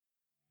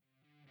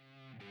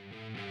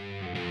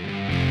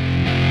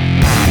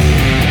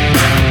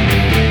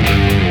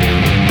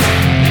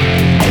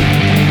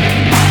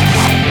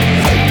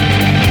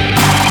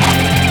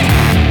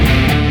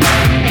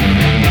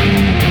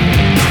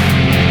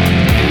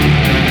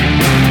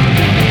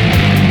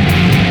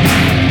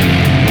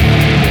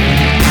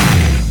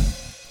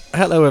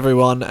Hello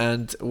everyone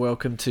and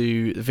welcome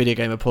to the Video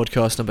Gamer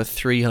Podcast number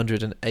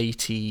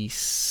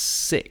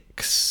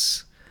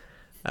 386.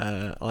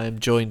 I am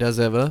joined as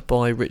ever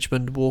by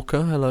Richmond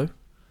Walker. Hello.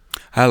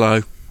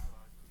 Hello.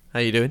 How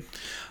you doing?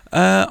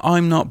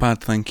 I'm not bad,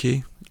 thank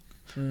you.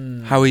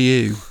 How are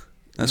you?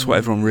 That's what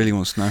everyone really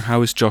wants to know.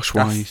 How is Josh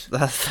Wise?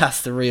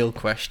 That's the real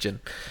question.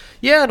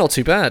 Yeah, not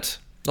too bad.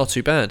 Not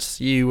too bad.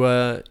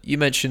 You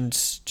mentioned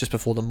just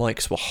before the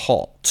mics were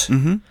hot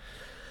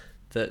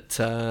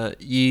that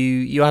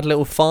you had a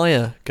little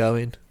fire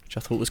going, which I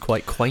thought was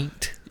quite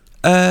quaint.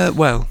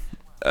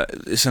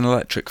 It's an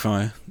electric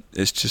fire.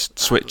 It's just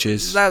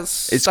switches.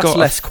 That's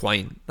less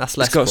quaint. That's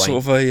less quaint. It's got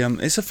sort of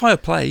a it's a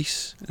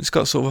fireplace. It's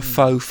got sort of a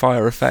faux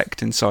fire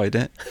effect inside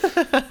it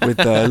with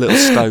little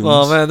stones.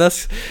 Oh man,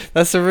 that's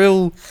a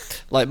real,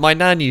 like, my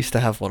nan used to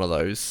have one of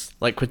those,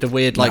 like with the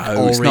weird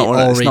No, it's not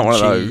one of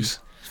those.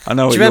 I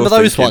know. Do what you remember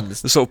you're those thinking.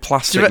 ones? The sort of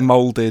plastic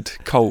moulded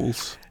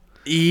coals.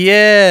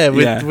 Yeah,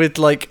 with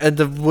like, and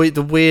the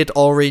weird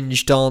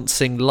orange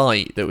dancing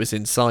light that was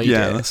inside it.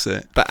 Yeah, that's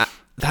it. But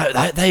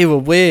they were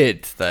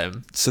weird.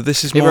 Them. So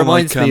this is It more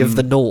reminds like, me of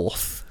the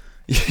North.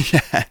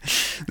 Yeah,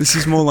 this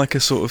is more like a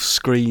sort of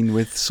screen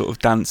with sort of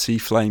dancey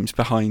flames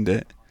behind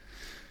it.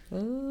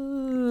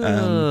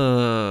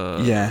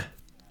 Yeah,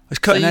 it's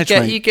cutting edge,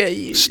 mate. You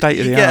get state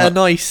of the get art.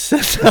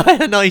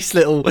 a nice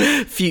little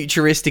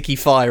futuristic-y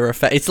fire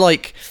effect. It's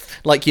like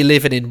you're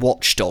living in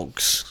Watch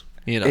Dogs.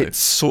 You know, it's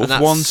sort of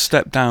one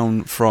step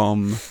down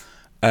from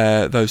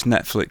those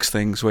Netflix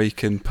things where you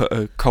can put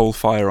a coal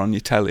fire on your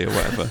telly or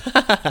whatever.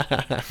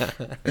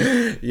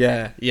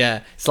 Yeah.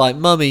 It's like,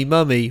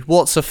 mummy,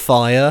 what's a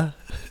fire?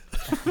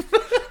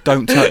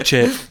 Don't touch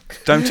it.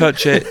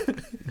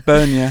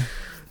 Burn you.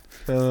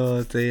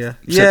 Oh dear.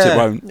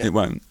 Except it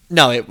won't.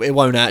 No, it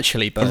won't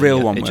actually burn. A real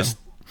you. one it will.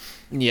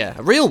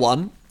 A real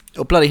one.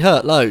 It'll bloody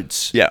hurt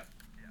loads. Yeah.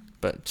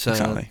 But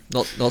exactly.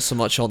 Not so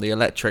much on the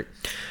electric.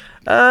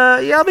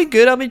 I've been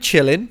good. I've been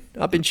chilling.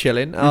 I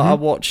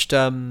watched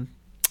something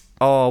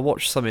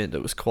that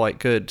was quite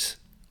good.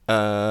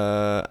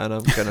 And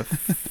I'm gonna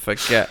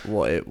forget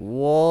what it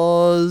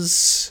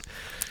was.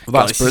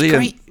 Well, that's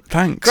brilliant.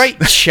 Thanks.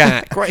 Great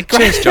chat. Great.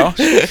 Cheers, Josh.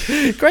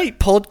 Great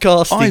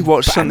podcasting. I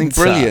watched something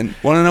banter.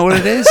 brilliant. Want to know what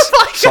it is?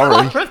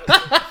 Sorry.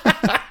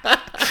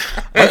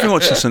 I've been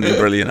watching something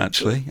brilliant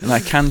actually, and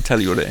I can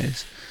tell you what it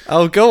is.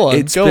 Oh, go on.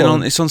 It's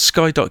on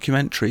Sky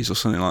Documentaries or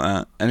something like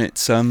that, and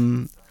it's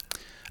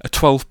a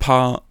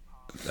 12-part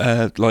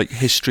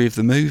history of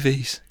the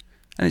movies,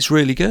 and it's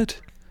really good.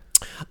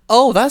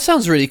 Oh, that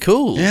sounds really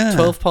cool. Yeah.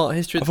 12-part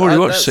history. I've already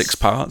watched 6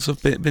 parts.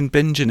 I've been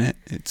binging it.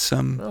 It's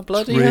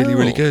bloody really,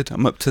 really hell. good.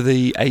 I'm up to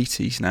the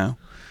 80s now.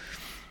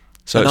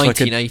 So The it's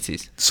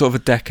 1980s. sort of a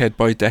decade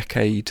by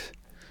decade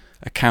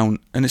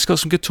account, and it's got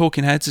some good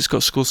talking heads. It's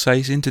got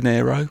Scorsese and De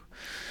Niro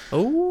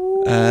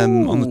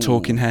on the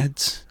talking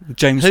heads.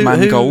 James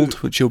Mangold,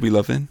 which you'll be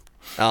loving.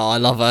 Oh,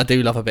 I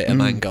do love a bit of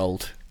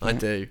Mangold. I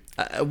do.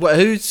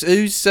 Who's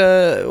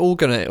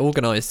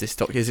organised this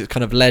doc? Is it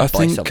kind of led by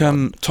someone? I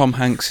think Tom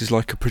Hanks is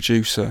like a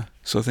producer,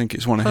 so I think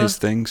it's one of his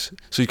things.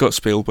 So you've got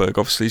Spielberg,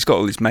 obviously. He's got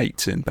all his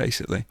mates in,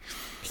 basically.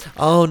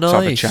 Oh,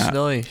 nice.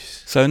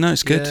 So, no,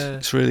 it's good. Yeah.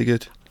 It's really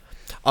good.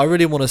 I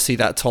really want to see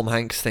that Tom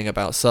Hanks thing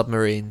about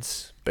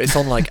submarines, but it's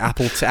on like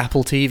Apple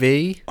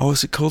TV. Oh,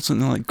 is it called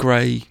something like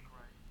Grey?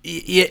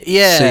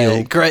 Yeah.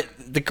 Seal.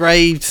 The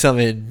Grey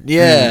something.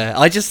 Yeah.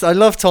 I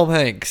love Tom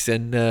Hanks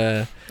and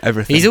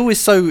everything. He's always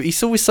so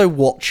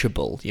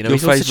watchable. You know, Your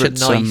he's always such a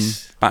favourite's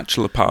nice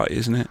Bachelor Party,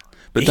 isn't it?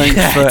 But don't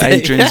put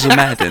Adrian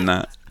Zemed in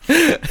that.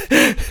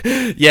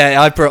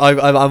 Yeah, I'm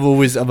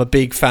a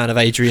big fan of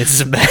Adrian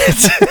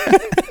Zemed.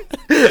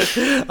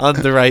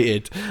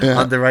 Underrated.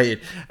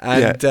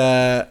 And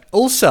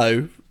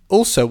also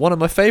one of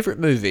my favourite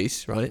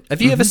movies, right?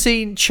 Have you ever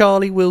seen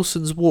Charlie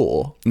Wilson's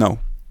War? No.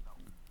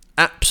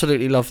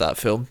 Absolutely love that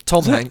film.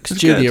 Tom Hanks, It's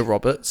Julia good.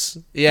 Roberts.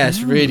 Yeah,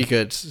 it's really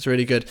good. It's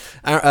really good.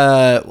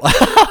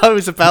 I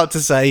was about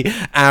to say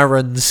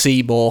Aaron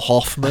Seymour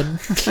Hoffman.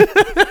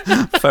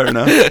 Fair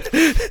enough.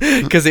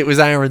 Because it was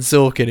Aaron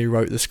Sorkin who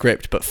wrote the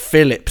script, but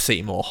Philip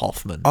Seymour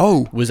Hoffman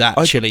was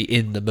actually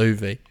in the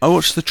movie. I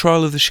watched The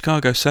Trial of the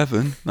Chicago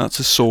 7. That's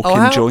a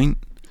Sorkin joint.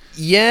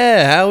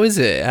 Yeah, how is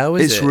it?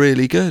 It's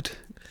really good.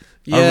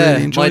 Yeah, I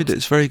really enjoyed it.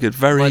 It's very good.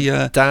 Very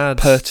dad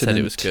pertinent said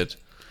it was good.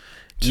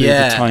 to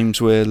the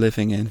times we're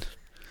living in.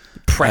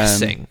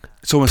 Pressing.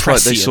 It's almost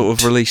like they sort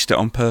of released it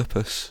on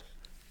purpose.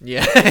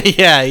 Yeah. Time.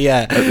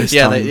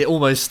 They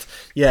almost,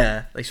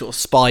 they sort of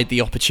spied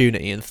the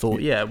opportunity and thought,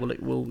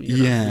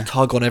 we'll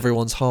tug on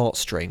everyone's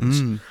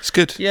heartstrings. It's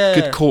good. Yeah.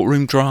 Good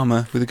courtroom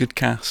drama with a good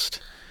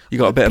cast. You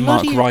got a bit of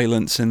Mark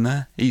Rylance in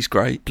there. He's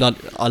great.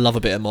 I love a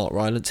bit of Mark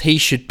Rylance. He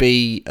should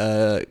be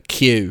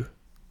Q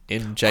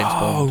in James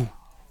Bond. Oh,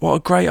 what a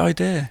great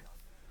idea.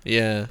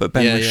 Yeah. But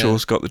Ben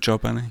Wishaw's got the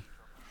job, hasn't he?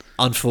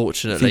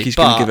 Unfortunately. I think he's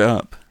going to give it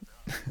up.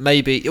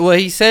 Maybe. Well,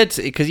 he said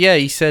he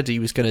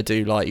was going to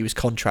do, like, he was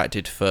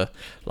contracted for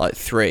like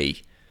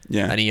 3.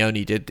 Yeah. And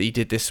he did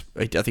this.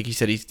 I think he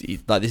said this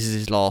is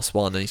his last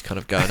one, and he's kind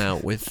of going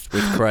out with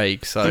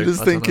Craig. So I'm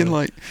just thinking,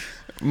 like,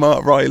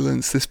 Mark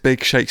Rylance, this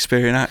big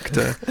Shakespearean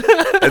actor,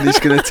 and he's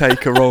going to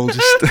take a role.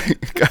 Just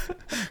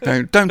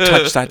don't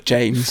touch that,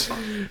 James.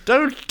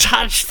 Don't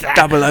touch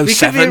that.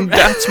 007,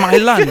 that's my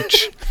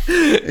lunch.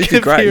 It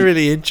could be a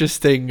really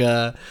interesting,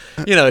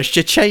 it's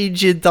a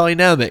change in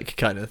dynamic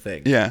kind of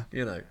thing. Yeah.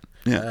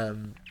 Yeah.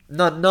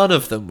 None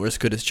of them were as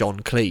good as John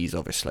Cleese,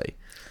 obviously.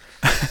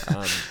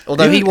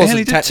 Although he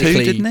wasn't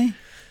technically... Two, didn't he?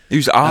 He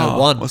was R,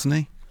 one. wasn't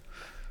he?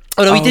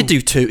 Oh, no, he did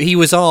do 2. He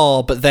was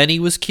R, but then he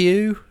was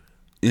Q.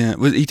 Yeah,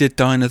 he did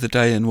Die Another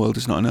Day and World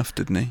Is Not Enough,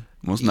 didn't he?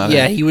 Wasn't that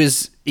Yeah, it? he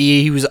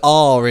was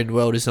R in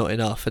World Is Not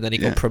Enough, and then he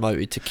got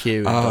promoted to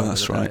Q. Oh,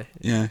 that's right.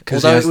 Yeah,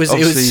 because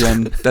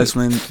Desmond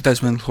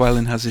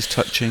Llewellyn has his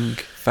touching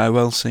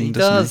farewell scene,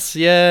 doesn't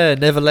he? Yeah.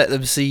 Never let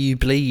them see you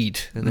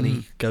bleed, and then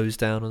he goes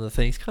down on the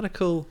thing. It's kind of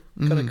cool.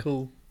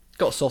 Cool.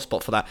 Got a soft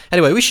spot for that.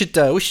 Anyway, we should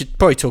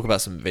probably talk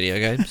about some video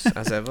games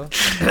as ever.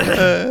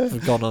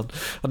 We've gone on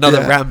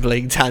another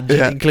rambling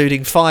tangent,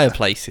 including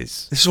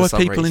fireplaces. This is why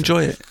people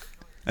enjoy it,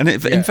 and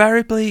it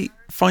invariably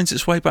finds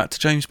its way back to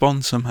James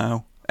Bond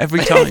somehow.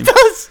 Every time. It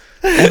does.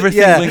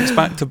 Everything links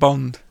back to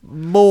Bond.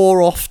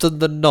 More often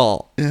than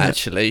not,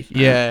 actually.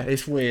 Yeah,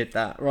 it's weird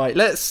that. Right,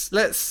 let's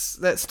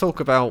talk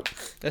about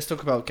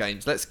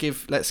games. Let's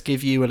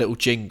give you a little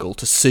jingle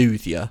to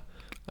soothe you.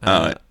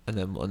 All right. And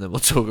then we'll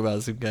talk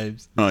about some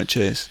games. All right,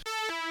 cheers.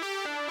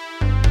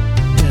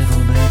 Devil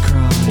May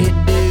Cry.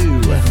 It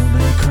do. Devil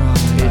May Cry.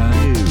 It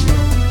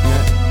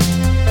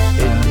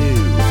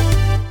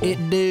do.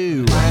 It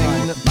do.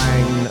 Bang,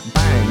 bang,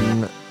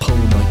 bang. Pull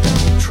my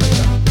devil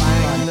trigger.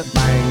 Bang,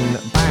 bang,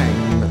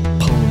 bang.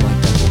 Pull my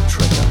devil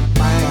trigger.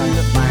 Bang,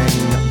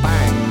 bang,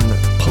 bang.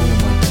 Pull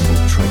my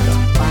devil trigger.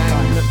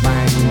 Bang,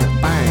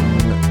 bang, bang.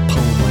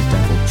 Pull my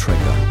devil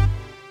trigger.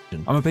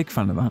 I'm a big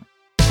fan of that.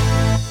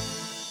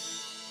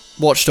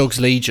 Watch Dogs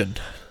Legion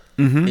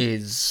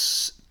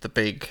is the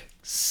big,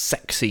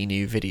 sexy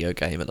new video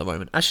game at the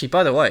moment. Actually,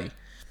 by the way,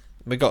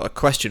 we got a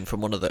question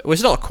from one of the... Well,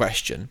 it's not a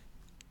question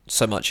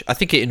so much. I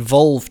think it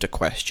involved a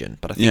question,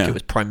 but I think it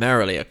was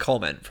primarily a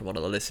comment from one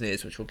of the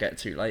listeners, which we'll get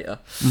to later.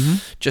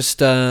 Just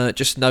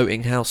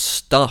noting how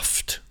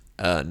stuffed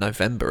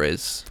November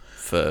is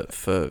for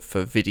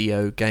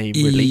video game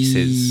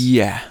releases.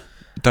 Yeah.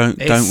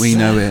 Don't we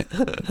know it?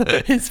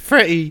 It's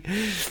pretty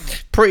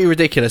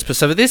ridiculous. But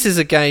so this is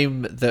a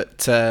game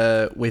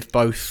that with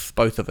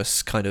both of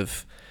us kind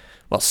of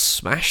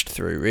smashed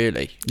through.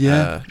 Really,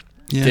 did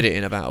it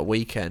in about a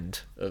weekend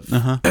of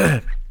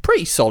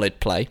pretty solid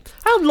play.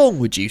 How long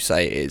would you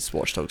say it is,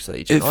 Watch Dogs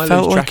Legion? It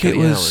felt like it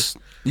was.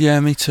 Yeah,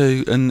 me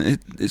too. And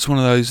it's one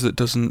of those that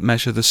doesn't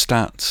measure the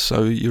stats,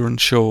 so you're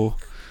unsure.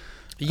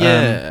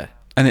 Yeah,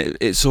 and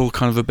it's all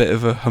kind of a bit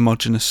of a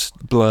homogenous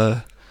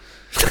blur.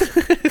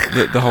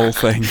 the whole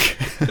thing.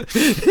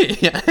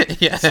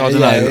 yeah. So I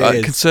don't know.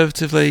 Like,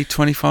 conservatively,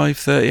 25,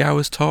 30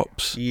 hours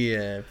tops.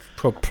 Yeah,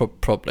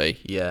 probably.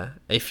 Yeah.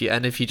 If you're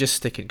just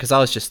sticking, because I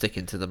was just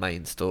sticking to the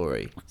main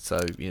story. So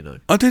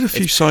I did a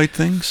few side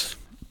things.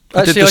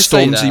 Actually, I did the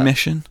Stormzy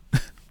mission.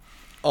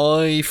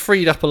 I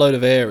freed up a load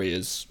of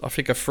areas. I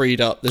think I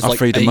freed up. There's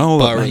freed 8 them all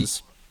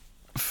boroughs.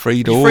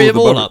 Freed all of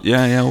them up.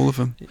 Yeah, all of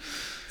them.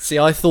 See,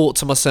 I thought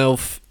to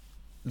myself,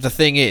 the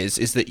thing is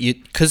that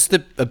because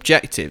the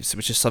objectives,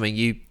 which is something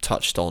you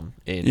touched on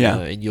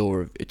in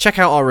your... Check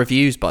out our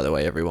reviews, by the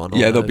way, everyone.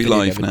 Yeah, they'll be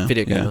live now.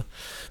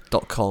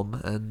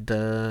 Videogamer.com.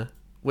 And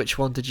which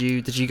one did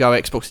you go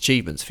Xbox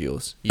Achievements for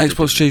yours?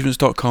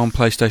 XboxAchievements.com,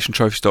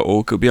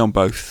 PlayStationTrophies.org. It'll be on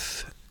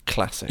both.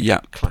 Classic. Yeah.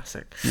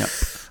 Classic. Yeah.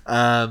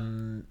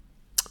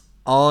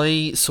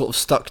 I sort of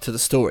stuck to the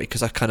story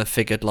because I kind of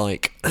figured,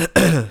 like,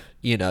 we're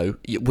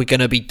going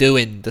to be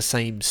doing the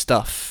same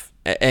stuff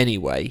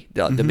anyway.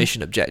 The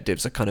mission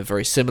objectives are kind of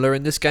very similar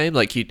in this game.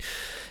 Like,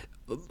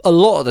 a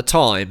lot of the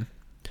time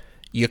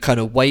you're kind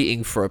of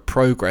waiting for a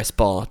progress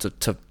bar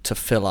to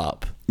fill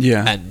up,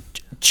 and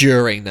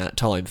during that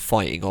time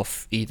fighting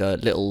off either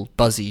little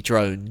buzzy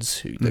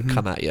drones that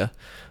come at you,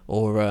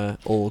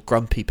 or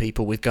grumpy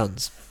people with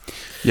guns.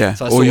 Yeah,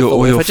 so or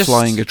you're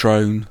flying a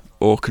drone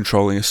or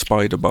controlling a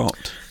spider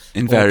bot.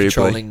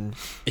 Invariably.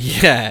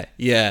 Yeah.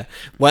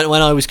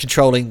 When I was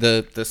controlling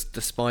the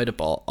spider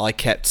bot, I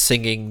kept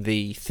singing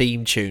the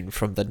theme tune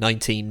from the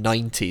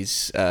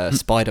 1990s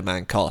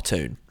Spider-Man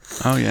cartoon.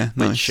 Oh yeah,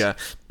 nice. Which,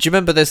 do you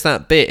remember? There's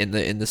that bit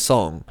in the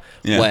song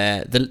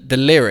where the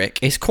lyric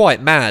is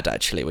quite mad,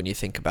 actually, when you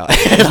think about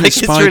it. Like,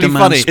 it's really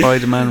funny.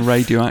 Spider-Man,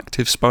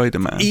 radioactive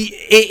Spider-Man.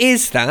 It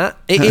is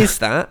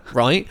that,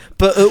 right?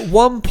 But at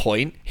one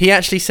point, he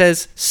actually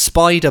says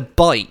spider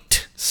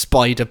bite,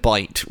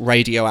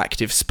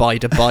 radioactive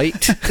spider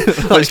bite.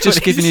 Well, it's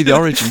just giving you the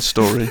origin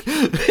story.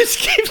 It's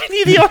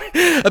giving you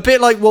a bit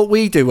like what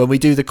we do when we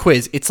do the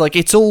quiz. It's like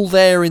it's all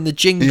there in the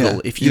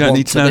jingle if you don't want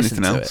need to know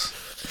listen anything to else. it.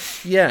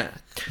 Yeah.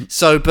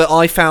 So, but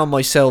I found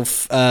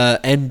myself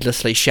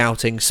endlessly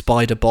shouting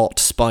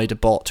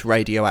 "Spider-Bot,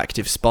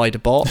 radioactive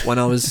Spider-Bot" when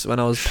I was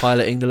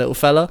piloting the little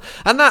fella,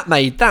 and that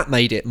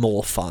made it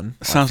more fun.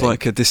 Sounds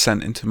like a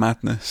descent into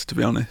madness, to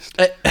be honest.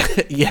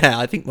 Yeah,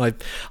 I think my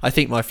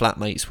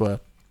flatmates were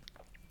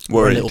We're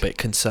a Worried. little bit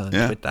concerned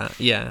Yeah. with that.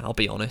 Yeah, I'll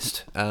be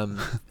honest.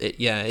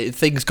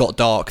 Things got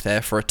dark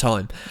there for a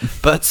time.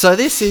 But so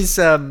this is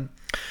the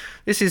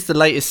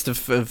latest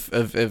of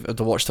the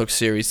Watch Dogs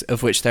series,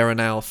 of which there are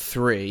now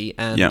 3,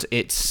 and Yeah.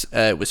 it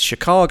was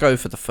Chicago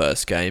for the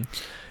first game,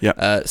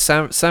 Yeah.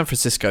 San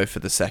Francisco for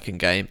the second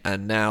game,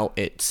 and now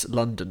it's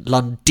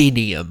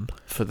Londinium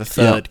for the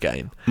third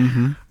game.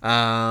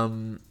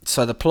 Mm-hmm.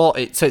 So the plot,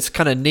 it's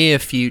kind of near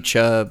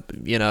future.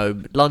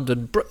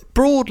 London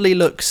broadly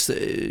looks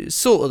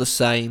sort of the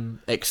same,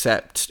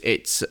 except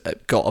it's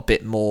got a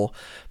bit more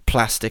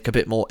plastic, a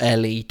bit more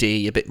LED,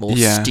 a bit more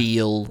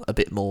steel, a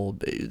bit more.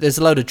 There's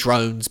a load of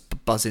drones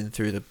buzzing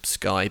through the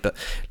sky. But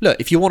look,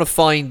 if you want to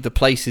find the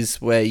places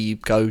where you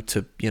go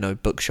to,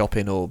 book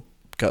shopping or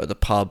go to the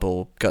pub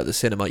or go to the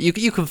cinema,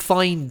 you can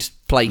find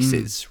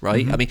places,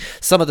 right? Mm-hmm. I mean,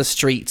 some of the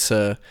streets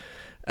are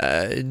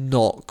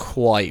not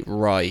quite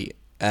right,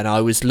 and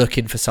I was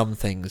looking for some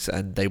things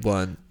and they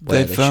weren't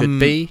where they should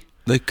be.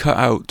 They cut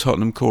out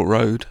Tottenham Court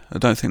Road. I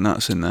don't think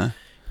that's in there.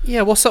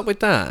 Yeah, what's up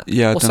with that?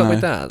 Yeah, what's I don't up know.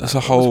 with that? That's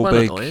That a whole was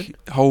annoying.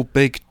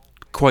 big,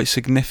 quite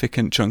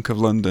significant chunk of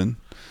London.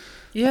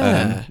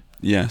 Yeah.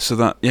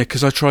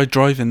 Because I tried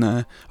driving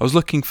there. I was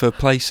looking for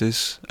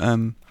places,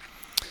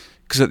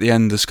 because at the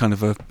end there's kind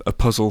of a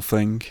puzzle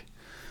thing.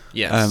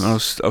 Yes. And I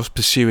was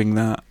pursuing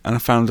that, and I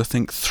found, I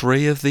think,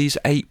 3 of these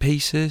 8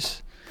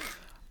 pieces,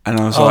 and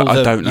I was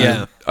I don't know.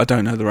 yeah. I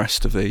don't know the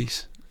rest of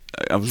these.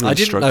 I was really I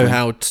didn't struggling. know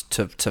how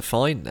to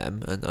find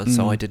them, and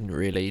so I didn't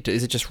really.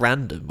 Is it just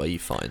random where you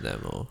find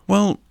them, or?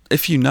 Well,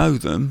 if you know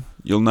them,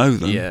 you'll know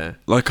them. Yeah.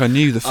 Like I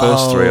knew the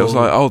first 3. I was Oh.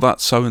 like, oh,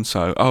 that's so and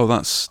so. Oh,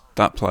 that's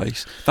that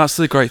place. That's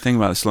the great thing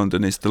about this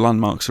London, is the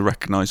landmarks are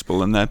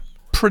recognisable and they're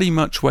pretty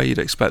much where you'd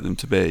expect them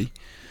to be.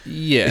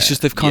 Yeah. It's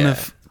just they've kind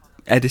of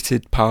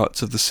edited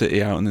parts of the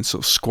city out and then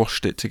sort of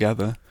squashed it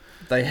together.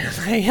 They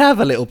have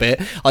a little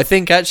bit. I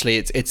think actually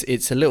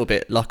it's a little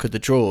bit luck of the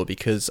draw,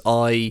 because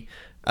I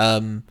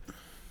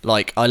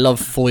love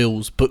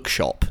Foyle's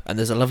bookshop, and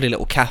there's a lovely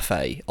little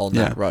cafe on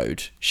that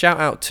road. Shout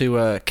out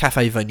to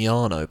Cafe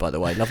Vignano, by the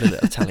way, lovely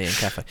little Italian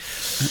cafe.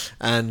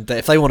 And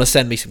if they want to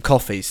send me some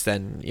coffees,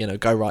 then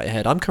go right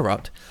ahead. I'm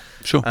corrupt.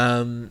 Sure.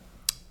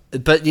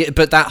 But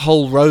that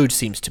whole road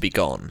seems to be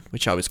gone,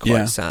 which I was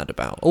quite sad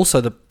about. Also,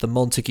 the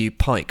Montague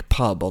Pike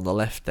pub on the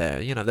left there,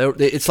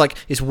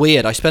 it's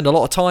weird. I spend a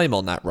lot of time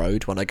on that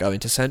road when I go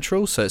into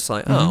Central, so it's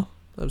like, oh,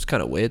 that was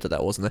kind of weird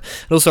that wasn't there.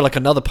 And also, like,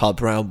 another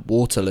pub around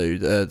Waterloo,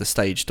 the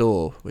Stage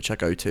Door, which I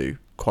go to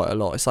quite a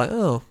lot. It's like,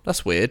 oh,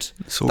 that's weird.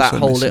 That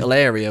whole little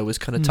area was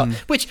kind of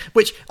tough. Which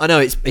I know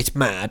it's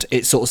mad.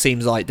 It sort of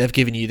seems like they've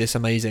given you this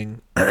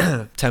amazing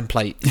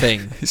template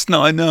thing. It's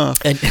not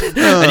enough. And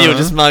you're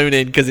just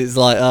moaning because it's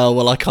like, oh,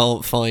 well, I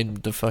can't find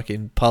the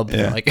fucking pub.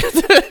 Yeah. Like, it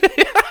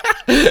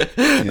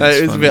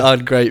was a bit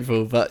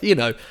ungrateful, but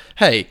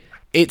hey,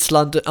 it's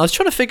London. I was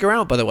trying to figure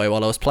out, by the way,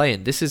 while I was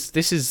playing. This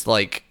is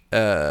like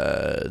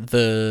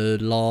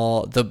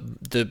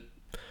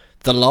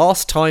the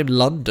last time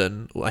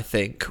London, I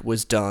think,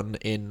 was done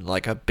in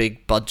like a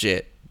big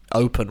budget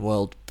open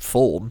world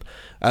form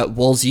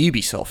was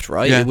Ubisoft,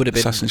 right? Yeah, It would have been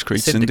Assassin's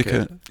Creed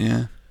Syndicate.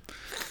 Yeah.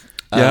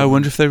 I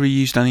wonder if they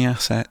reused any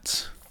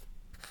assets.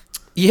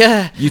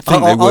 Yeah, You'd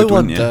think they would, wouldn't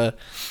wonder.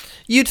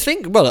 You'd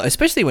think, well,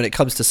 especially when it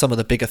comes to some of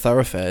the bigger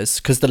thoroughfares,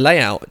 because the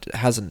layout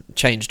hasn't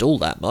changed all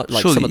that much.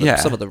 Like Surely,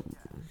 some of the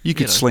You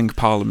could sling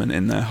Parliament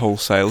in there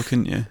wholesale,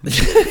 couldn't you?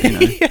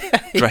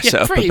 Dress it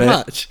up a pretty bit,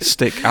 much.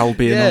 stick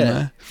Albion on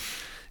there.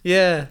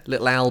 Yeah,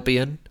 little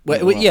Albion.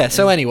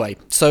 So anyway,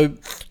 so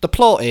the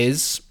plot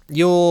is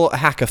you're a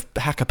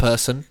hacker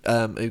person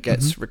who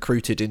gets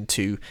recruited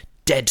into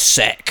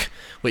DedSec,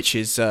 which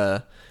is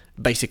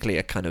basically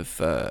a kind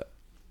of a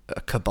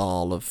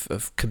cabal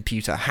of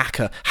computer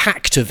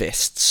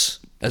hacktivists,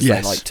 as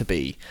they like to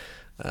be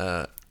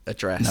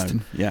addressed.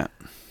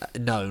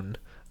 Known.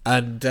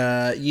 And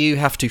you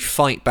have to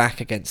fight back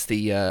against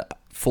the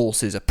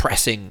forces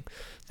oppressing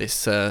this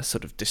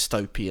sort of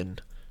dystopian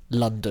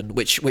London,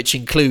 which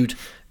include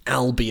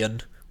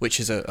Albion, which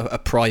is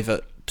a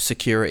private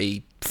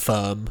security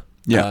firm.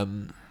 Yeah.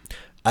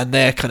 And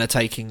they're kind of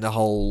taking the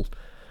whole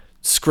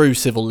screw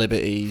civil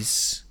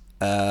liberties.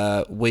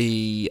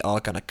 We are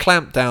going to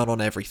clamp down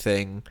on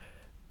everything.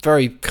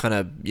 Very kind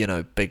of,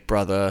 Big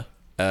Brother.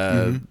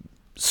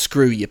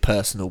 Screw your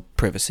personal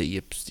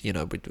privacy.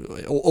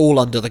 All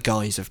under the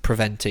guise of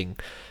preventing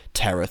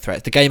terror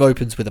threats. The game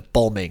opens with a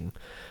bombing.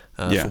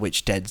 For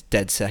which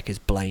DedSec is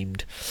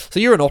blamed. So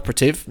you're an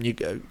operative, and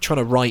you're trying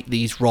to right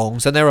these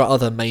wrongs, and there are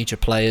other major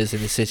players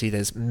in the city.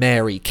 There's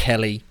Mary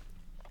Kelly,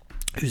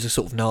 who's a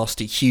sort of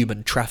nasty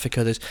human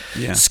trafficker. There's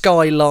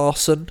Sky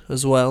Larson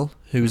as well,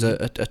 who's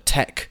a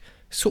tech,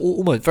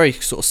 almost very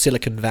sort of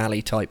Silicon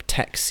Valley type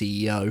tech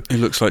CEO. It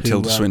looks like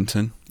Tilda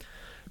Swinton.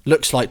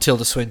 Looks like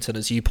Tilda Swinton,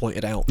 as you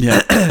pointed out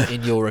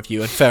in your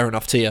review, and fair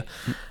enough to you.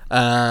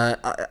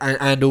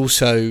 And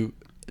also,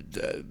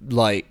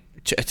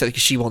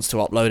 she wants to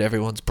upload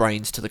everyone's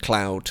brains to the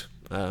cloud,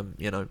 and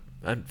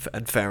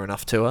fair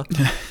enough to her.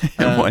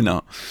 Why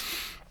not?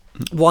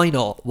 Why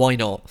not?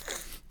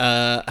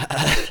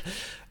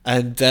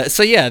 And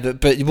so yeah,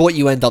 but what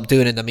you end up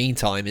doing in the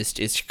meantime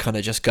is kind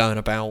of just going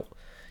about.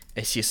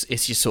 It's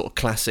your sort of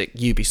classic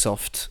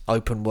Ubisoft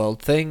open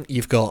world thing.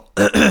 You've got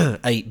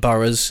 8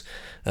 boroughs,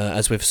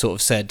 as we've sort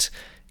of said,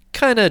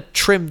 kind of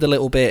trimmed a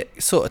little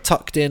bit, sort of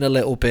tucked in a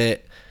little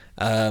bit,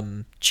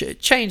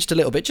 changed a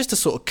little bit, just to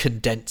sort of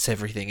condense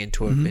everything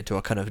into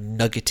a kind of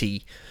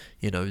nuggety,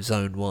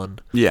 zone 1.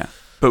 Yeah,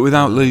 but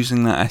without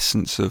losing that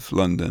essence of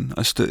London.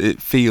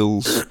 It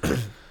feels,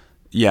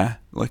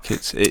 like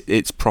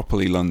it's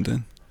properly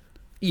London.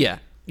 Yeah,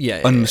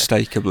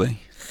 unmistakably.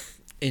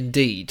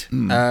 Indeed.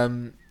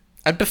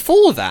 And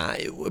before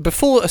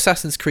before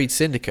Assassin's Creed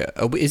Syndicate,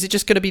 is it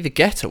just going to be The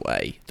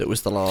Getaway that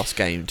was the last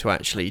game to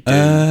actually do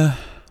the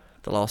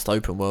last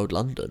open world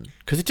London?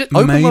 Because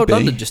open world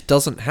London just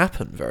doesn't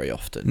happen very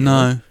often.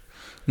 No.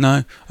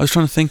 I was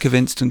trying to think of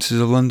instances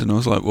of London. I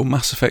was like, well,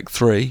 Mass Effect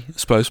 3, I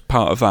suppose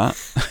part of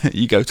that,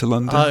 you go to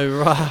London.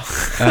 Oh, wow.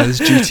 There's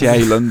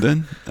GTA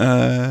London,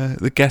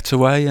 The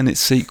Getaway and its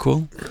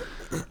sequel.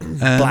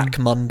 Black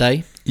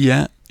Monday.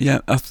 Yeah,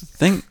 I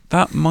think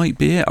that might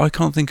be it. I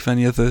can't think of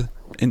any other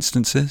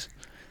instances.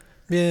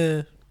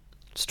 Yeah,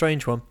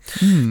 strange one.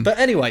 But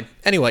anyway,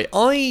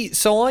 I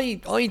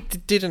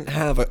didn't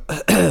have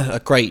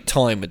a great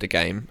time with the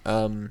game.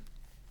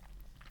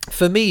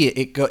 For me,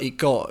 it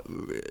got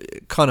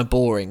kind of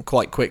boring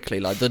quite quickly.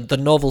 Like the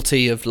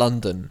novelty of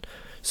London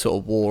sort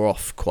of wore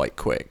off quite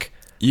quick.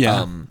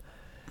 Yeah.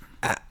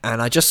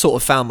 And I just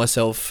sort of found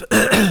myself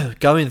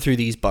going through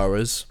these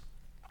boroughs,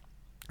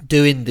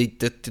 doing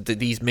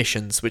these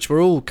missions, which were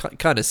all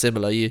kind of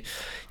similar. You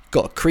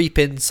got to creep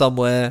in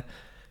somewhere.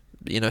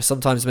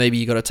 Sometimes maybe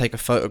you got to take a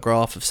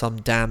photograph of some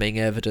damning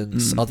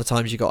evidence. Other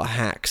times you got to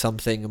hack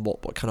something and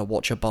what kind of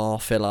watch a bar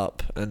fill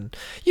up. And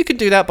you can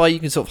do that you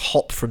can sort of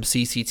hop from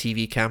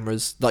CCTV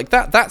cameras, like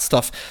that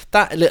stuff.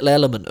 That little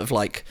element of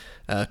like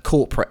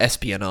corporate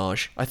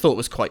espionage, I thought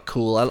was quite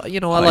cool. I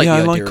like all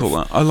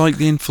that. I like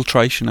the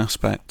infiltration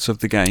aspects of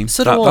the game.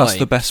 So that's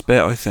the best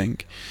bit, I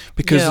think,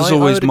 because there's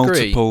always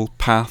multiple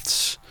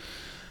paths.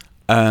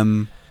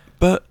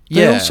 But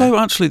they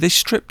also they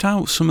stripped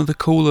out some of the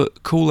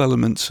cool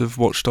elements of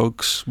Watch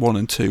Dogs 1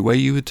 and 2, where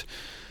you would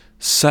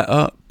set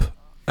up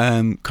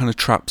kind of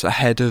traps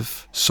ahead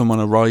of someone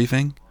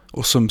arriving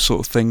or some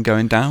sort of thing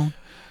going down.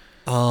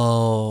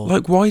 Oh,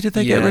 like why did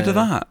they get rid of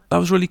that? That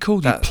was really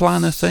cool. You'd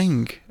plan a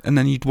thing and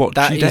then you'd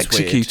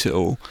execute it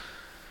all.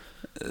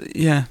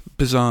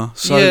 Bizarre.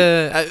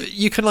 So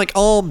you can like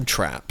arm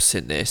traps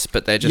in this,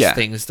 but they're just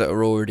things that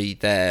are already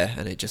there,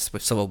 and it just,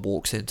 if someone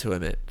walks into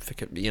them,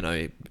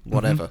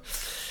 whatever.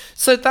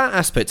 So that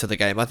aspect of the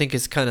game, I think,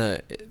 is kind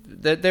of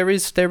there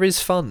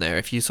is fun there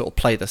if you sort of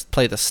play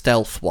the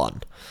stealth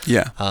one.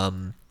 Yeah.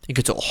 You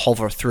could sort of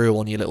hover through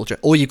on your little,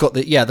 or you've got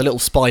the little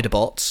spider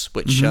bots,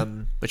 which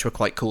were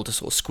quite cool to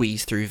sort of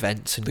squeeze through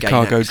vents and the gain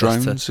cargo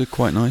access drones are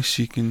quite nice.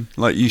 You can,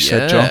 like you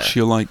said, Josh,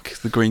 you're like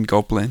the Green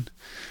Goblin.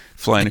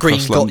 Flying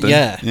across London.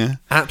 Yeah,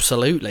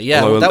 absolutely.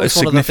 Yeah, although that was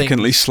significantly one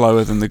of the things.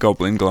 Slower than the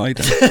Goblin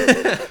Glider.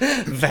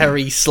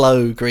 Very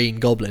slow Green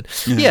Goblin.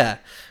 Yeah.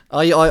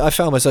 I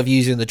found myself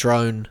using the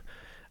drone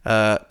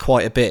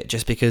quite a bit,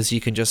 just because you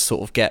can just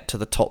sort of get to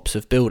the tops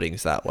of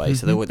buildings that way.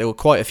 So there were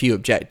quite a few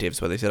objectives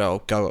where they said,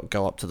 "Oh,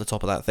 go up to the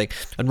top of that thing,"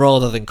 and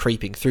rather than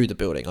creeping through the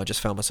building, I just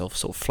found myself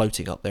sort of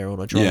floating up there on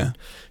a drone,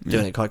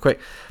 doing it quite quick.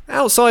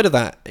 Outside of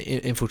that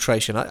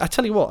infiltration, I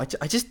tell you what,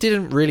 I just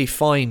didn't really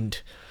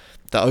find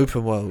the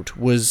open world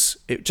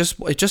it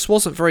just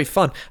wasn't very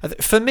fun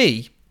for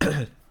me.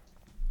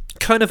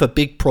 Kind of a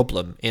big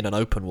problem in an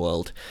open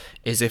world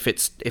is if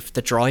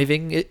the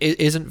driving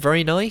isn't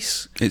very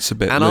nice. It's a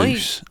bit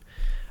loose.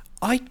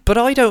 But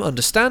I don't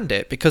understand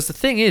it, because the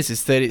thing is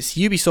that it's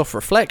Ubisoft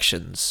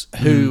Reflections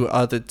who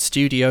are the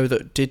studio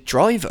that did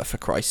Driver, for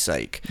Christ's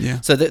sake. Yeah.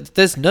 So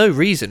there's no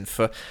reason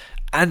for.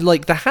 And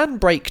like the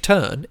handbrake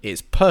turn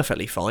is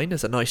perfectly fine.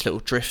 There's a nice little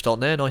drift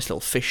on there, nice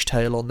little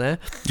fishtail on there.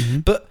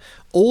 But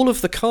all of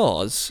the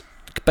cars,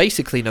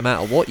 basically, no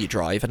matter what you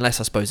drive,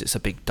 unless I suppose it's a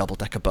big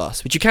double-decker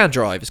bus, which you can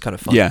drive, is kind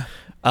of fun. Yeah.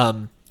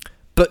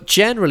 But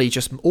generally,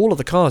 just all of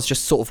the cars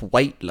just sort of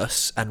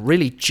weightless and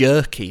really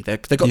jerky.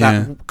 They've got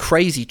that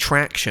crazy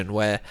traction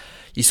where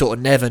you sort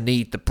of never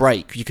need the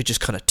brake. You could just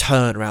kind of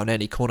turn around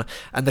any corner,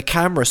 and the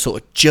camera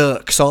sort of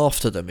jerks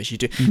after them as you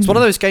do. It's one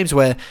of those games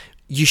where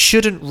you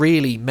shouldn't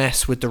really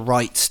mess with the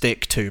right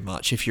stick too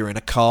much if you're in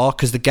a car,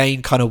 because the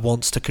game kind of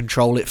wants to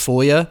control it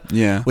for you.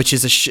 Yeah. Which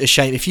is a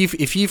shame. If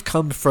you've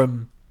come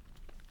from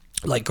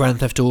like Grand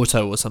Theft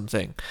Auto or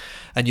something,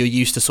 and you're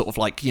used to sort of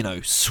like,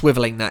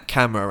 swiveling that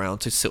camera around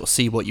to sort of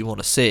see what you want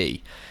to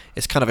see,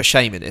 it's kind of a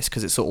shame in this,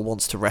 because it sort of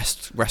wants to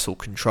wrestle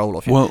control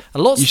of you. Well,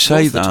 and lots of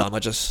the that time I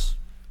just...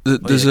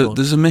 There's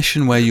a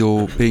mission where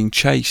you're being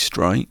chased,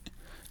 right?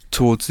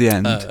 Towards the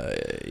end.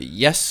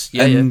 Yes.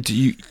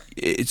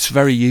 It's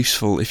very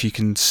useful if you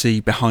can see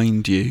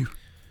behind you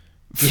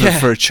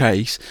for a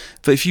chase.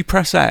 But if you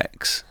press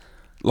X,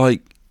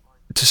 like,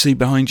 to see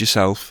behind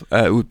yourself,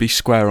 it would be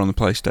square on the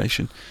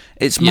PlayStation.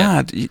 It's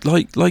mad.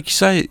 Like you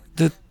say,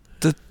 the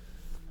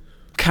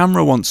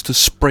camera wants to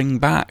spring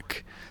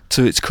back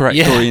to its correct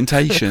Yeah.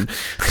 orientation.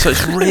 So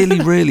it's really,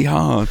 really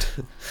hard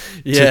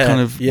to kind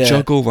of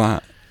juggle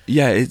that.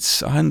 Yeah,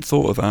 I hadn't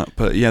thought of that,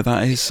 but yeah,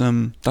 that is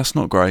that's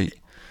not great.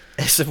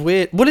 It's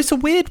a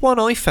weird one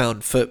I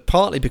found, for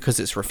partly because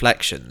it's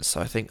reflections.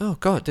 So I think, oh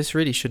god, this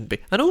really shouldn't be,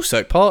 and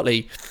also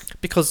partly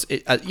because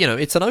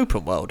it's an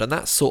open world, and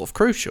that's sort of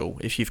crucial.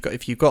 If you've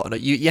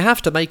got you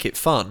have to make it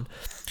fun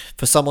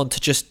for someone to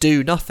just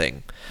do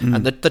nothing.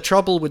 And the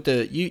trouble with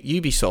the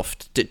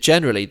Ubisoft,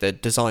 generally the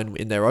design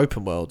in their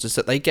open worlds, is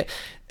that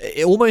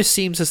it almost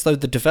seems as though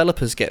the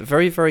developers get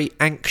very, very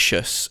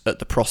anxious at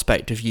the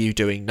prospect of you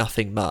doing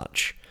nothing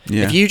much.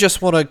 Yeah. If you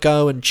just want to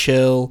go and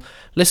chill,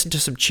 listen to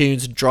some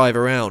tunes and drive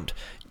around,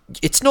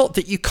 it's not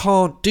that you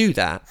can't do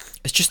that.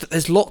 It's just that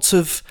there's lots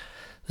of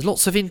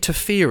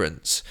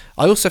interference.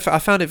 I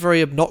found it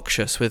very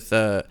obnoxious with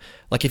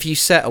like if you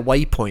set a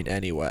waypoint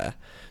anywhere,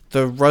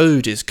 the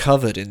road is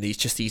covered in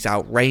these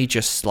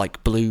outrageous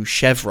like blue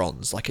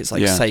chevrons, like it's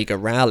like Sega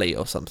Rally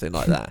or something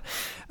like that,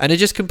 and it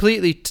just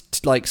completely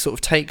like sort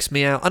of takes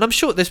me out. And I'm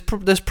sure there's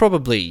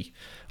probably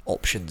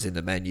options in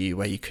the menu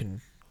where you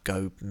can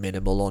go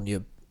minimal on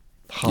your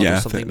HUD or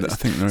something. I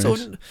think there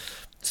is.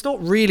 It's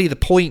not really the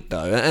point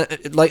though.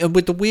 And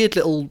with the weird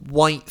little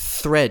white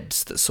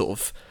threads that sort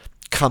of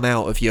come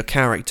out of your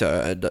character,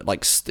 and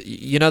like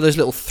those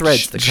little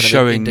threads that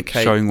kind of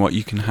indicate showing what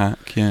you can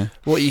hack. Yeah,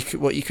 what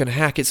you can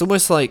hack. It's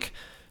almost like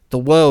the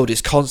world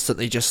is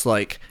constantly just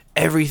like,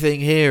 everything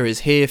here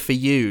is here for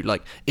you.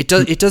 Like it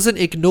doesn't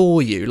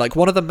ignore you. Like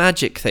one of the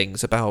magic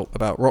things about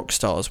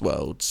Rockstar's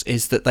worlds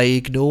is that they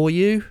ignore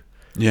you.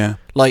 Yeah.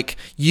 Like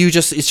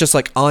it's just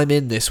like, I'm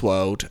in this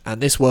world,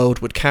 and this world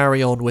would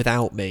carry on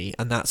without me,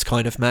 and that's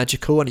kind of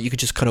magical, and you could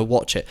just kind of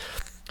watch it.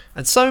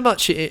 And so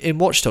much in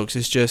Watch Dogs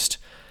is just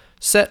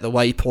set the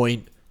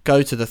waypoint,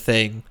 go to the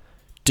thing,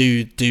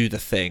 do the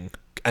thing.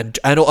 And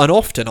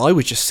often I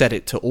would just set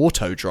it to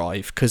auto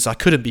drive because I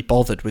couldn't be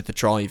bothered with the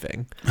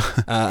driving,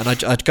 and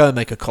I'd go and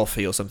make a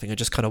coffee or something and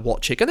just kind of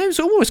watch it. And it was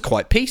always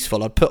quite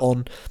peaceful. I'd put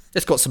on,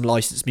 it's got some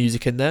licensed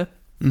music in there,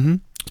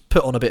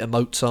 put on a bit of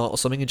Mozart or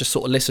something and just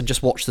sort of listen,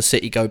 just watch the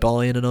city go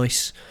by in a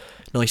nice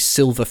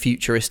silver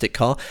futuristic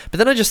car. But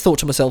then I just thought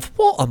to myself,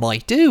 what am I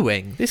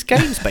doing? This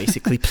game's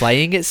basically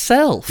playing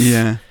itself.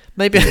 Yeah.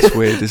 Maybe it's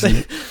weird,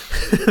 isn't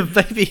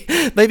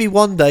it? Maybe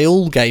one day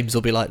all games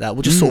will be like that.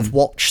 We'll just sort of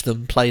watch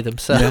them play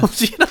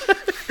themselves.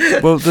 Yeah.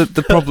 Well,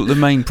 the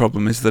main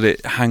problem is that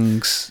it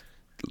hangs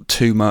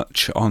too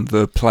much on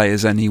the play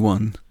as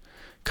anyone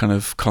kind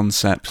of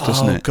concept,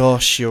 doesn't it? Oh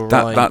gosh, you're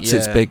right. That's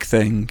its big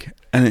thing,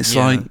 and it's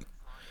like,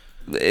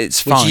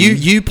 it's fine. Which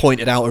you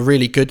pointed out a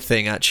really good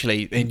thing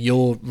actually in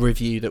your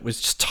review that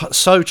was just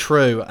so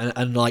true,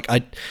 and like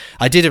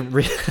I didn't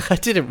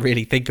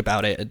really think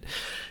about it, and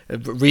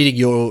reading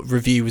your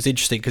review was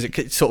interesting because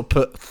it sort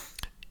of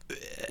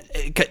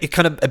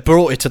it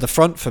brought it to the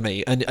front for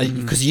me, and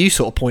because you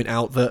sort of point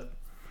out that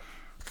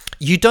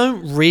you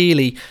don't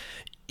really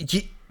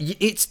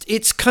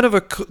it's kind of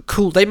a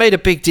cool. They made a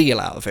big deal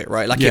out of it,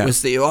 right? Like it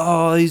was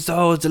it's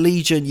a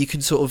Legion. You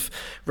can sort of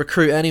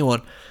recruit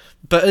anyone.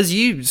 But as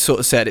you sort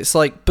of said, it's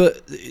like,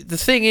 but the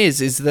thing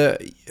is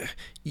that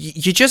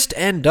you just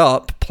end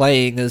up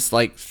playing as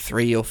like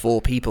 3 or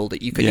 4 people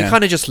that you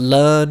kind of just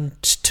learn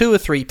 2 or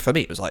 3. For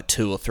me, it was like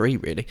 2 or 3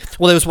 really.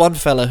 Well, there was one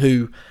fella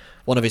who,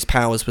 one of his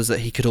powers was that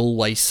he could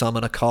always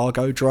summon a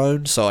cargo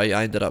drone, so I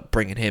ended up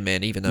bringing him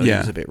in, even though he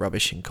was a bit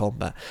rubbish in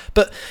combat.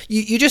 But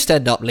you just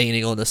end up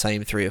leaning on the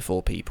same 3 or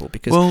 4 people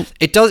because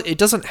it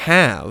doesn't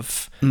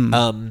have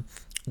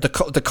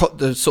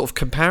the sort of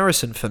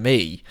comparison for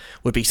me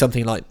would be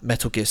something like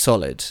Metal Gear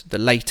Solid, the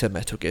later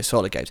Metal Gear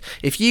Solid games.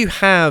 If you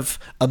have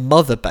a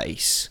mother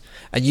base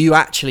and you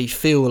actually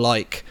feel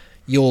like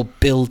you're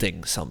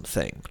building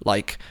something,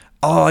 like,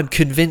 oh, I'm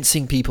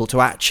convincing people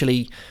to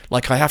actually,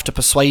 like, I have to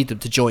persuade them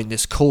to join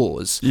this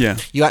cause. Yeah.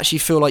 You actually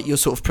feel like you're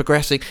sort of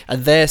progressing,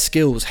 and their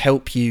skills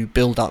help you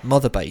build up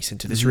Mother Base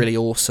into this really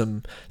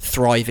awesome,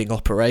 thriving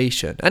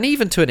operation. And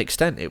even to an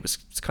extent, it's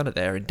kind of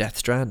there in Death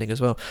Stranding as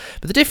well.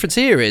 But the difference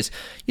here is,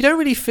 you don't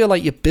really feel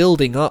like you're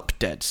building up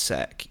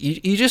DedSec.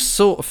 You just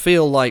sort of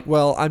feel like,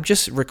 well, I'm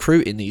just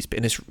recruiting these,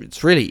 and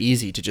it's really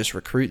easy to just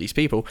recruit these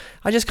people.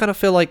 I just kind of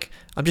feel like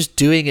I'm just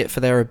doing it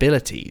for their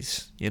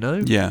abilities, you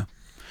know? Yeah.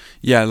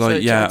 Yeah,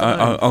 like,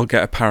 I'll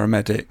get a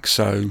paramedic,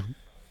 so,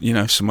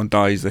 if someone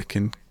dies, they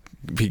can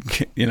be,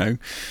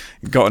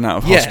 gotten out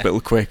of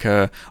hospital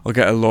quicker. I'll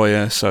get a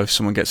lawyer, so if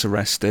someone gets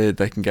arrested,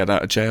 they can get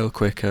out of jail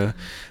quicker.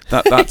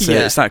 That's it.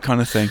 It's that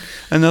kind of thing.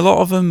 And a lot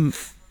of them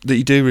that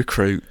you do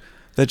recruit,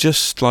 they're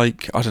just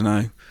like, I don't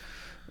know,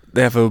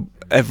 they have a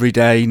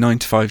everyday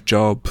 9-to-5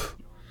 job,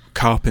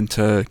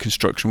 carpenter,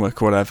 construction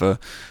work, or whatever,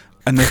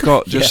 and they've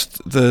got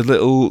just the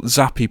little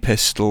zappy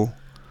pistol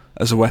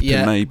as a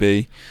weapon,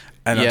 maybe.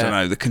 and I Yeah. don't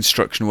know, the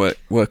construction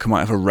worker might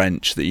have a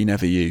wrench that you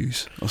never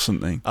use or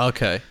something.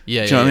 Okay.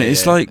 Yeah. Do you know what I mean?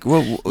 It's like,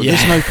 well, Yeah.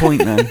 there's no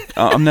point then.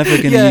 I'm never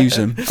going to Yeah. use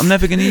them. I'm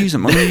never going to use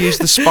them. I'm going to use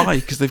the Spy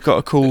because they've got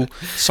a cool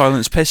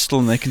silenced pistol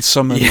and they can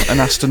summon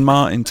an Aston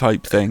Martin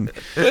type thing.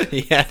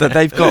 yeah. That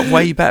they've got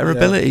way better Yeah.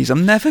 abilities.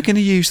 I'm never going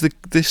to use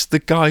the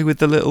guy with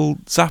the little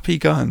zappy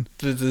gun.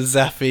 With the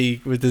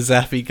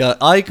zappy gun.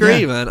 I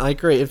agree, Yeah. man. I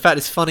agree. In fact,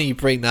 it's funny you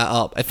bring that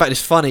up. In fact,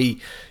 it's funny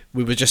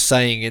we were just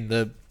saying in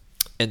the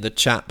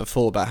chat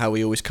before about how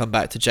we always come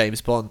back to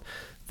James Bond.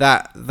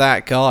 That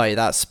guy,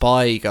 that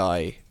spy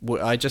guy.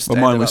 I just Well,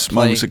 ended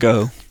mine up was a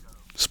girl.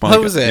 Spy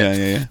Oh, was it?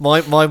 Yeah.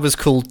 Mine was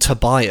called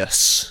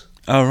Tobias.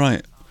 Oh,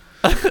 right.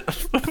 I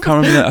can't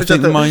remember that. I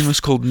think mine was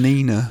called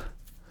Nina. Oh,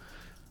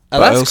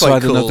 But I that's also quite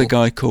had cool. another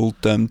guy called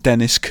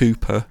Dennis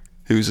Cooper,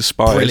 who was a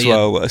spy Brilliant. as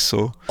well that I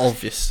saw.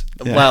 Obvious.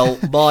 Yeah. Well,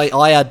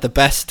 I had the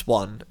best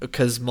one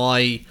because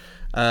the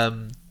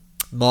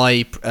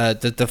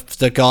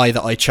guy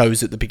that I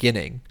chose at the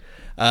beginning,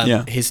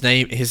 his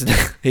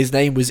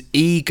name was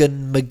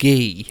Egan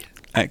McGee,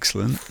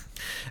 Excellent.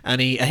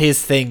 and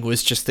his thing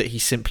was just that he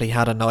simply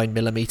had a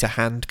 9mm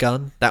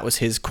handgun. That was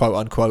his quote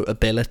unquote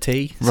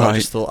ability. So I Right.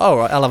 just thought, all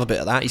right, I'll have a bit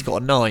of that. He's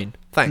got a 9.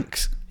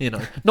 Thanks.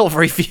 Not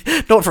very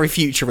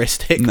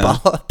futuristic, No.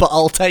 but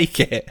I'll take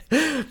it.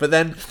 But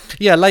then,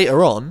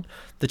 later on,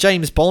 the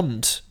James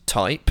Bond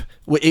type,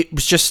 it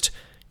was just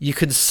you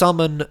can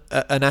summon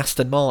an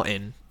Aston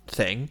Martin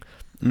thing,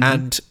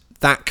 and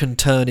that can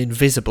turn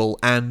invisible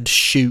and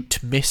shoot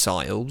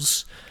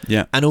missiles.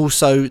 Yeah. And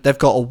also, they've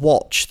got a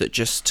watch that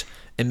just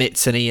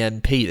emits an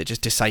EMP that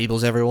just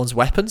disables everyone's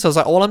weapons. So I was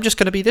like, well, I'm just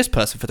going to be this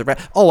person for the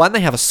rest. Oh, and they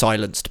have a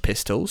silenced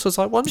pistol. So I was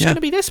like, well, I'm just going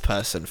to be this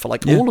person for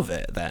like all of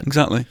it then.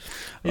 Exactly.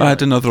 Yeah. I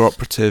had another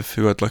operative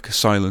who had like a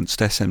silenced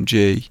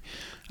SMG,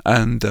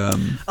 and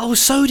Oh,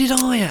 so did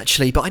I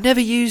actually, but I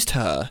never used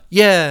her.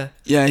 Yeah.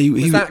 yeah,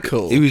 Was that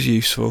cool? He was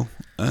useful,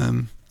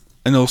 and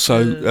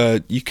also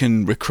you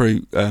can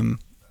recruit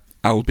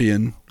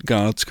Albion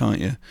guards, can't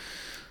you?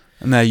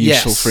 And they're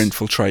useful Yes. for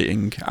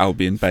infiltrating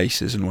Albion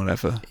bases and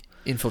whatever.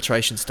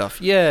 Infiltration stuff.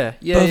 Yeah.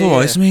 But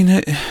otherwise, I mean,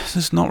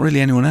 there's not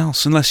really anyone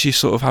else, unless you're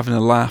sort of having a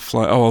laugh,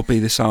 like, oh, I'll be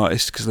this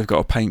artist because they've got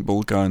a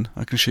paintball gun.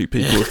 I can shoot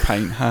people with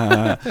paint.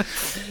 Ha.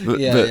 But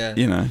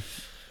you know,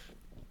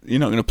 you're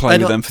not going to play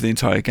with them for the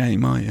entire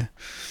game, are you?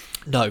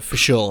 No, for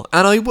sure.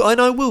 And I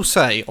will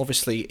say,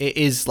 obviously, it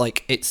is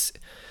like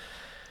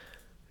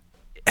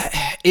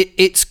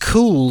it's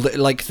cool that,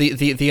 like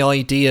the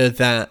idea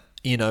that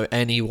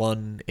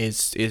anyone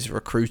is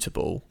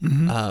recruitable,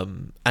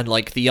 and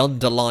like the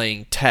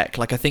underlying tech,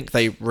 like I think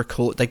they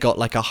got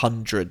like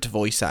 100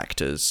 voice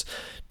actors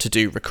to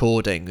do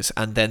recordings,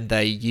 and then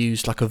they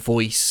used like a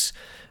voice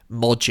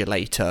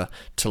modulator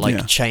to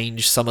like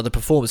change some of the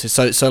performances,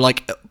 so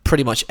like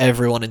pretty much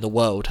everyone in the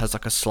world has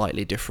like a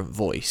slightly different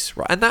voice,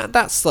 right? And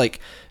that's like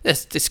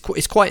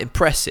it's quite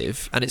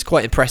impressive, and it's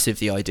quite impressive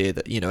the idea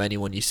that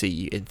anyone you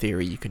see in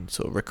theory you can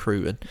sort of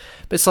recruit,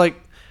 but it's like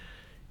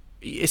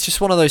it's just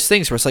one of those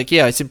things where it's like,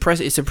 it's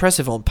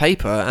impressive on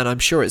paper, and I'm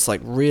sure it's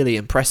like really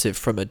impressive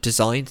from a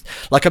design.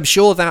 Like, I'm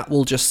sure that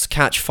will just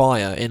catch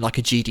fire in like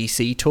a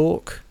GDC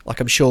talk. Like,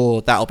 I'm sure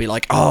that'll be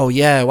like, oh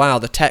yeah, wow,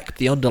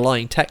 the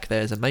underlying tech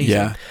there is amazing.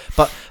 Yeah.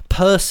 But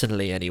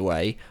personally,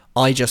 anyway,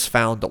 I just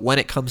found that when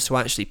it comes to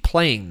actually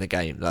playing the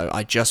game, though,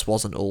 I just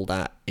wasn't all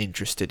that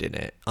interested in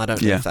it. I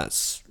don't know if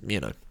that's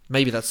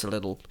maybe that's a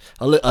little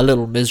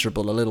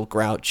miserable, a little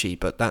grouchy,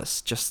 but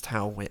that's just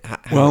how it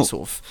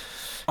sort of.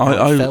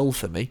 I fell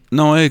for me.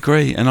 No, I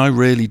agree, and I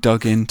really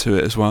dug into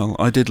it as well.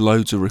 I did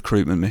loads of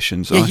recruitment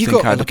missions. Yeah, I you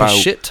think got like a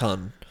shit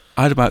ton.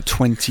 I had about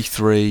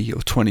 23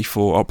 or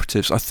 24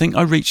 operatives. I think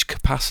I reached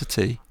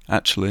capacity,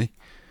 actually,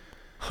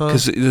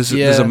 because there's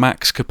a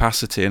max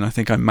capacity, and I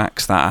think I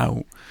maxed that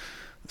out.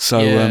 So,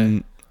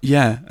 and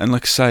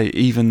like I say,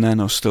 even then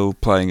I was still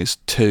playing as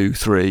 2,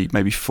 3,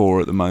 maybe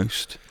 4 at the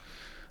most.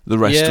 The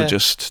rest were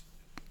just,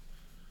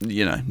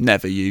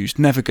 never used,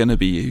 never going to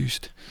be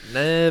used.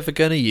 Never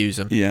gonna use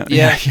them. Yeah,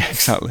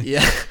 exactly.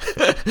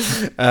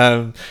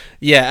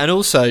 Yeah, and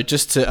also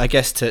just to, I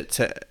guess,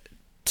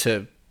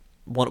 to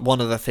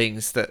one of the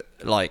things that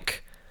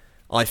like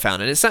I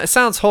found, and it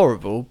sounds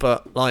horrible,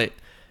 but like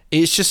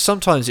it's just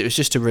sometimes it was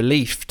just a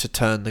relief to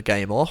turn the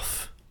game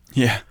off.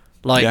 Yeah.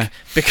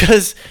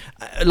 Because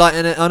like,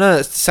 and I know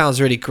it sounds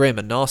really grim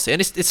and nasty,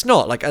 and it's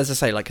not, like, as I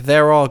say, like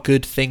there are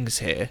good things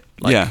here.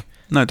 Like,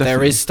 no, definitely.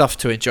 there is stuff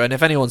to enjoy, and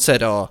if anyone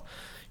said,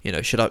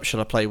 should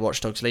I play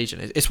Watch Dogs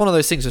Legion? It's one of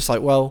those things. It's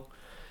like, well,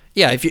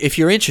 yeah, if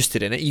you're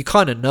interested in it, you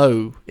kind of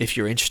know if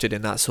you're interested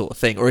in that sort of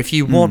thing, or if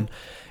you want.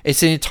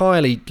 It's an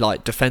entirely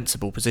like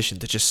defensible position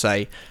to just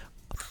say,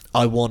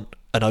 I want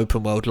an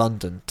open world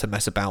London to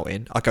mess about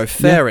in. I go,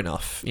 fair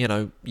enough.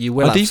 You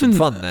will have some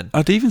fun then.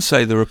 I'd even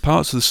say there are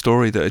parts of the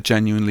story that are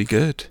genuinely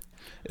good.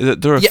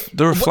 There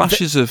are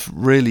flashes of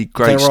really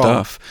great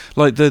stuff.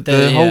 Like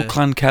the whole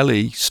Clan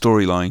Kelly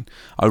storyline,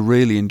 I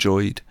really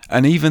enjoyed,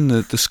 and even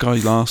the Sky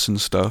Larson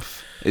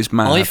stuff is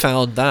mad. I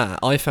found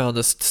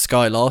the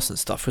Sky Larson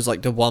stuff was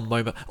like the one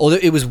moment. Although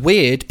it was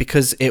weird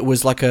because it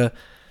was like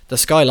the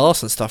Sky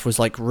Larson stuff was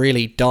like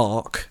really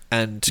dark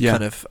and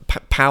kind of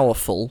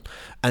powerful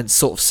and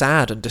sort of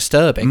sad and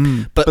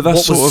disturbing. But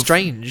that's what was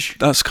strange...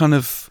 That's kind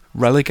of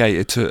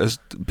relegated to as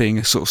being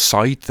a sort of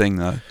side thing,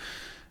 though.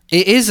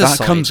 It is a side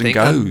thing. That comes and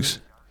goes.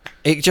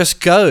 It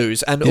just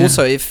goes, and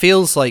also it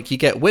feels like you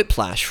get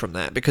whiplash from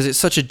that because it's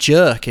such a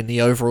jerk in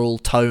the overall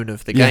tone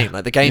of the game.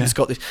 Like the game's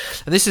got this,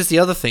 and this is the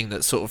other thing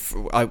that sort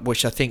of,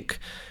 which I think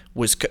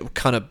was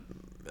kind of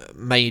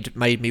made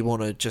me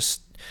want to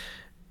just.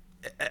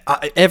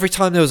 Every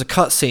time there was a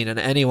cutscene and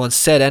anyone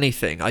said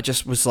anything, I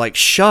just was like,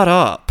 "Shut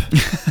up!"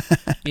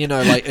 You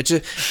know, like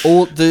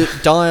all the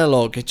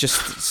dialogue, it just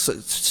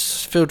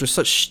filled with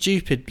such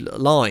stupid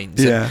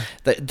lines. Yeah.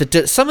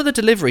 And some of the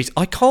deliveries,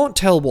 I can't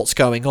tell what's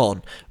going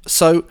on.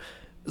 So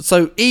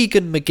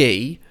Egan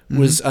McGee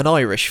was an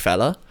Irish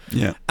fella.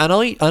 Yeah. And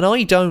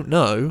I don't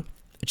know,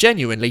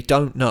 genuinely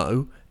don't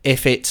know,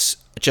 if it's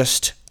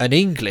just an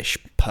English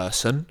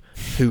person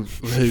who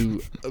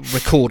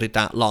recorded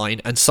that line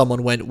and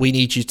someone went, "We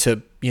need you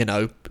to, you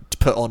know, to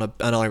put on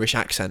an Irish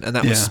accent," and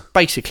that was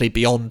basically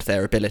beyond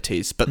their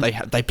abilities, but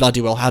they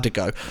bloody well had to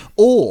go.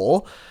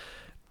 Or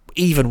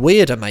even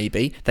weirder,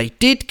 maybe they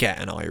did get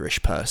an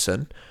Irish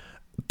person,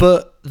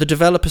 but the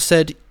developer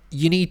said,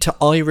 "You need to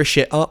Irish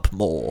it up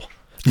more."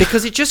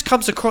 Because it just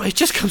comes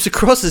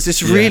across as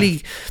this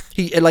really,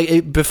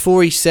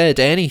 before he said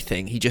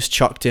anything, he just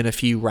chucked in a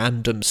few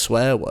random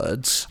swear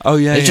words. Oh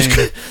yeah,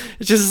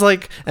 It's just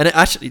like, and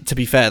actually, to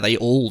be fair, they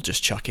all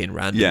just chuck in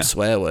random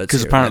swear words.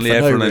 Because apparently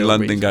everyone in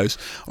London goes,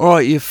 "All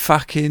right, you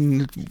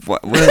fucking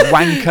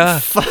wanker."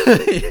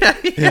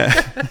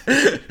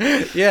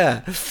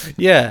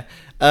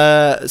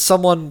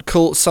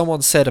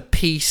 Someone said a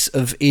piece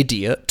of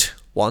idiot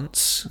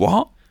once.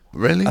 What?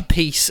 Really? A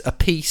piece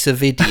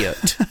of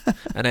idiot.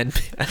 an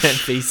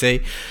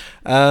NPC.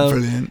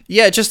 Brilliant.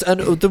 Yeah, and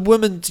the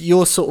woman,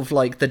 you're sort of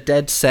like the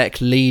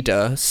DedSec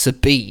leader,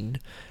 Sabine.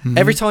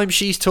 Every time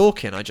she's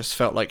talking, I just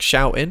felt like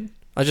shouting.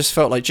 I just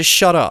felt like, just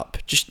shut up.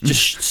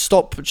 Just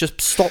stop. Just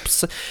stop.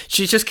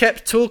 She just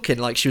kept talking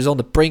like she was on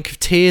the brink of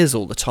tears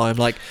all the time.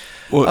 Like,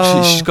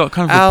 well, she's got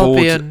kind of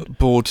a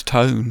bored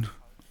tone.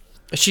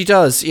 She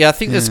does, yeah. I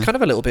think there's kind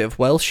of a little bit of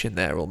Welsh in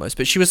there almost.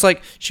 But she was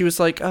like,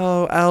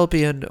 "Oh,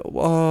 Albion,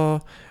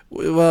 oh,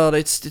 well,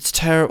 it's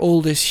terrible.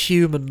 All this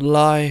human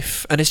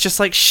life," and it's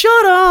just like,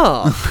 shut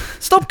up,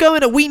 stop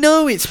going. We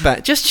know it's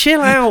bad. Just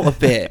chill out a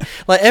bit.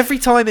 Like every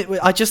time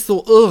I just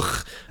thought,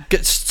 ugh,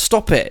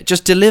 stop it.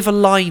 Just deliver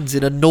lines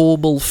in a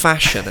normal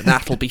fashion, and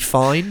that'll be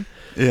fine.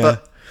 Yeah,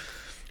 but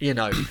you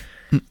know,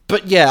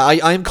 but yeah,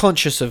 I'm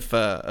conscious of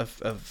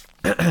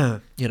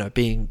you know,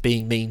 being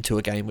mean to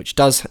a game which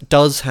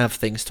does have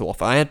things to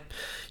offer. I had,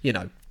 you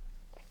know,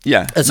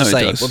 as I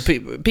say,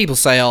 when people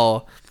say,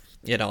 "Oh,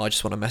 you know, I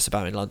just want to mess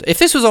about in London." If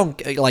this was on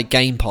like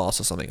Game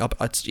Pass or something,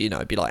 I'd you know,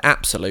 it'd be like,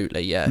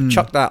 absolutely,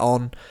 chuck that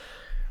on.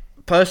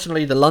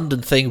 Personally, the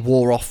London thing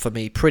wore off for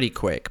me pretty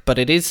quick, but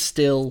it is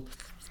still,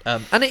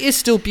 and it is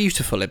still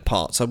beautiful in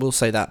parts. I will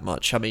say that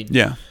much. I mean,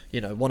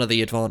 you know, one of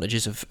the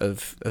advantages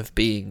of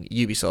being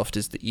Ubisoft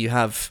is that you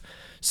have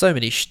so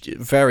many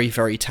very,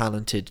 very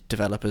talented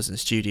developers and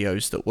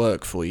studios that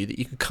work for you that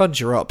you can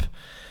conjure up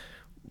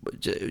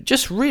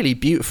just really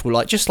beautiful,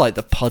 like just like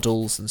the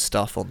puddles and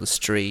stuff on the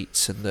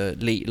streets and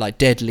the like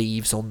dead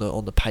leaves on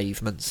the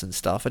pavements and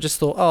stuff. I just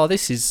thought,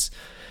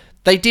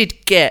 they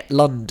did get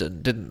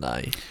London, didn't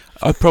they?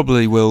 I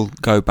probably will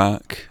go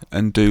back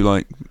and do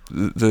like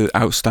the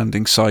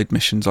outstanding side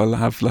missions I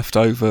have left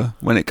over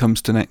when it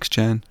comes to next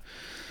gen.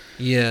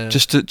 Yeah,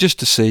 just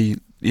to see,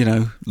 you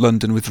know,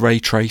 London with ray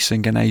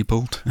tracing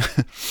enabled,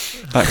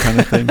 that kind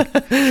of thing.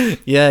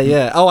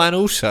 Yeah. Oh, and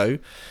also,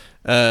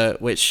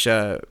 which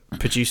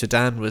producer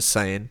Dan was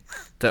saying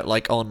that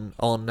like on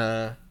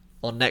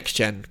next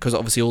gen, because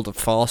obviously all the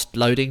fast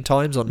loading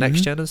times on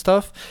next gen and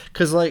stuff,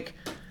 because like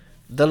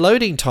the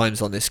loading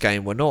times on this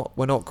game were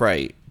not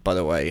great. By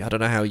the way, I don't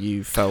know how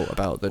you felt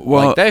about the.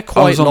 Well, like, they're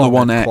quite I was on long the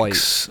One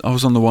X. I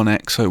was on the One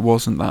X, so it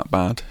wasn't that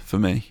bad for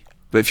me.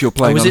 But if you're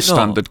playing on a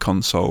standard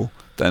console,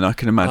 then I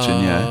can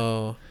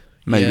imagine,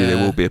 maybe there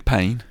will be a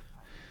pain.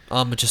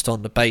 I'm just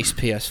on the base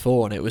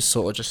PS4, and it was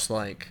sort of just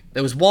like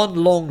there was one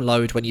long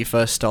load when you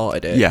first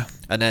started it,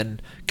 and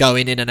then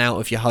going in and out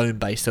of your home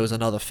base, there was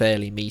another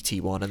fairly meaty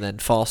one, and then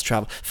fast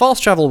travel.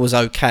 Fast travel was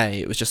okay;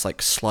 it was just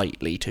like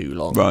slightly too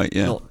long, right?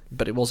 Yeah,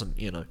 but it wasn't,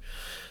 you know.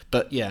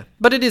 But yeah,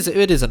 but it is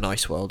a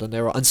nice world, and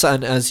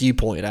and as you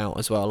pointed out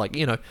as well, like,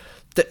 you know,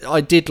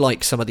 I did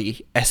like some of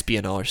the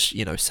espionage,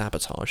 you know,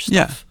 sabotage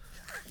stuff.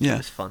 Yeah, it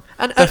was fun.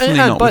 And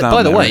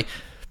by the way,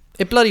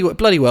 it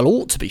bloody well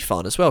ought to be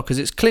fun as well, because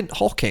it's Clint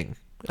Hocking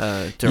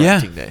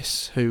directing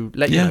this, who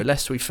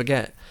lest we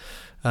forget,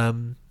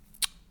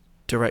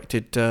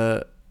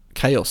 directed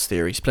Chaos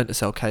Theory, Splinter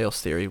Cell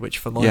Chaos Theory, which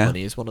for my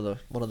money is one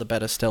of the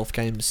better stealth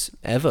games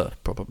ever,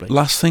 probably.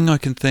 Last thing I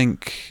can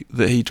think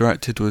that he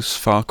directed was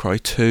Far Cry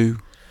 2.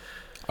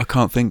 I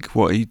can't think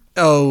what he's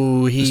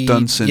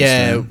done since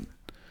then.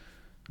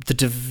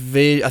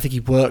 I think he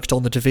worked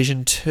on The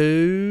Division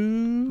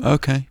 2.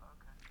 Okay.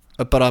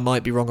 but I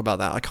might be wrong about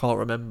that. I can't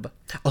remember.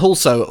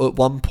 Also, at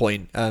one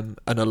point, an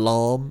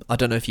alarm. I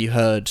don't know if you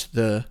heard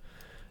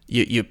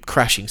you're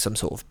crashing some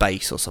sort of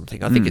base or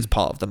something. I think it's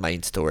part of the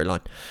main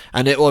storyline.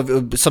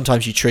 And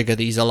sometimes you trigger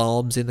these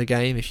alarms in the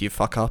game if you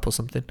fuck up or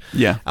something.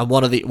 Yeah. And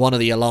one of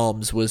the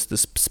alarms was the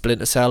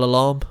Splinter Cell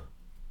alarm.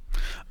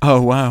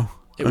 Oh wow.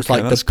 It was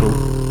Okay, like that's the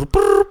cool.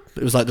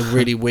 it was like the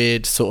really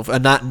weird sort of,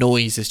 and that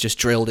noise is just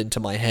drilled into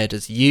my head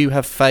as you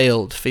have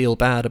failed. Feel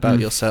bad about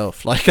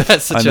yourself. Like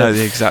that's such I know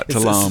the exact it's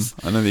alarm.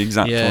 I know the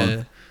exact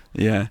one.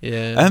 Yeah.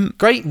 Yeah.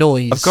 Great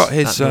noise. I've got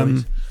his that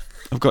noise.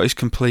 I've got his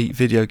complete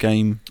video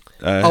game.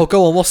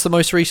 Go on. What's the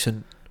most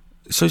recent?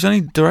 So he's only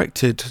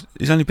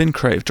been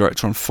creative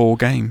director on 4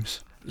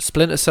 games.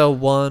 Splinter Cell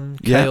 1,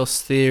 Yeah.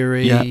 Chaos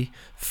Theory, Yeah.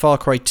 Far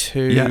Cry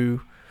 2, Yeah. and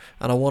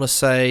I want to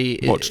say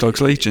Watch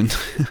Dogs Legion.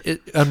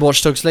 and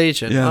Watch Dogs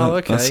Legion. Yeah, oh,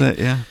 okay. that's it.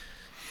 Yeah.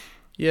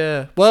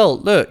 Yeah. Well,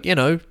 look,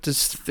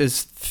 there's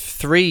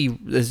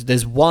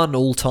one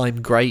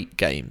all-time great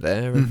game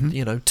there,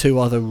 and 2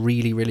 other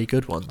really, really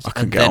good ones. I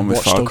couldn't And get then on with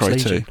Watch Far Dogs Cry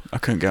Legion. 2. I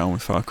couldn't get on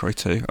with Far Cry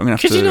 2. I'm gonna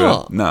have Could to. you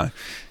not? No,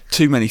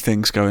 too many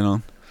things going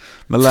on.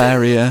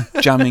 Malaria,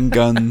 jamming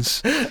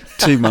guns,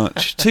 too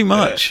much.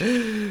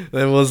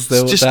 There was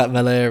just that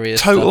malaria.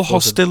 Total stuff, wasn't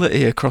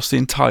hostility across the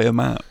entire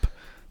map.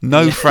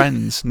 No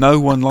friends.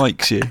 No one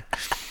likes you.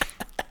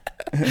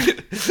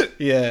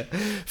 Yeah,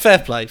 fair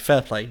play.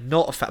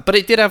 Not a but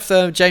it did have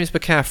James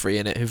McCaffrey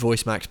in it, who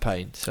voiced Max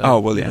Payne. So, Oh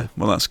well, yeah.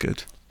 Well, that's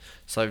good.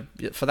 So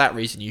for that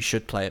reason, you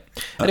should play it.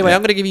 Anyway, yeah.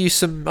 I'm going to give you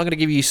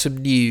some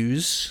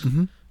news.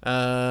 Mhm.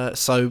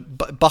 So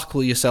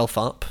buckle yourself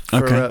up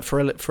for Okay.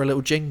 for a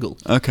little jingle.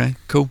 Okay,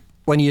 cool.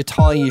 When you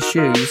tie your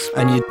shoes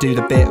and you do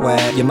the bit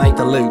where you make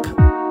the loop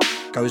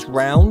goes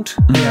round,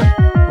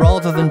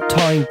 rather than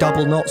tying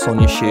double knots on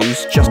your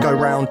shoes, just go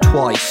round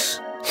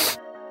twice.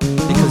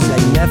 Because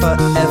they never,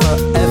 ever,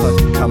 ever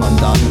come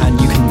undone, and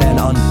you can then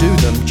undo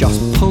them. Just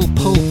pull at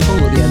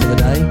the end of the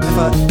day.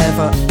 Never,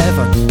 ever,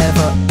 ever,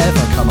 ever,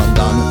 ever come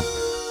undone.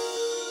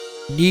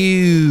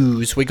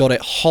 News. We got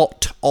it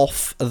hot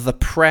off the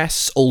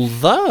press,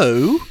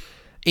 although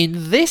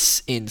in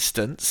this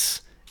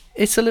instance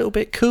it's a little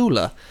bit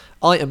cooler.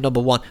 Item number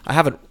 1. I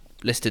haven't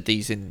listed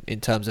these in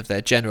terms of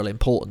their general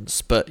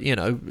importance, but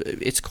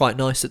it's quite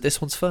nice that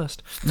this one's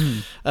first.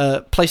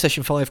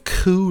 PlayStation 5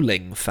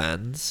 cooling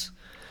fans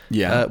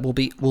will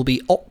be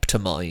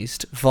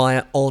optimized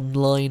via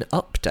online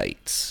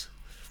updates.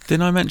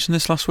 Didn't I mention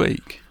this last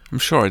week? I'm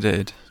sure I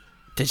did.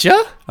 Did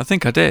you? I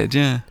think I did.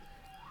 Yeah.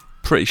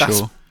 Pretty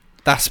sure.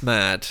 That's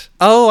mad.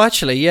 Oh,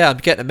 actually, yeah, I'm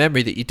getting a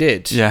memory that you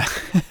did. Yeah.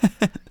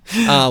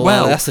 Oh,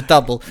 well, that's a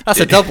double. That's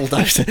a double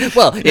dose.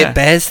 Well, Yeah. it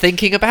bears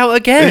thinking about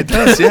again. It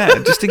does, yeah.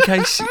 Just in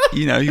case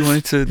you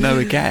wanted to know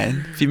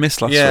again if you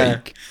missed last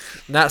week.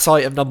 That's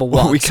item number 1.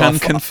 Well, we So can I've-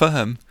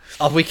 confirm.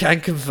 we can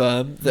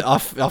confirm that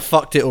I've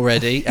fucked it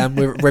already, and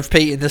we're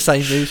repeating the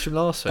same news from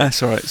last week.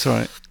 That's all right. It's all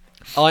right.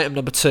 Item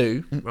number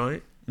 2,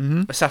 right?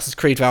 Mm-hmm. Assassin's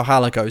Creed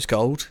Valhalla goes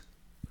gold.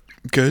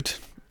 Good.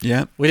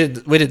 Yeah. We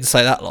didn't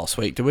say that last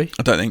week, did we?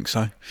 I don't think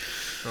so.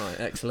 Right,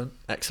 excellent.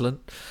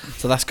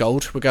 So that's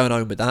gold. We're going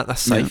home with that.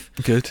 That's safe.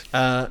 Yeah, good.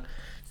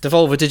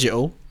 Devolver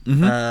Digital,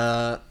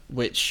 Mm-hmm.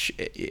 which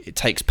it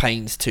takes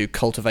pains to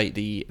cultivate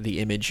the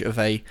image of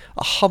a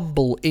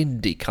humble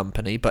indie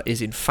company, but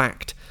is in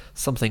fact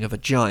something of a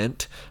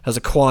giant, has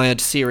acquired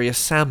Serious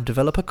Sam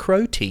developer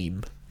Crow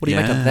Team. What do you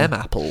make of Yeah. them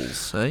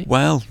apples? Eh?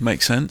 Well,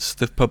 makes sense.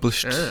 They've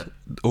published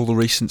all the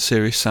recent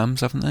Serious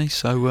Sams, haven't they?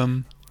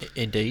 So,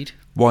 Indeed.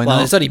 why Well, not?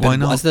 There's only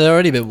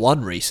been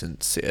one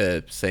recent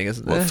thing,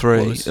 isn't there? What,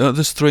 3? Was-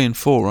 There's 3 and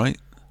 4, right?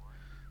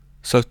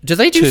 So Do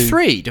they do 2.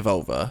 3,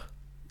 Devolver?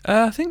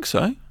 I think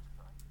so.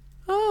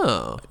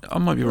 Oh. I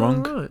might be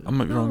wrong. Alright. I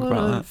might be wrong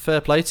about that.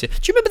 Fair play to you. Do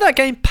you remember that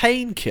game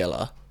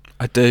Painkiller?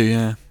 I do,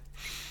 yeah.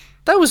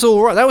 That was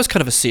alright. That was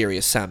kind of a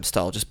Serious Sam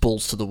style, just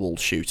balls to the wall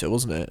shooter,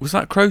 wasn't it? Was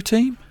that Crow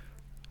Team?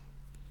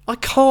 I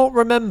can't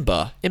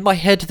remember. In my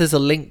head, there's a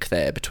link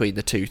there between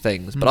the two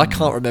things, but I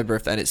can't remember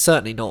if. And it's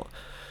certainly not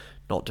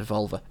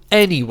Devolver.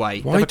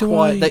 Anyway, Why they've do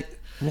acquired-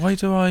 Why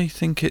do I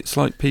think it's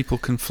like People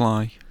Can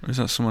Fly? Or is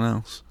that someone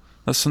else?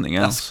 That's something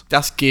else.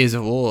 That's Gears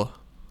of War.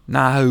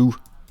 No.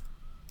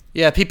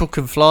 Yeah, People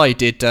Can Fly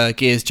did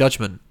Gears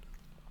Judgment.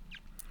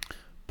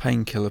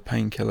 Painkiller.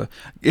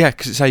 Yeah,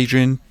 because it's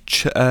Adrian.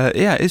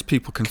 Yeah, it is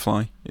People Can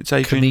Fly. It's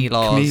Adrian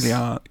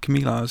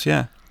Camillars,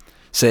 yeah.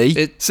 See?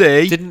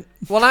 Didn't.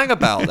 Well, hang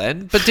about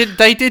then. But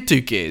they did do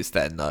Gears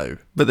then, though?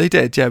 But they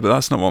did, yeah, but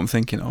that's not what I'm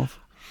thinking of.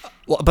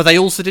 What, but they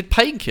also did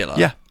Painkiller?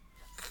 Yeah.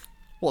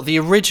 What, the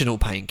original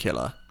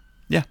Painkiller?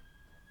 Yeah.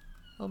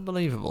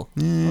 Unbelievable.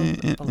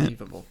 Yeah.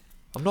 Unbelievable.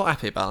 I'm not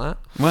happy about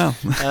Well,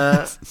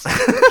 that.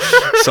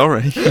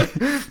 sorry.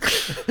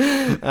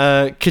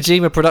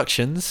 Kojima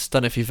Productions,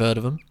 don't know if you've heard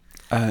of them,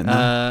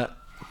 No.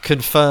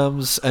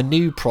 confirms a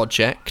new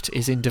project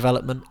is in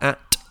development at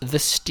the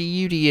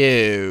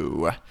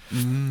studio.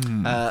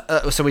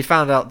 So we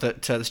found out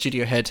that the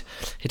studio head,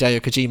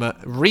 Hideo Kojima,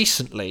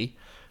 recently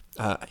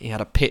he had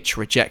a pitch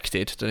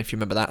rejected. Don't know if you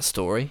remember that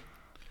story.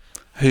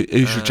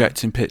 Who's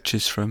rejecting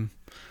pitches from...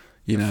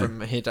 You know, from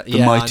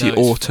the mighty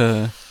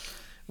auteur.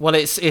 Well,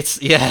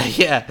 it's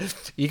yeah.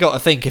 You got to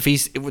think, if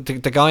he's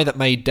the guy that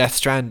made Death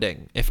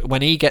Stranding,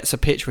 when he gets a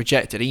pitch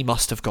rejected, he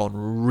must have gone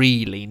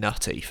really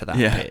nutty for that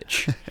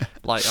pitch.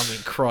 Like, I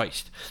mean,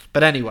 Christ.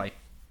 But anyway,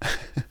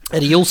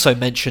 and he also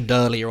mentioned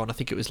earlier on, I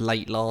think it was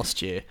late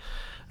last year,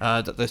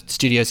 that the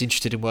studio's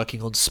interested in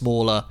working on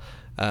smaller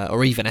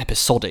or even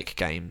episodic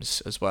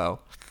games as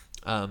well.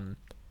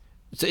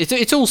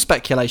 It's all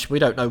speculation. We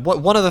don't know.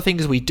 One of the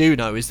things we do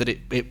know is that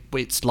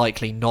it's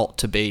likely not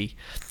to be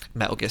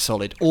Metal Gear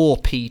Solid or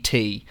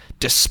PT,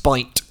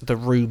 despite the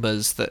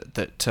rumours that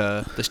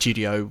the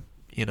studio,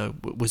 you know,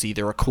 was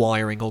either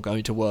acquiring or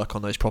going to work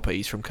on those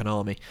properties from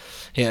Konami,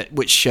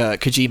 which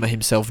Kojima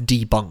himself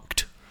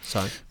debunked.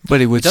 So, but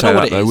he would say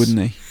that though, wouldn't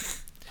he?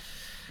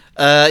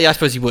 Yeah, I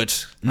suppose he would.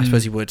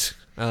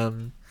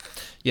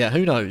 Yeah,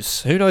 who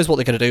knows? Who knows what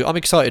they're going to do? I'm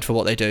excited for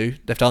what they do.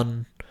 They've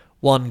done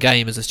one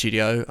game as a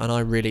studio, and I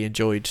really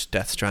enjoyed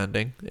Death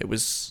Stranding. It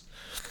was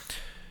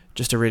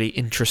just a really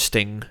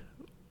interesting,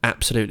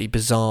 absolutely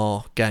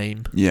bizarre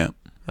game. Yeah.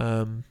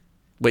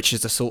 Which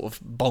is the sort of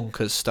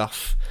bonkers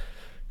stuff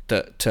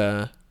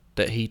that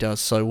he does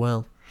so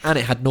well. And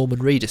it had Norman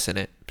Reedus in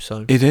it,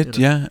 so it did.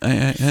 You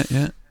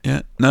know.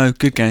 Yeah. No,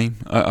 good game.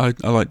 I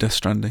like Death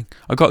Stranding.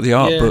 I got the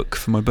art book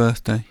for my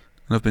birthday,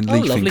 and I've been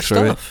leafing through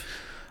stuff. it.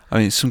 I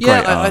mean, it's some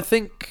great art.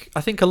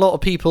 I think a lot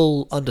of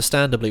people,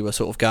 understandably, were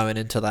sort of going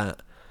into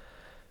that,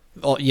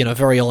 you know,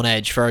 very on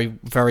edge, very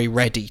very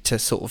ready to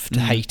sort of to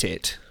hate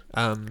it.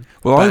 Well,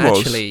 I was.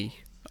 Actually,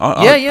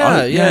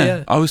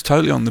 I was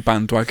totally on the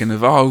bandwagon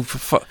of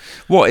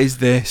what is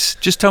this?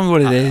 Just tell me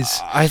what it is.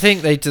 I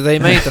think they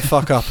made the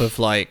fuck up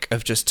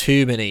of just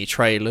too many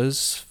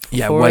trailers.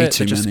 Yeah, way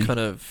too many. Just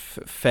kind of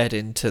fed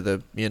into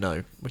the, you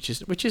know, which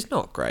is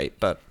not great.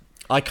 But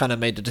I kind of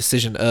made a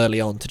decision early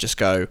on to just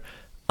go,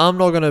 I'm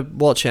not going to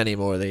watch any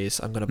more of these.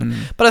 I'm going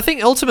to. But I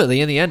think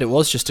ultimately, in the end, it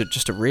was just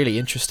a really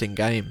interesting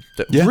game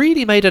that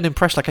really made an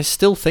impression. Like, I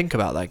still think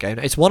about that game.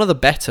 It's one of the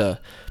better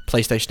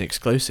PlayStation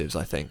exclusives,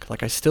 I think.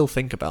 Like, I still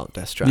think about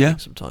Death Stranding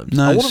sometimes.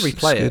 No, I want to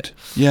replay it.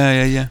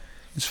 Yeah.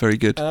 It's very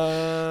good.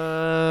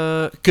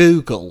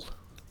 Google.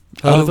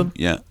 Heard of them?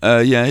 Yeah.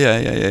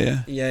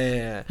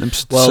 Yeah.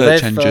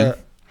 Search engine.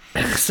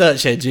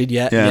 Search engine,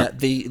 yeah.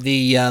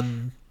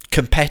 The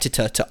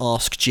competitor to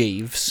Ask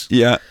Jeeves.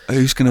 Yeah.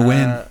 Who's going to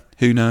win?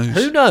 Who knows?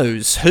 Who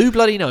knows? Who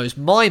bloody knows?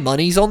 My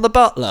money's on the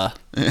butler.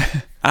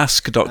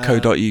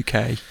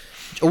 Ask.co.uk.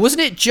 Or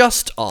wasn't it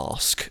just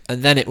Ask,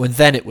 and then it was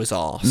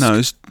Ask? No, it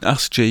was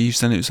Ask Jeeves,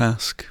 then it was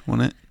Ask,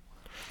 wasn't it?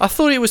 I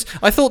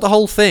thought the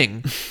whole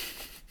thing,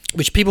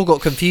 which people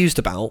got confused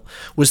about,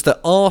 was that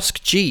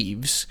Ask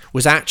Jeeves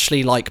was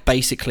actually like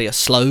basically a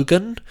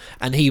slogan,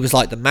 and he was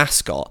like the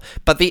mascot.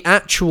 But the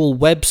actual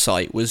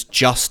website was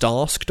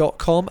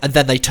justask.com, and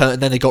then they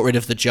got rid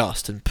of the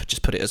just and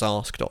just put it as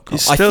ask.com.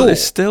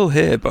 It's still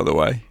here, by the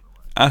way.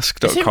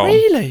 Ask.com. Is it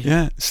really?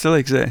 Yeah, it still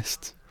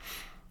exists.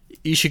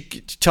 You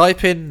should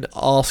type in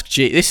Ask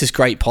Jeeves. This is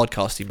great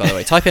podcasting, by the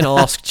way. Type in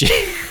Ask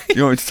Jeeves.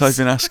 You want me to type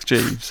in Ask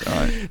Jeeves? All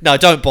right. No,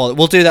 don't bother.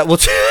 We'll do that. We'll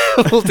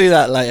do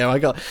that later. I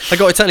got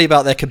to tell you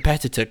about their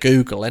competitor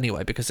Google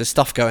anyway, because there's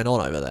stuff going on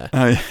over there.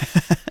 Oh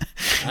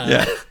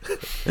yeah.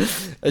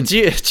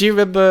 Do you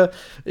remember?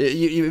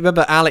 You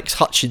remember Alex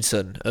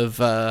Hutchinson of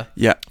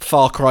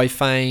Far Cry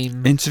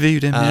fame?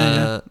 Interviewed him.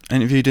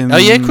 Interviewed him. Oh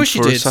yeah, of course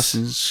you did.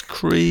 Assassin's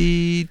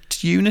Creed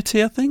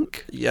Unity, I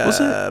think. Yeah.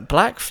 Was it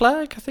Black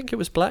Flag? I think it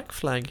was Black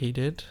Flag. He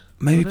did.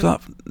 Maybe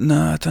Black.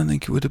 No, I don't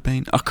think it would have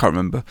been. I can't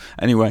remember.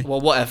 Anyway.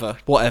 Well, whatever.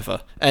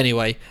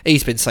 Anyway,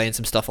 he's been saying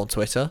some stuff on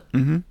Twitter.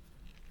 Mm-hmm.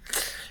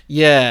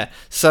 Yeah.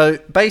 So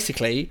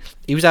basically,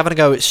 he was having a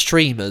go at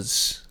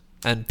streamers,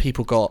 and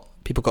people got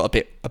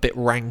a bit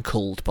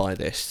rankled by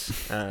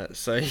this.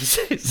 So he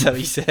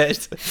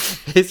said,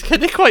 it's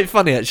kind of quite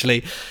funny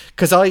actually,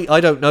 because I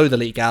don't know the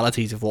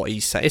legalities of what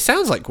he's saying. It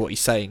sounds like what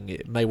he's saying,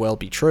 it may well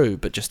be true,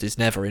 but just is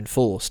never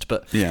enforced.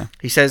 But yeah,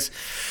 he says,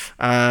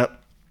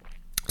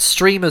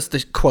 streamers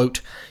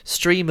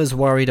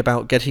worried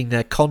about getting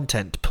their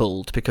content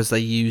pulled because they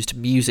used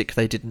music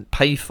they didn't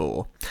pay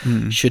for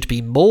should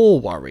be more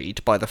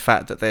worried by the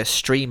fact that they're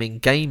streaming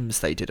games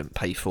they didn't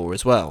pay for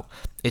as well.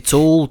 It's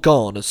all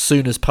gone as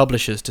soon as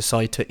publishers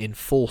decide to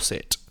enforce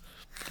it.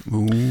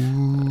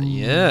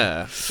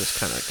 Yeah,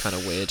 just kind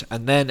of weird.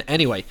 And then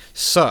anyway,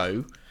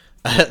 so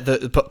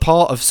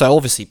so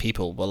obviously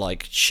people were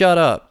like, "Shut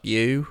up,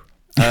 you."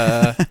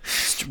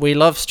 We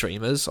love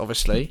streamers,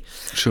 obviously.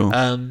 Sure.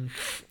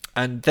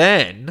 And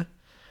then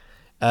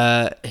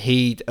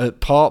he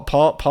part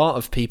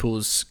of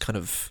people's kind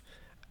of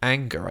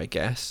anger, I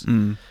guess,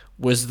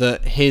 was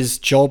that his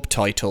job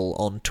title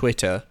on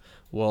Twitter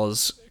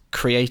was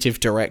creative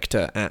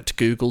director at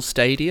Google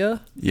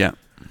Stadia. Yeah.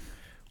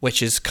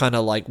 Which is kind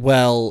of like,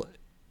 well,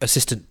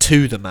 assistant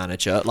to the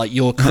manager, like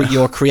you're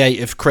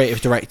creative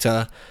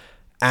director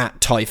at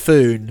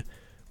Typhoon,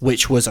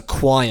 which was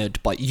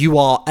acquired by. You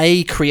are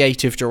a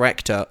creative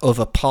director of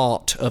a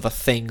part of a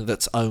thing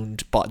that's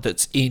owned by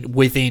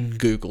within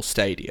Google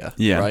Stadia.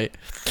 Yeah. Right.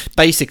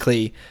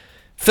 Basically,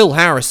 Phil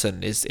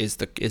Harrison is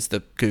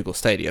the Google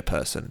Stadia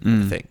person,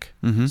 I think.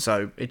 Mm-hmm.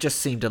 So it just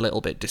seemed a little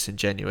bit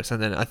disingenuous,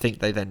 and then I think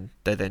they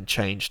then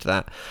changed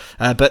that.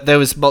 But there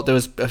was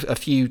a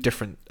few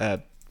different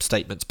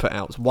statements put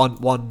out.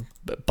 One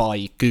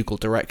by Google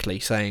directly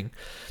saying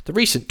the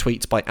recent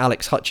tweets by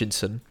Alex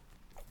Hutchinson,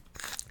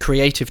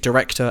 creative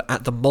director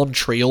at the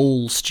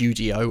Montreal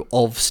studio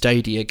of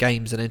Stadia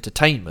Games and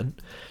Entertainment,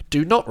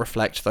 do not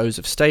reflect those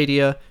of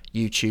Stadia,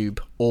 YouTube,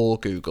 or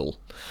Google.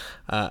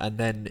 And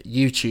then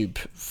YouTube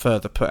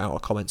further put out a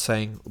comment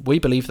saying, we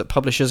believe that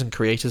publishers and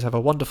creators have a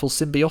wonderful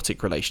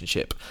symbiotic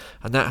relationship,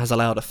 and that has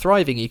allowed a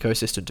thriving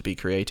ecosystem to be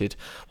created,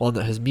 one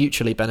that has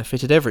mutually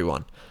benefited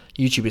everyone.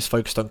 YouTube is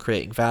focused on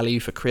creating value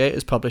for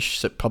creators,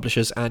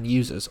 publishers, and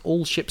users.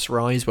 All ships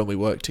rise when we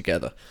work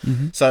together.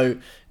 Mm-hmm. So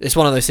it's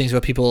one of those things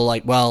where people are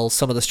like, well,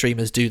 some of the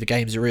streamers do the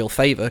games a real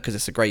favour because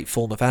it's a great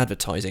form of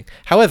advertising.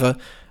 However,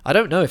 I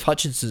don't know if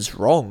Hutchinson's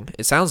wrong.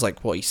 It sounds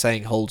like what he's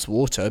saying holds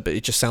water, but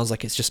it just sounds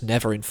like it's just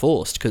never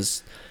enforced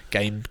because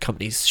game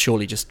companies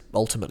surely just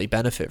ultimately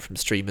benefit from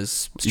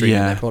streamers streaming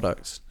their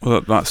products.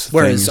 Well, that's the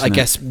Whereas thing, I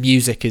guess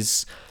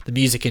the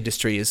music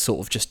industry is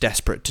sort of just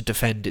desperate to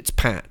defend its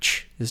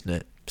patch, isn't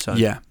it? So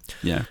yeah,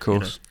 of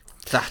course.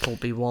 That'll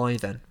be why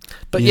then.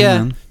 But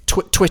Yeah,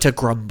 Twitter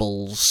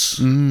grumbles.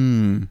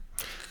 Strange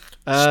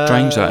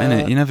that, isn't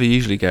it? You never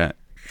usually get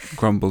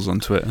grumbles on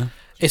Twitter.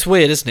 It's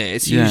weird, isn't it?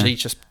 It's usually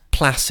just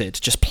placid.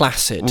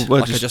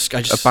 Well, like just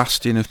I just a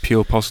bastion of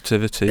pure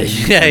positivity.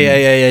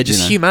 Yeah.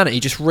 Just humanity,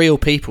 just real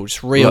people,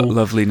 just real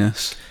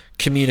loveliness,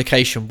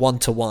 communication,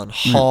 1-to-1,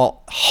 heart,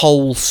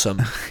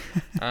 wholesome.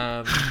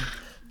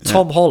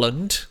 Tom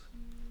Holland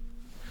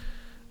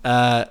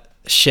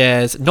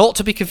shares, not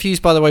to be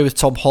confused by the way with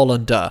Tom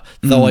Hollander,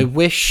 though I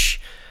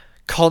wish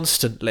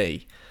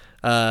constantly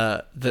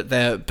but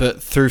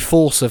through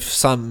force of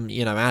some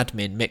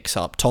admin mix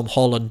up, Tom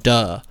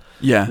Hollander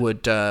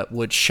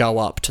would show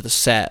up to the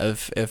set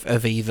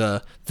of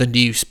either the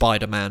new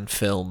Spider-Man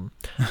film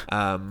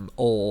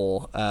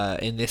or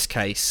in this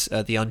case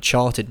the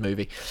Uncharted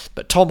movie.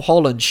 But Tom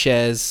Holland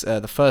shares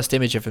the first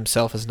image of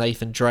himself as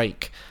Nathan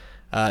Drake.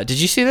 Did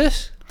you see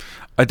this?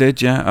 I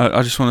did, yeah.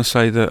 I just want to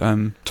say that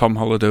Tom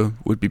Hollander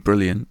would be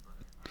brilliant.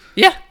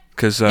 Yeah.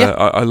 Because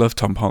I love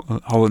Tom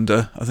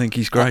Hollander. I think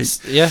he's great.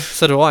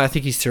 So do I. I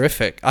think he's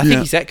terrific. I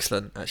think he's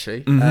excellent,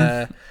 actually.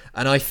 Mm-hmm.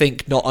 And I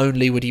think not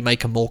only would he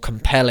make a more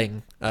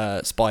compelling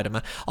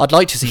Spider-Man, I'd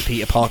like to see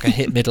Peter Parker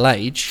hit middle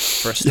age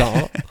for a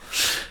start.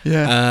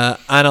 Yeah.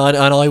 And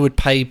I would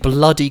pay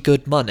bloody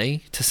good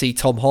money to see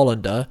Tom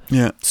Hollander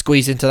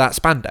squeeze into that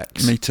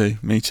spandex. Me too.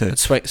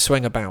 And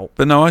swing about.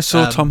 But no, I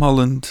saw Tom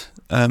Holland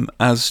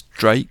as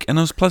Drake, and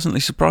I was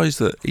pleasantly surprised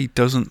that he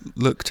doesn't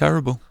look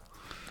terrible.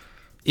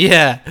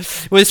 Yeah,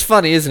 well, it's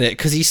funny, isn't it?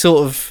 Because he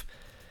sort of...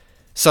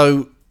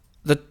 So,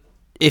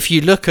 if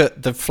you look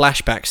at the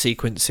flashback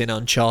sequence in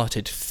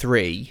Uncharted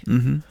 3,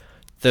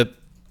 the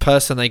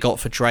person they got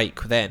for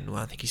Drake then,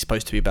 I think he's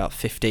supposed to be about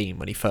 15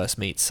 when he first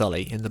meets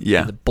Sully in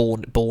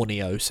the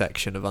Borneo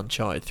section of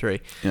Uncharted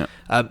 3. Yeah.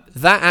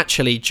 That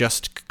actually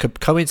just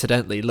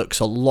coincidentally looks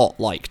a lot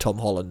like Tom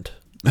Holland.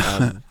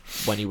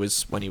 when he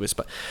was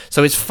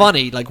so it's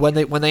funny, like when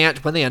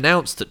they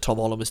announced that Tom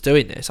Holland was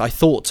doing this, I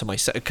thought to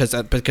myself,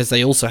 because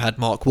they also had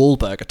Mark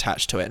Wahlberg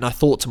attached to it, and I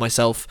thought to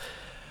myself,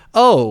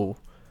 oh,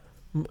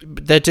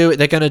 they're going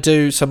to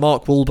do, so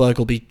Mark Wahlberg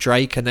will be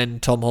Drake and then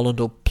Tom Holland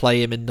will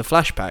play him in the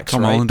flashbacks.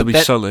 Tom Holland will be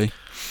Sully.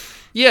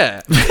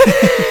 Yeah.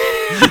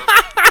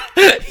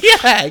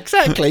 Yeah,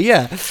 exactly.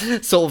 Yeah,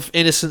 sort of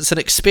innocence and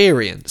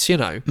experience,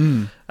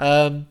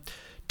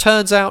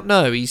 Turns out,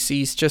 no.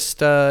 He's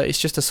just it's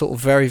just a sort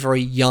of very,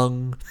 very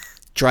young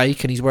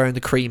Drake, and he's wearing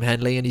the cream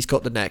Henley, and he's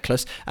got the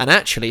necklace. And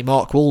actually,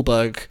 Mark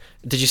Wahlberg.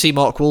 Did you see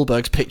Mark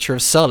Wahlberg's picture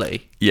of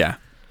Sully? Yeah,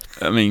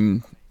 I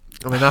mean,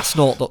 that's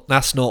not.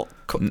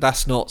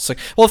 So,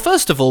 well,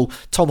 first of all,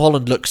 Tom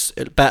Holland looks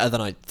better than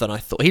I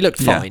thought. He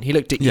looked fine. He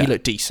looked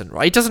decent,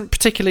 right? He doesn't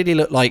particularly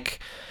look like.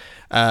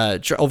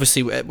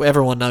 Obviously,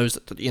 everyone knows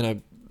that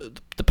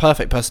the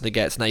perfect person to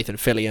get is Nathan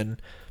Fillion,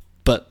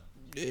 but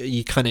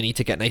you kind of need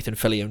to get Nathan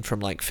Fillion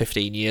from like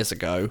 15 years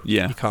ago.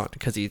 Yeah. You can't,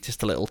 because he's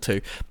just a little too.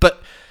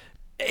 But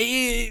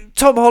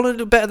Tom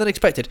Holland better than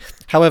expected.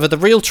 However, the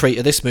real treat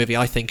of this movie,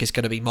 I think, is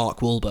going to be Mark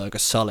Wahlberg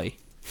as Sully.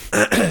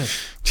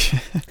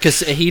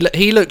 Because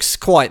he looks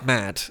quite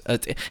mad.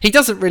 He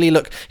doesn't really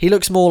look... He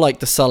looks more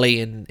like the Sully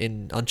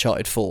in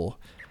Uncharted 4.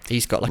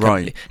 He's got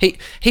like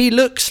he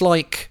looks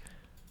like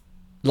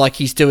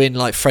he's doing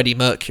like Freddie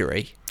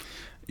Mercury.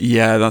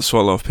 Yeah, that's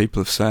what a lot of people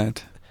have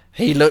said.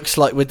 He looks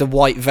like, with the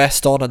white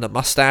vest on and the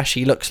mustache,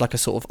 he looks like a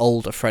sort of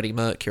older Freddie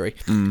Mercury.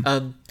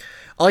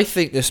 I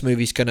think this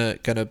movie's gonna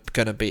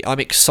be. I'm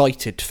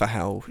excited for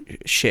how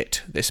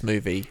shit this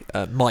movie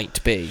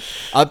might be.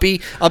 I'd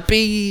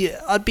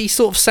be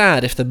sort of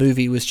sad if the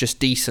movie was just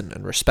decent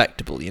and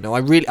respectable.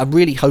 I'm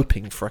really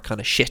hoping for a kind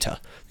of shitter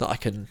that I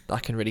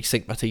can really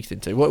sink my teeth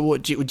into.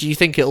 What do you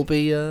think it'll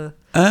be? Do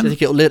you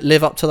think it'll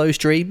live up to those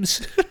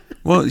dreams?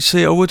 Well, you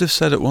see, I would have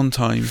said at one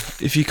time,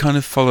 if you kind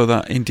of follow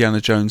that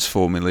Indiana Jones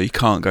formula, you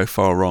can't go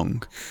far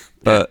wrong.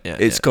 But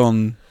it's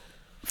gone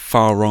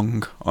far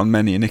wrong on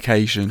many an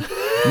occasion.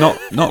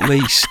 Not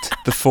least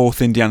the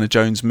fourth Indiana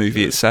Jones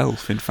movie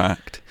itself, in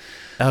fact.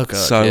 Oh god.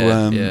 So,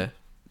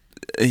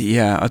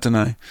 yeah. I don't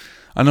know.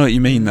 I know what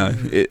you mean, though.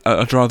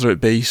 I'd rather it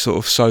be sort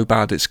of so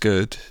bad it's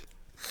good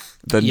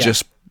than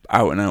just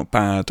out and out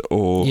bad,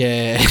 or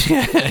you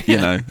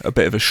know, a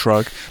bit of a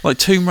shrug. Like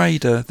Tomb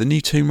Raider, the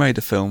new Tomb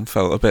Raider film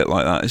felt a bit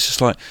like that. It's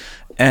just like,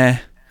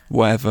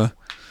 whatever.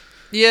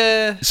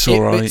 Yeah, it's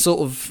all right.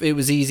 It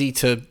was easy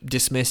to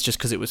dismiss just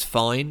because it was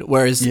fine.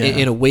 Whereas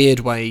in a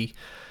weird way,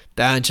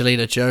 the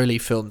Angelina Jolie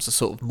films are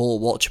sort of more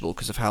watchable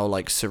because of how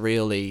like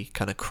surreally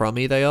kind of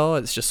crummy they are.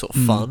 It's just sort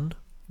of fun.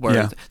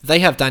 Whereas they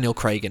have Daniel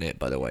Craig in it,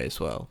 by the way, as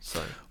well.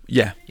 So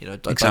yeah, you know,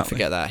 don't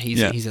forget that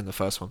he's in the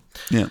first one.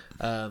 Yeah,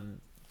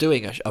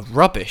 doing a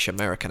rubbish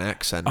American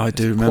accent. I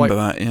do remember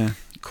that. Yeah,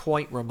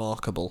 quite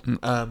remarkable.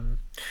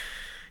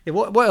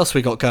 What else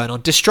we got going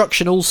on?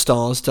 Destruction All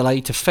Stars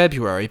delayed to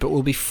February, but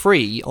will be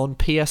free on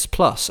PS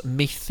Plus.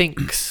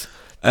 Methinks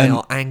they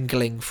are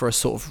angling for a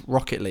sort of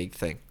Rocket League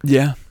thing.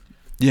 Yeah.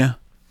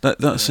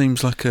 That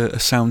seems like a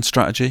sound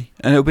strategy,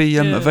 and it'll be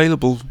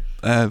available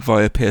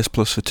via PS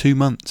Plus for 2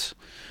 months.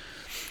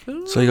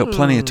 Ooh. So you got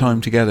plenty of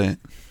time to get it.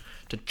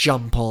 To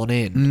jump on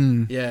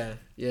in.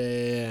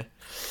 Yeah.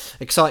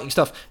 Exciting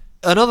stuff.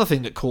 Another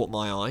thing that caught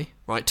my eye,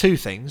 right? Two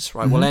things,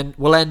 right?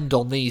 We'll end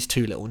on these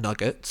two little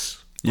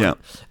nuggets. Right? Yeah.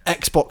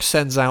 Xbox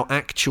sends out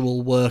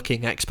actual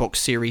working Xbox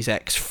Series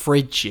X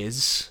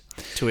fridges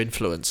to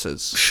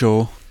influencers.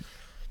 Sure.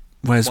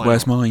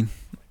 Where's mine?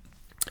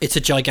 It's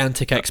a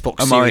gigantic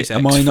Xbox Series X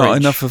Am I not fridge.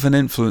 enough of an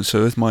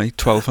influencer with my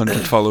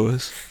 1,200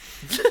 followers?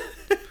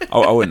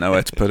 I wouldn't know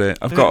where to put it.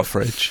 I've got a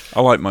fridge.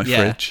 I like my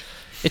fridge.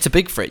 It's a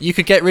big fridge. You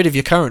could get rid of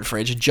your current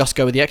fridge and just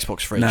go with the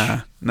Xbox fridge.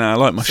 Nah. I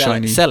like my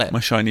sell it. my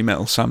shiny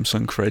metal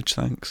Samsung fridge.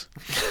 Thanks.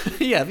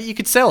 Yeah, but you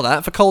could sell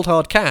that for cold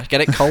hard cash.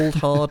 Get it cold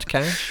hard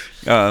cash.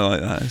 Oh, I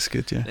like that. It's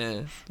good.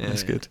 Yeah,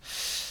 that's good.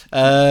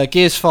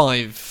 Gears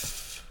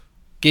 5,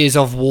 Gears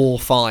of War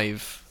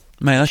 5.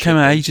 Mate, that came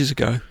out ages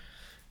ago.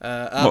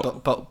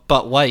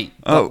 But wait.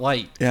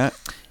 Yeah.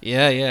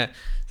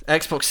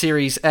 Xbox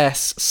Series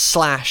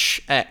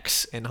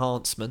S/X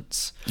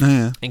enhancements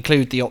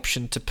include the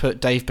option to put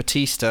Dave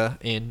Bautista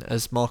in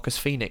as Marcus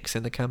Phoenix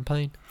in the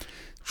campaign.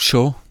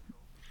 Sure.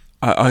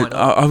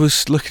 I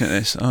was looking at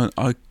this.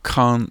 I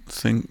can't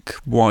think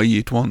why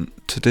you'd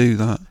want to do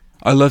that.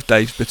 I love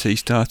Dave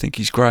Bautista. I think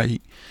he's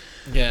great.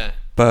 Yeah.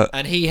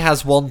 And he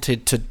has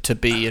wanted to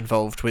be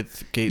involved with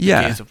the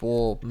Gears of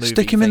War movie.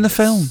 Stick him in the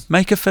film.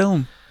 Make a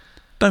film.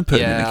 Don't put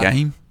him in a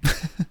game.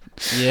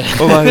 Yeah.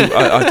 Although,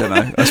 I don't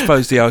know. I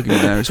suppose the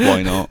argument there is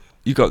why not?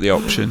 You got the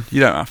option. You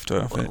don't have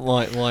to have it.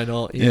 Why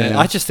not? Yeah.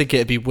 I just think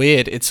it'd be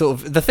weird. It's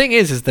sort of the thing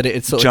is that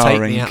it'd sort of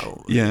jarring. take me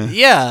out.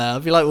 Yeah.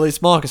 I'd be like, well,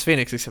 it's Marcus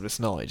Phoenix, except it's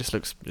not. It just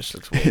looks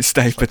weird. It's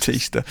Dave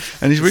Bautista,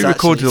 and he's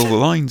re-recorded all the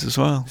lines as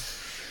well.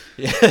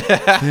 Yeah.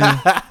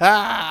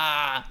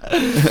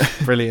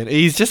 Brilliant.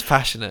 He's just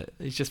passionate.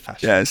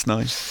 Yeah, it's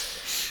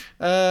nice.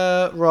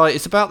 Right.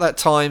 It's about that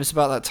time. It's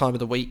about that time of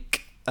the week.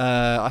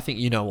 I think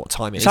you know what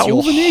time it is. Is that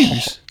all the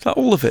news? Is that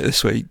all of it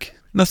this week?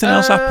 Nothing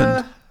else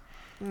happened?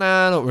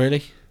 Nah, not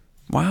really.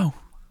 Wow.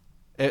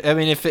 I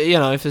mean, if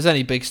there's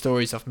any big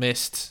stories I've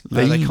missed,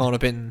 they can't have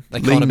been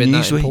that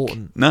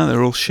important. No,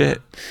 they're all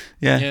shit.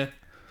 Yeah.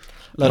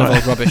 Load of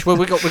old rubbish. Well,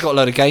 we got a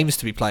load of games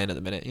to be playing at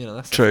the minute. You know,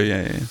 that's true.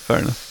 Yeah. Fair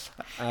enough.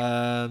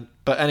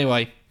 But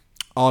anyway,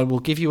 I will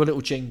give you a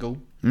little jingle.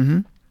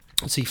 And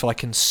see if I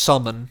can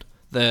summon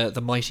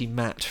the mighty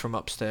Matt from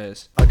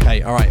upstairs.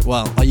 Okay, alright,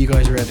 well, are you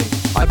guys ready?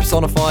 I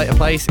personify a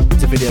place,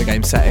 it's a video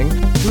game setting.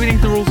 Do we need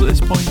the rules at this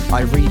point?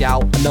 I read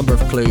out a number of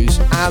clues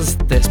as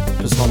this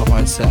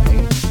personified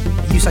setting.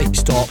 You say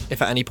stop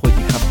if at any point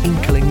you have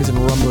inklings and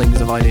rumblings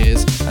of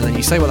ideas, and then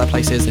you say what that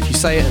place is. If you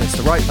say it and it's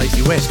the right place,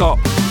 you win. Stop.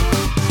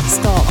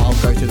 I'll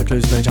go through the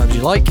clues as many times as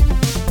you like.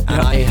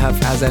 And I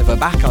have, as ever,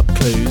 backup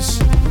clues,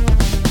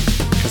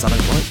 because I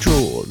don't like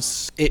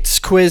draws. It's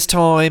quiz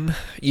time.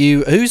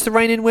 Who's the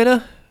reigning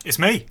winner? It's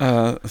me.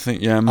 I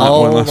think, Matt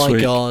won last week. Oh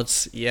my god.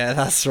 Yeah,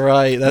 that's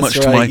right. Much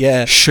to my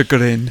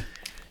chagrin.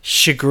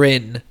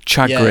 Chagrin.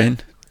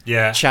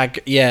 Yeah.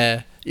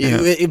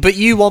 But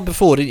you won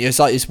before, didn't you? It's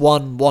like it's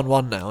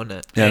 1-1 now, isn't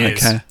it? Yeah, I don't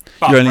care.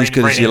 You're only as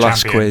good as your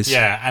last quiz.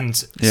 Yeah, and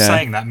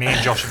saying that, me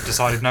and Josh have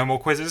decided no more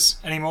quizzes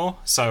anymore.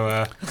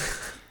 So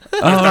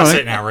that's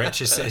it now,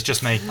 Rich. It's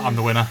just me. I'm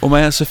the winner. Well,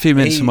 mate, that's a few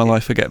minutes of my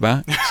life I get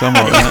back. So I'm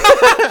all right.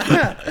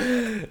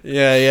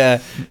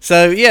 Yeah.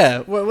 So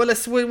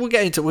we'll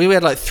get into it. We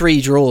had like 3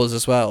 draws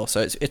as well.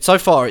 So it's so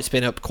far it's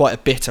been quite a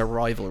bitter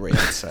rivalry, I'd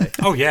say.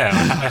 Oh yeah,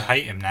 I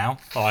hate him now.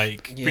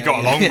 Like we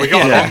got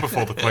along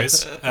before the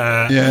quiz.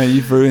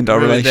 You've ruined our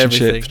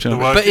relationship, John.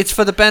 But it's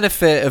for the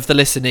benefit of the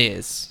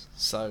listeners.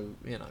 So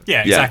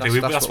Yeah, exactly.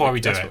 That's why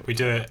we do it. We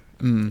do it.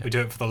 We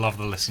do it for the love of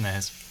the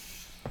listeners.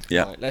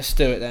 Yeah. Right, let's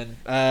do it then.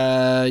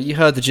 You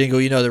heard the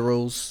jingle. You know the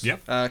rules.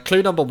 Yep.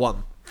 Clue number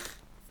 1.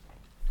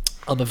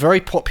 I'm a very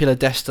popular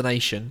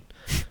destination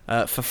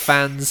for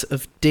fans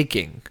of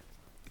digging.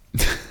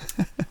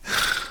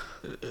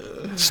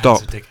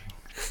 Stop.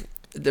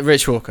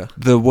 Rich Walker.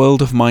 The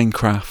world of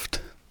Minecraft.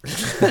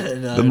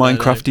 The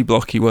Minecrafty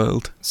blocky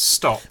world.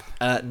 Stop.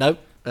 Nope.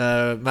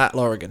 Matt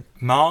Lorigan.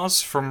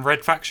 Mars from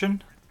Red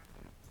Faction?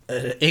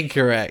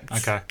 Incorrect.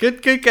 Okay.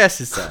 Good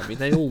guesses though. I mean,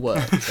 they all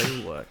work.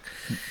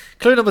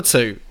 Clue number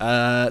 2.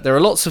 There are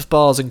lots of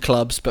bars and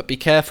clubs, but be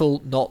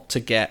careful not to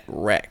get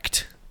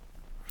wrecked.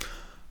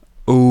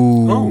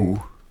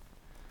 Ooh.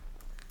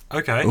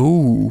 Okay.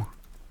 Ooh.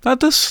 That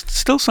does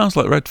still sounds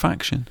like Red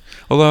Faction.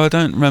 Although I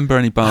don't remember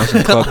any bars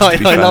and clubs. I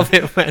love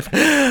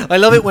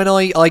it when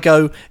I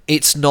go,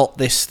 it's not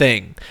this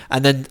thing,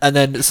 and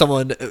then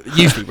someone,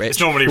 usually Rich, It's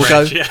normally will Rich,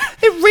 go, yeah.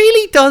 It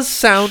really does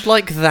sound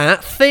like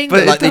that thing,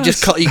 But but like it they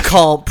does. just you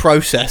can't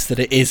process that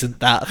it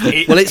isn't that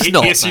thing. Well, it's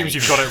not. He assumes mate.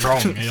 you've got it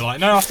wrong. And you're like,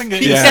 no, I think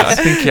it is. Yeah, I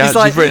think He's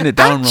like, you've written it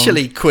down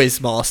actually,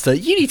 Quizmaster,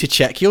 you need to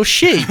check your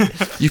sheet. wrong.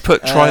 You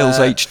put Trials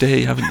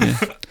HD, haven't you?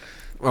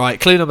 Right,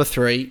 clue number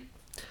 3.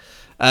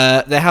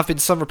 There have been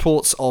some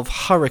reports of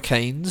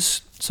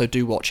hurricanes, so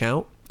do watch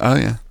out. Oh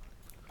yeah.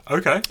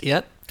 Okay.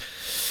 Yeah.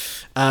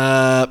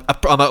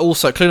 I'm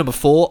also, clue number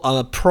 4, I'm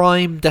a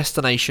prime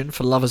destination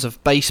for lovers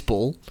of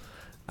baseball,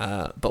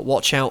 but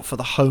watch out for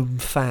the home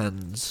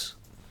fans.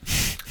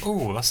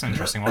 Ooh, that's an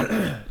interesting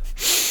one.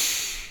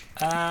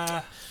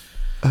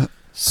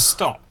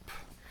 Stop.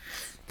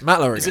 Matt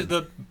Lorigan. Is it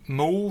the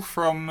mall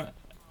from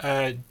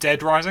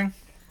Dead Rising?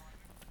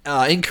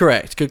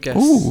 Incorrect. Good guess.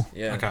 Ooh.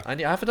 Yeah. Okay. I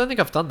don't think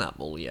I've done that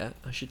mall yet.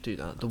 I should do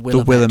that. The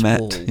Willamette. The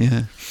Mall.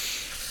 Willamette,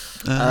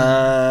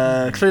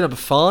 yeah. Clue number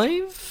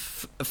 5.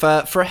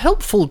 For a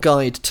helpful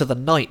guide to the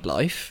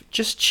nightlife,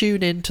 just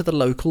tune in to the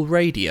local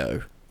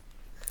radio.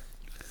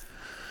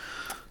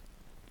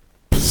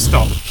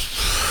 Stop.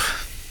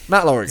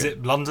 Matt Lorigan. Is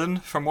it London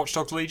from Watch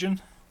Dogs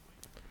Legion?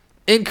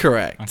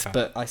 Incorrect. Okay.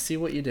 But I see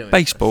what you're doing.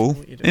 Baseball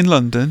in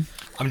London.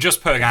 I'm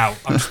just putting out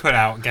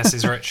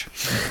guesses, Rich.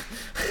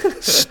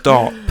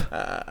 Stop.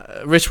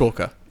 Rich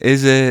Walker.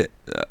 Is it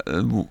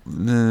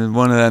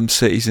one of them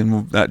cities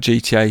in that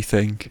GTA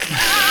thing?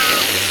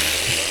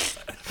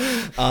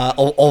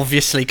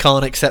 Obviously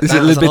can't accept Is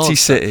that it as an Liberty answer.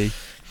 City?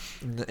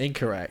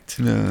 Incorrect.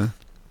 No.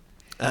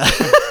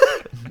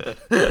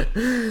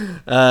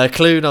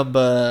 Clue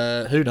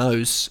number, who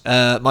knows?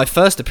 My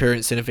first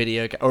appearance in a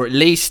video game, or at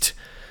least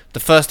the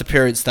first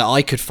appearance that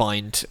I could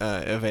find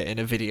of it in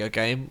a video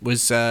game,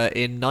 was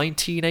in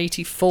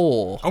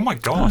 1984. Oh my Oh,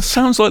 god.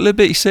 sounds like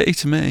Liberty City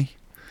to me.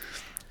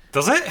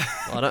 Does it?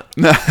 I don't,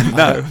 No,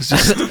 I was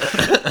just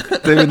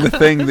doing the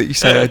thing that you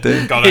say I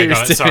do. Got He it.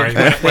 was Sorry. doing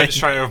that Went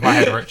straight over my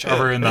head, Rich. I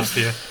ruined that for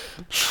you.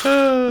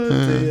 oh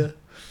dear.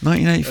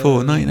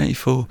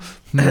 1984.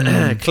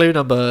 Clue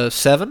number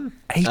 7.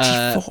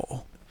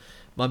 84.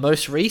 My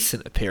most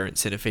recent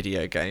appearance in a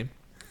video game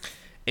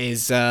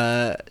is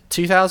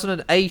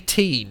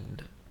 2018,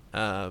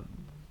 but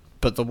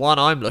the one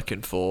I'm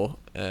looking for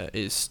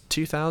is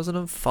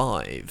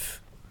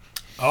 2005.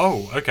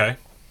 Oh, okay.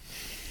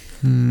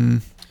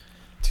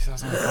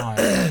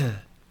 2005.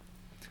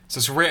 So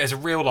it's a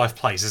real life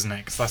place, isn't it?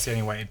 Because that's the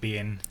only way it'd be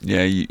in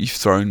Yeah, you've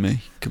thrown me all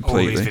these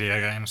completely. video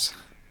games.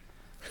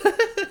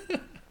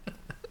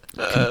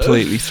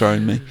 Completely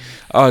thrown me.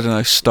 I don't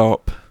know.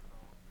 Stop.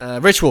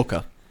 Rich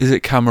Walker. Is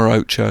it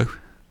Camarocho?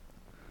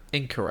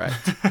 Incorrect.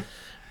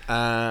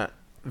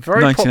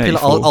 Very popular.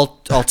 1984.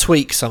 I'll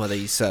tweak some of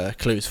these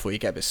clues for you.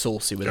 Get a bit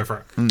saucy with Go it.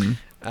 for it.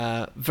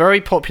 Very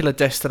popular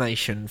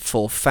destination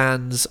for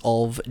fans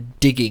of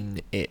digging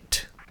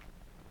it.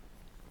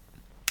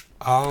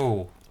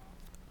 Oh.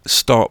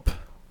 Stop.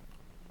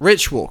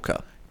 Rich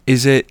Walker.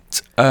 Is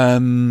it?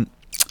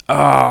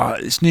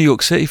 It's New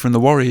York City from the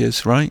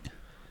Warriors, right?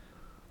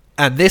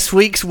 And this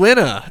week's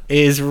winner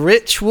is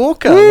Rich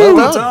Walker. Woo!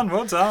 Well done.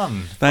 Well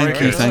done. Thank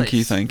Very you, thank you,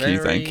 nice. thank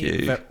you, Very- thank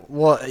you.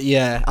 What?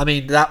 Yeah, I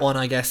mean that one.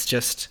 I guess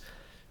just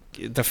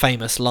the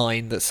famous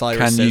line that Cyrus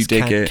Can says, you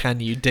dig it? Can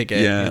you dig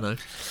it? Yeah. You know.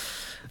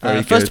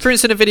 Very First good.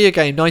 appearance in a video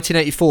game,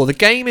 1984. The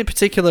game in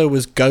particular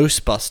was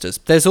Ghostbusters.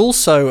 There's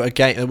also a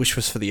game which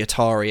was for the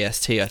Atari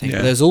ST, I think.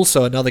 Yeah. There's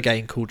also another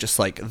game called just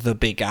like The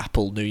Big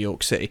Apple, New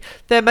York City.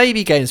 There may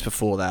be games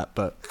before that,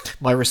 but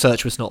my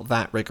research was not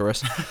that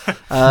rigorous.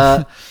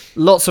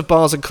 Lots of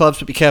bars and clubs,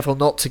 but be careful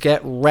not to get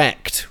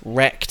wrecked.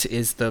 Wrecked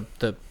is the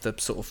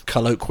sort of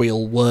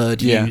colloquial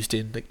word Yeah. used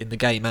in the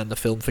game and the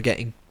film for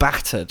getting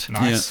battered.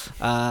 Nice.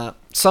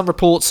 Some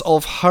reports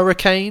of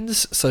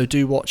hurricanes, so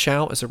do watch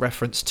out as a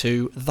reference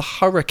to the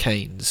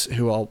Hurricanes,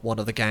 who are one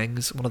of the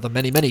gangs, one of the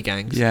many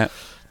gangs Yeah.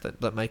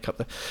 that make up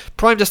the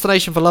prime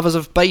destination for lovers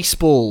of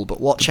baseball, but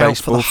watch out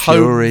for the Baseball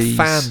home Furies.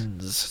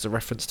 fans, as a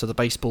reference to the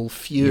Baseball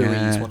Furies,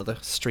 Yeah. one of the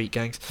street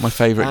gangs. My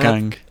favourite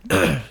gang.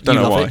 Don't You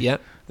know love why. it, yeah.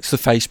 It's the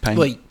face paint.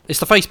 Well, it's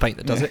the face paint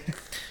that does it.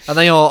 And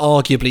they are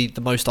arguably the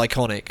most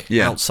iconic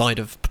Yeah. outside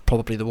of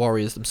probably the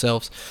Warriors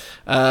themselves.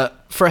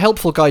 For a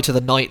helpful guide to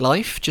the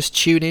nightlife, just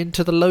tune in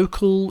to the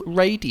local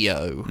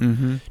radio,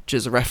 which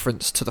is a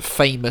reference to the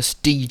famous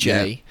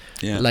DJ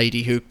Yeah.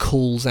 lady who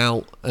calls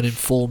out and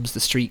informs the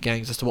street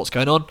gangs as to what's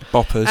going on.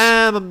 Boppers.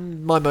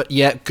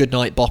 Good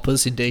night,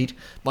 Boppers, indeed.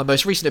 My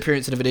most recent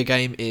appearance in a video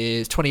game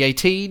is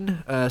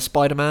 2018,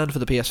 Spider-Man for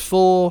the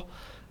PS4.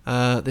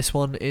 This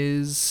one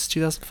is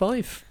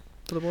 2005.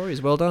 for the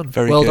Warriors. Well done.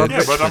 Very well good.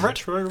 done. Yeah, well done, Richmond.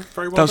 Rich. Very,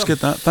 very well That was done. good.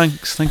 That.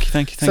 Thanks.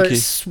 Thank you. So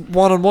it's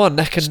 1-on-1,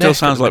 neck and neck. Still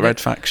sounds at the like minute. Red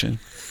Faction.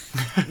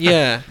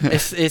 Yeah,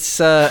 it's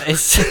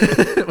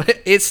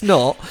it's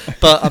not.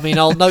 But I mean,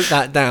 I'll note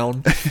that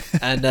down,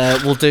 and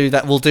we'll do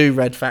that. We'll do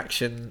Red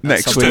Faction at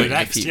Next some week. point Do in it the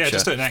next. Yeah, future.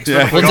 just do it next.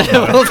 Yeah. We've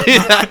forgotten We'll about do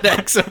it. that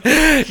next.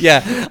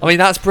 Yeah, I mean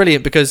that's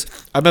brilliant because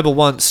I remember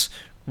once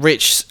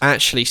Rich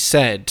actually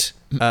said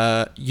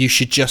you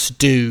should just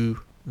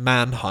do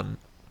Manhunt,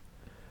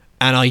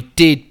 and I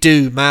did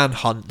do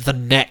Manhunt the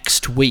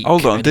next week.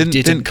 Hold on, and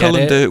he didn't get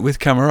Cullen it. do it with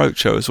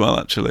Camarocho as well?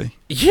 Actually,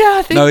 Yeah,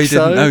 I think no, he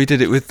so. didn't. No, he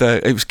did it with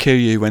it was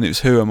Kiryu when it was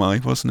Who Am I,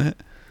 wasn't it?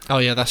 Oh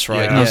yeah, that's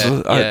right.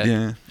 Yeah. Yeah,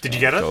 Yeah. Did you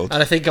get it? God.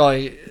 And I think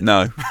I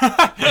No.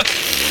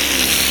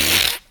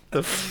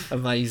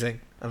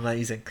 amazing.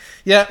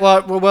 Yeah,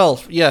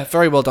 well, yeah,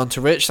 very well done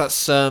to Rich.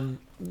 That's the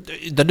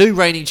new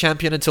reigning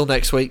champion until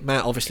next week.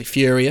 Matt, obviously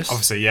furious.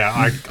 Obviously,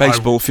 yeah.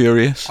 Baseball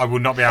furious. I will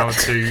not be able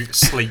to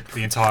sleep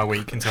the entire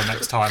week until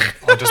next time.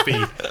 I'll just be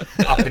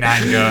up in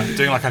anger,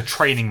 doing like a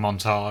training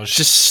montage.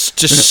 Just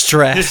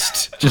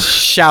stressed, just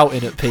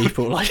shouting at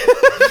people like.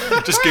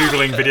 Just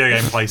googling video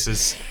game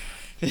places.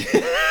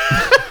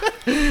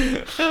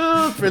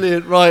 Oh,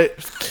 brilliant! Right,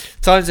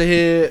 time to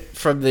hear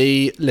from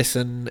the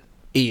listen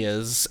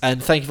ears,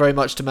 and thank you very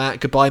much to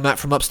Matt. Goodbye, Matt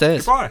from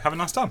upstairs. Goodbye. Have a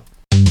nice time.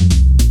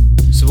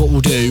 So what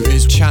we'll do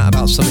is chat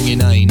about something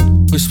inane.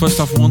 We're supposed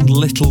to have one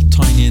little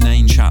tiny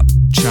inane chat.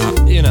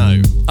 You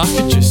know, I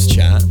could just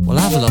chat. We'll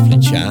have a lovely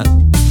chat.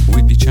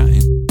 We'd be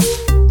chatting.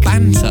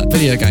 Banter.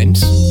 Video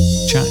games.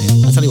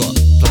 Chatting. I tell you what,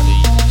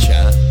 bloody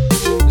chat.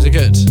 Is it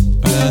good?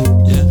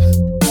 Yeah.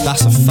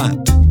 That's a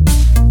fact.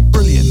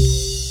 Brilliant.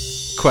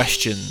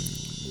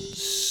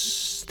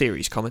 Questions,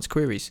 theories, comments,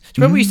 queries. Do you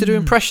remember we used to do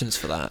impressions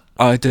for that?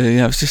 I do.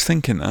 Yeah, I was just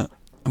thinking that,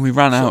 and we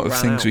ran Sort out of of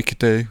ran things out. we could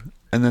do,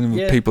 and then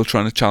Yeah. people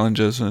trying to challenge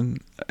us,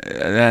 and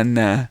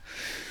Yeah.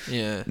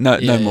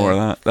 no more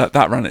of that.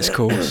 That ran its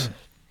course.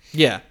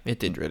 Yeah, it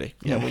did really.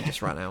 Yeah, we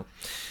just ran out.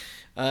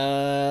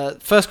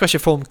 First question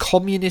from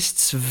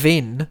Communists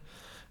Vin.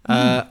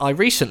 I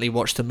recently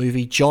watched the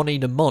movie Johnny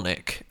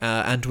Mnemonic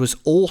and was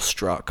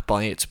awestruck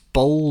by its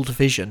bold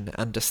vision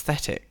and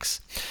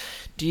aesthetics.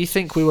 Do you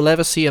think we will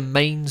ever see a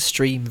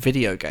mainstream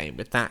video game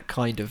with that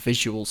kind of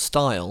visual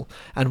style?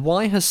 And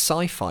why has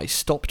sci-fi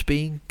stopped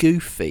being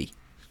goofy?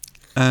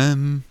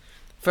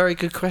 Very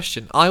good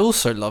question. I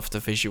also love the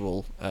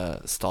visual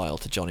style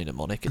to Johnny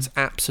Mnemonic. It's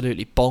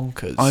absolutely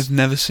bonkers. I've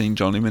never seen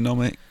Johnny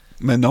Mnemonic.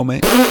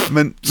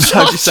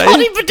 How'd you say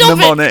Johnny it?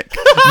 Mnemonic.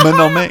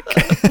 Mnemonic.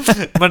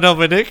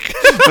 Mnemonic.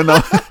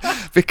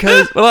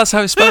 Because, well, that's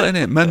how it's spelled, isn't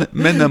it?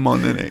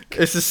 Mnemonic.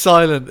 It's a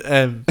silent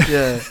M.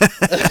 Yeah.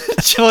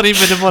 Johnny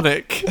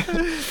Mnemonic.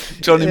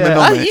 Johnny Yeah.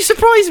 Mnemonic. You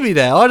surprised me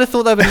there. I'd have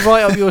thought that would be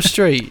right up your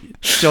street.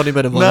 Johnny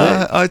Mnemonic.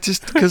 No, I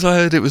just because I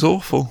heard it was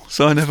awful,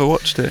 so I never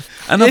watched it,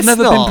 and I've It's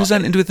never been not.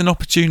 presented with an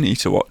opportunity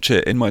to watch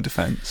it. In my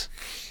defence,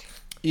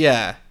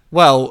 Yeah.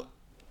 Well,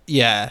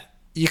 yeah.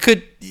 You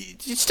could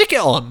you stick it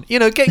on. You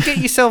know, get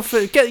yourself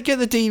get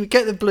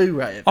the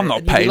Blu-ray. of I'm it not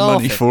and you'll be paying money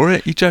laughing. for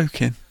it. You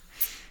joking?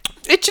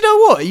 Do you know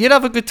what? You'd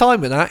have a good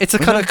time with that. It's a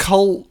kind of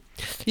cult.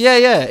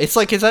 Yeah. It's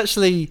like it's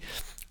actually.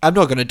 I'm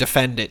not going to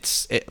defend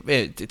it's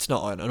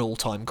not an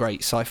all-time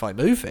great sci-fi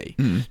movie,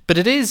 but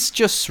it is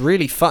just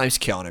really fun. It's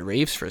Keanu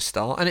Reeves for a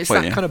start, and it's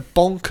Well, that yeah. kind of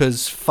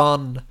bonkers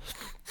fun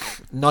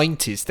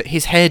 90s that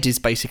his head is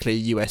basically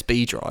a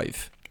USB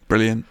drive,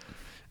 Brilliant.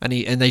 and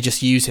they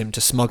just use him to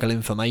smuggle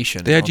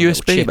information. They had on a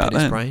little USB chip back in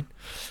his then? brain.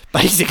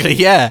 Basically,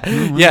 yeah,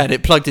 yeah, and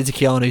it plugged into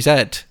Keanu's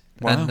head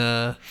Wow.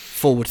 and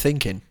forward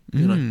thinking.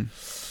 You know.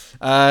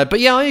 But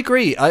yeah, I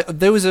agree.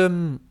 There was a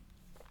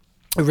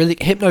really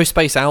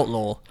Hypnospace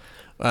Outlaw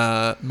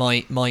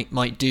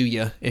might do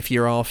you if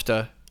you're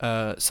after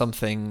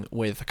something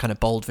with a kind of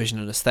bold vision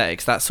and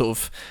aesthetics. That sort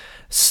of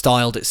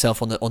styled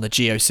itself on the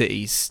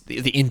GeoCities,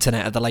 the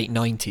internet of the late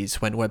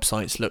 90s, when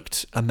websites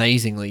looked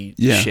amazingly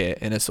shit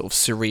in a sort of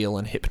surreal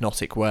and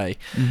hypnotic way.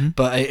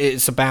 But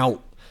it's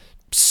about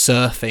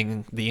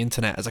surfing the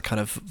internet as a kind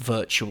of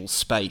virtual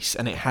space,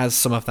 and it has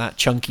some of that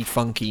chunky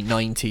funky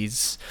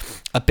 90s,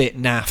 a bit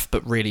naff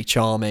but really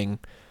charming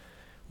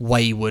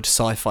wayward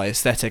sci-fi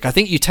aesthetic. I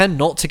think you tend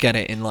not to get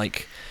it in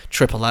like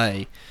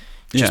AAA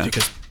just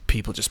because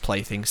people just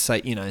play things.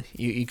 Say, you know,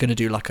 you're going to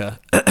do like a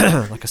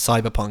like a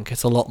Cyberpunk.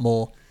 It's a lot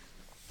more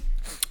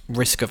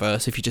risk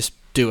averse if you just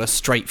do a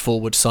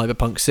straightforward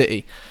Cyberpunk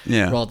city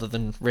rather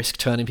than risk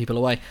turning people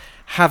away.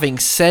 Having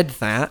said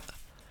that,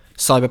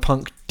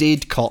 Cyberpunk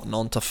did cotton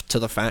on to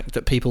the fact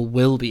that people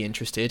will be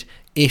interested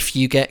if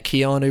you get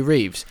Keanu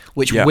Reeves,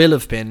 which will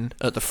have been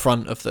at the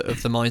front of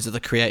the minds of the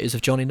creators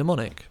of Johnny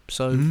Mnemonic.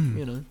 So,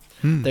 you know,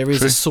 there is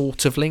true. a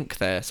sort of link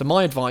there. So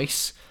my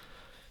advice,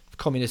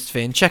 Communist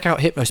Finn, check out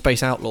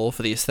Hypnospace Outlaw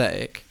for the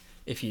aesthetic,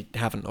 if you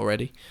haven't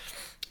already.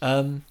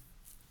 And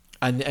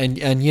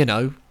you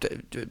know,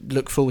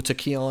 look forward to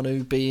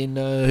Keanu being,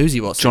 who's he,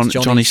 what's Johnny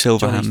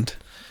Silverhand.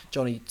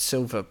 Johnny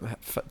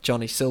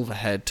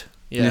Silverhead.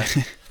 Yeah.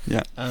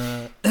 Yeah.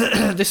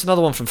 This is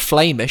another one from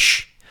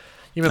Flamish.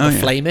 You remember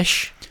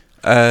Flamish?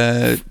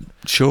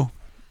 Sure.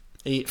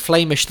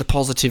 Flamish the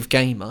Positive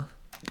Gamer,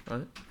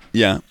 right?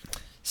 Yeah.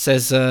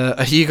 Says,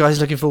 "Are you guys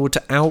looking forward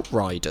to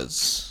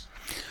Outriders?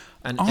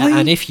 And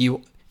if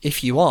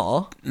you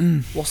are,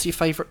 what's your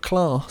favourite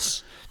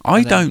class?"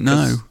 I don't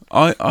know.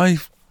 I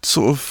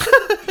sort of...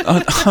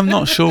 I'm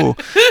not sure.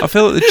 I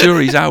feel like the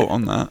jury's out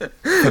on that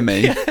for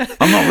me.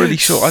 I'm not really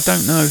sure. I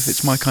don't know if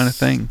it's my kind of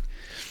thing.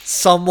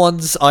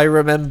 I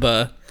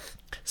remember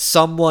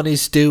someone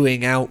is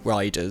doing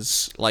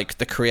Outriders, like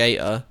the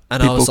creator,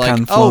 and People I was like,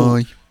 can fly.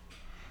 oh,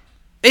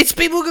 it's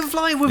People Can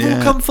Fly. We've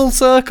all come full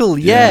circle.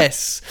 Yeah.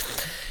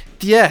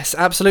 Yes,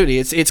 absolutely.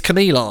 It's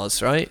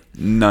Camille's, right?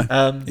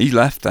 No, he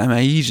left them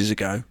ages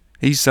ago.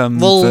 He's all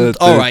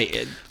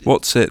right.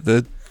 What's it?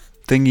 The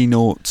thingy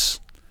noughts.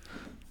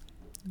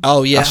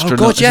 Oh yeah. Astronaut-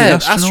 Oh god, is it yeah.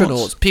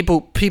 astronauts?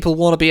 People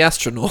want to be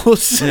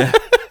astronauts. Yeah.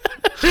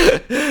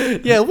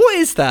 Yeah. What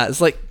is that?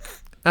 It's like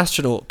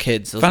astronaut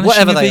kids, or Vanishing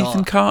whatever of they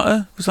Ethan are.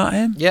 Carter. Was that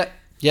him?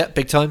 Yeah,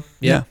 big time.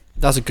 Yeah. Yeah.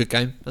 That was a good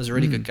game. That was a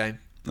really good game.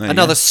 There you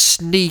Another go.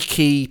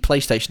 sneaky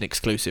PlayStation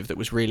exclusive that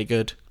was really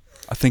good.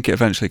 I think it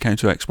eventually came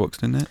to Xbox,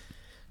 didn't it?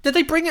 Did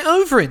they bring it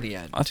over in the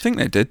end? I think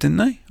they did, didn't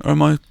they? Or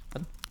am I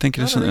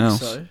thinking I of don't something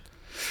think else? so.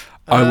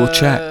 I will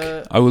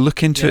check. I will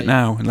look into yeah, it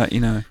now and let you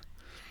know.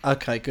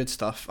 Okay, good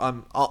stuff. I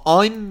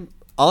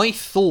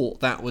thought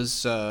that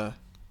was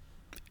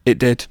It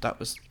did.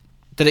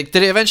 Did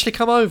it eventually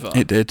come over?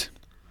 It did.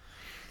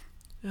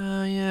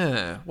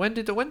 Yeah. When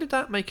did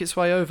that make its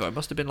way over? It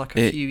must have been like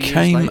a few It years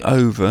came later.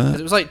 over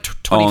It was like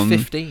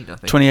 2015, I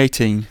think.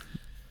 2018.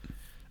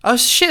 Oh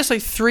shit! It's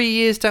like 3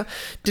 years down.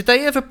 Did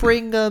they ever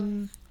bring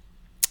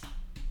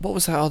what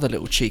was that other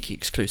little cheeky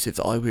exclusive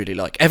that I really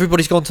like?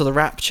 Everybody's Gone to the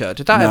Rapture.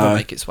 Did that ever No.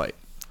 make its way?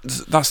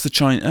 That's the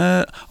Chinese...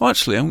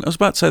 actually, I was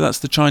about to say that's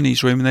the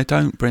Chinese room and they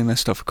don't bring their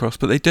stuff across,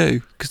 but they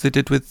do, because they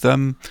did with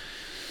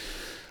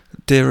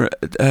Dear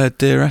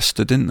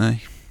Esther, didn't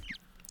they?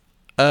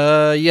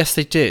 Yes,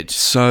 they did.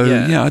 So,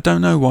 yeah, I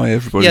don't know why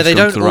everybody's they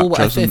gone don't to the all.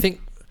 Rapture. I hasn't-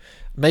 think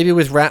maybe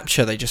with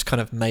Rapture they just kind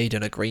of made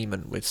an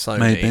agreement with Sony.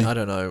 Maybe. I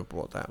don't know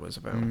what that was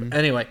about. But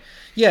anyway,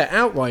 yeah,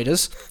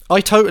 Outriders. I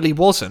totally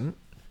wasn't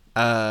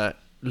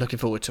looking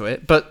forward to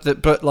it,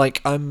 but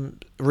like I'm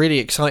really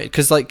excited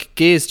because like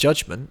Gears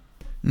Judgment,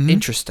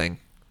 interesting,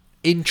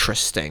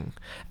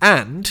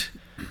 and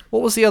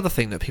what was the other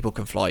thing that People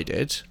Can Fly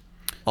did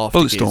after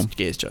Bulletstorm.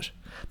 Gears Judgment?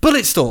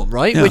 Bulletstorm,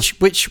 right? Yeah.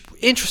 Which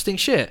interesting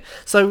shit.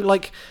 So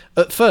like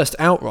at first,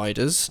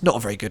 Outriders, not a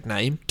very good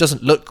name,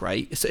 doesn't look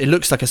great. It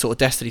looks like a sort of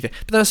Destiny thing.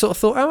 But then I sort of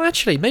thought, oh,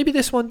 actually, maybe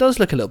this one does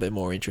look a little bit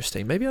more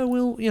interesting. Maybe I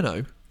will,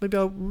 maybe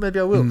I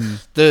will.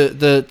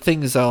 The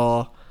things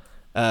are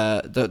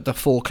the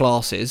four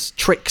classes: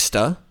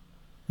 Trickster,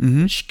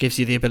 which gives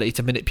you the ability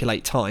to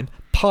manipulate time;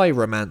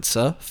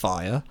 Pyromancer,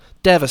 fire;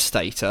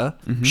 Devastator,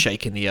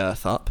 shaking the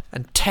earth up;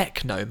 and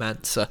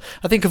Technomancer.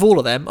 I think of all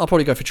of them, I'll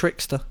probably go for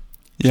Trickster.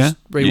 Yeah,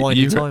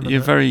 rewinding time. You're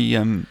very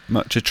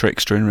much a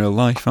trickster in real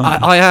life,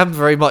 aren't you? I am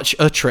very much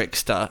a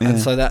trickster, and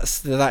so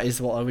that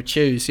is what I would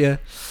choose. Yeah.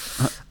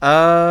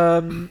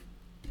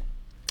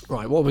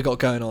 Right, what have we got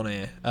going on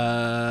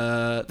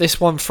here? This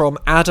one from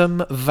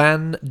Adam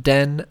van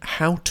den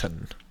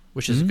Houten,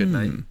 which is a good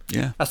name.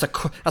 Yeah, That's a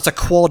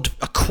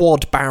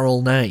quad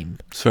barrel name.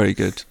 it's very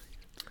good.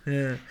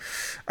 Yeah.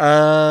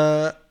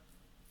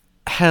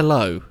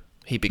 Hello.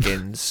 He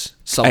begins.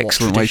 Somewhat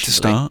Excellent way to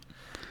traditionally. start.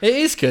 It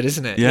is good,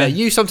 isn't it? Yeah.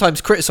 You sometimes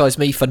criticise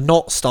me for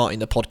not starting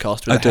the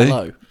podcast with I a do.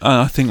 hello.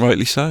 I think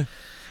rightly so.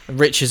 And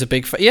Rich is a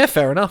big fan. Yeah,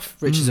 fair enough.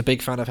 Rich is a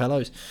big fan of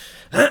hellos.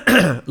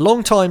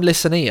 Long time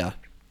listener.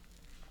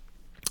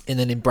 And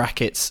then in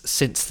brackets,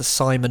 since the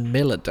Simon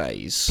Miller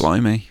days.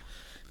 Blimey,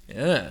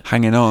 Yeah.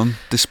 hanging on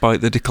despite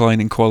the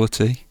declining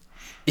quality.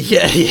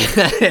 Yeah.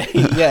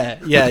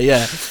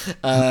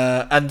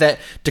 And then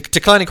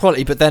declining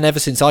quality, but then ever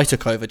since I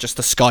took over, just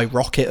the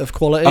skyrocket of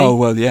quality. Oh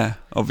well, yeah,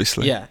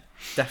 obviously. Yeah,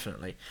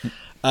 definitely.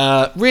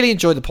 Really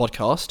enjoy the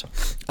podcast.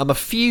 I'm a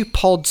few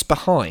pods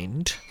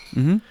behind.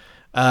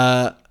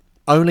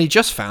 Only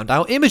just found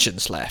out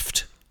Imogen's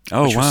left.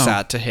 Oh, which was wow.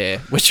 sad to hear.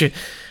 Which,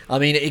 I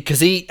mean,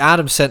 because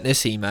Adam sent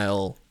this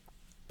email,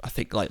 I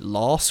think, like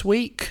last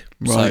week.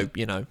 Right.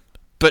 So,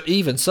 but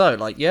even so,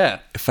 like, yeah.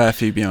 A fair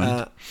few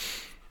behind.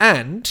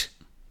 And,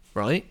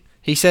 right,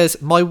 he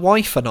says, my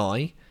wife and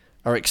I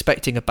are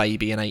expecting a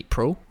baby in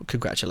April.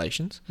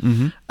 Congratulations.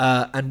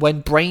 And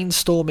when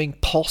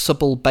brainstorming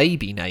possible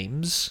baby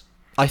names,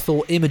 I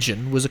thought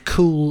Imogen was a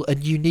cool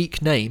and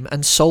unique name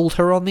and sold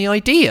her on the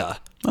idea.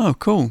 Oh,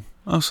 cool.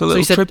 Oh, so a he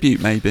little said- tribute,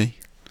 maybe.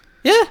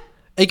 Yeah.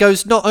 He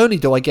goes, not only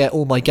do I get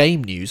all my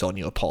game news on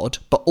your pod,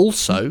 but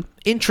also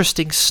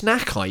interesting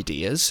snack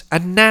ideas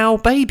and now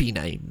baby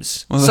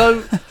names. Well,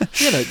 so,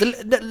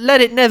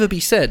 let it never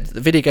be said that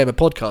the Video Gamer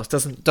Podcast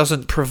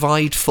doesn't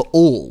provide for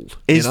all.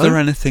 Is there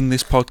anything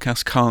this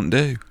podcast can't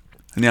do?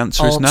 And the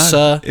answer is no.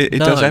 Answer It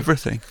no. does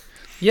everything.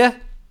 Yeah.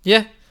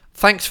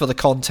 Thanks for the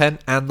content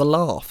and the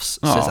laughs,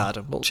 says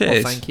Adam. Well,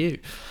 cheers. Well, thank you.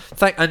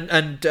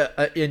 And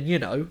you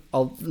know,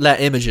 I'll let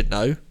Imogen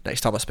know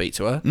next time I speak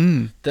to her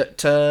that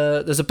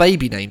there's a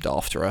baby named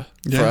after her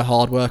for her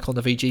hard work on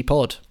the VG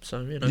pod.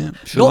 So, you know,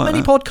 not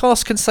many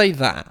podcasts can say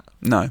that.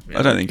 No,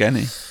 I don't think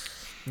any.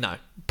 No,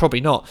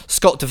 probably not.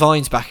 Scott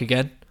Devine's back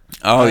again.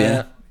 Oh,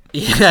 yeah.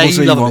 Yeah,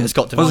 you love it,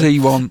 Scott Devine. What does he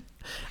want?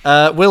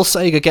 Will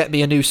Sega get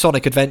me a new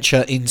Sonic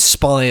Adventure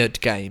inspired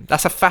game?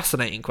 That's a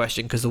fascinating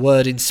question because the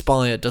word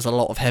inspired does a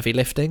lot of heavy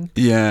lifting.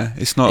 Yeah,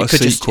 it's not a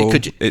sequel.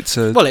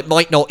 Well, it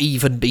might not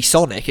even be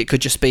Sonic. It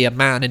could just be a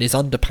man in his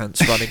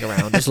underpants running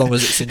around as long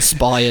as it's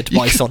inspired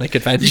by Sonic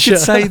Adventure. You could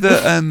say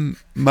that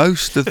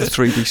most of the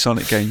 3D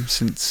Sonic games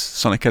since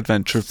Sonic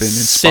Adventure have been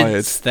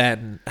inspired. Since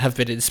then, have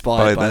been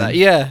inspired by that.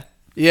 Yeah.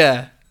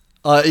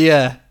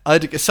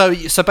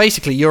 So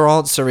basically, your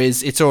answer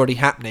is it's already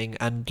happening,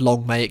 and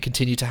long may it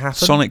continue to happen.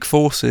 Sonic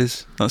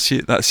Forces. That's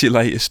your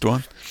latest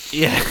one.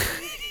 Yeah,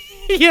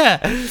 yeah.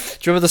 Do you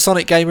remember the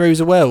Sonic game where he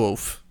was a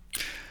werewolf?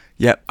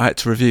 Yep, I had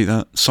to review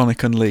that.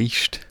 Sonic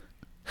Unleashed.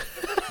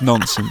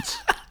 Nonsense.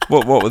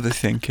 What were they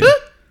thinking?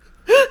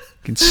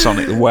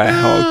 Sonic the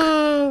Werehog.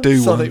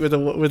 Sonic with a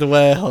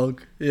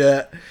werehog.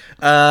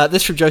 Yeah.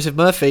 This from Joseph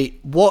Murphy.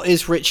 What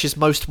is Rich's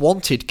most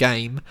wanted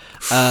game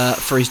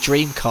for his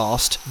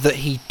Dreamcast that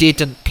he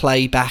didn't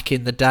play back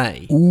in the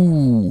day?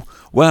 Ooh.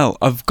 Well,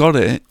 I've got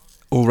it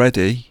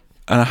already,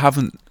 and I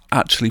haven't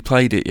actually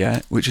played it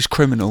yet, which is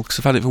criminal because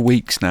I've had it for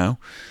weeks now.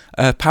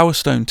 Power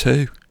Stone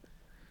 2.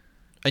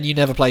 And you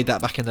never played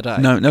that back in the day?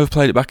 No, never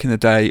played it back in the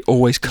day.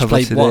 Always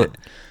coveted it.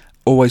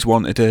 Always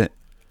wanted it.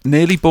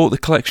 Nearly bought the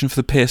collection for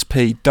the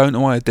PSP. Don't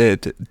know why I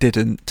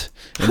didn't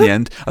in the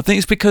end. I think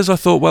it's because I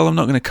thought, well, I'm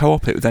not going to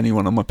co-op it with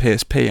anyone on my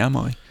PSP, am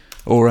I?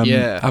 Or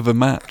have a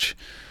match.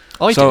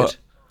 I did.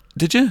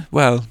 Did you?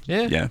 Well,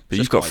 yeah. But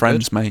you've got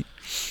friends, good. mate.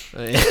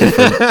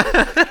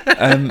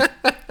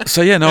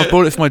 So yeah, no, I've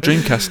bought it for my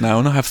Dreamcast now,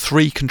 and I have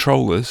 3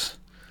 controllers.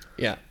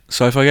 Yeah.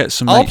 So if I get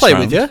some, I'll play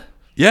with you.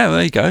 Yeah,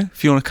 there you go.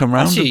 If you want to come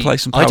round and play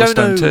some Power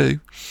Stone 2.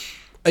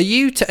 Are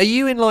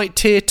you in like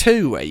tier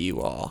 2 where you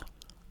are?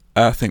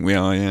 I think we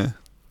are, yeah.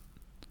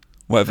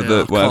 Whatever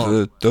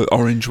the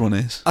orange one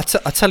is. I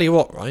tell you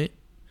what, right?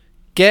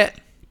 Get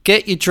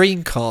your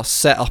Dreamcast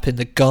set up in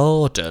the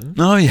garden.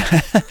 Oh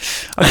yeah,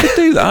 I could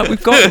do that.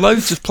 We've got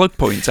loads of plug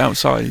points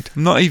outside.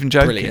 I'm not even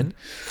joking.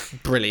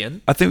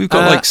 Brilliant. I think we've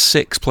got like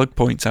 6 plug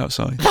points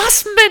outside.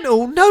 That's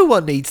mental. No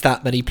one needs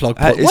that many plug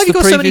points. Why have you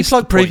got so many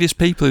plug points? Previous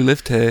people who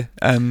lived here.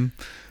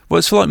 Well,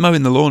 it's for like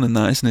mowing the lawn and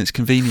that, isn't it? It's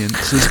convenient.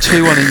 So there's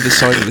 2 on either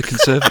side of the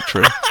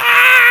conservatory.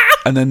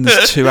 And then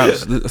there's 2 I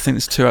think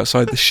there's 2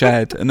 outside the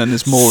shed, and then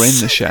there's more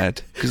in the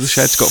shed because the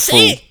shed's got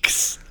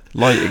 6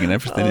 full lighting and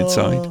everything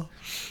inside.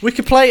 We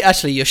could play.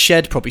 Actually, your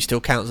shed probably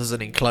still counts as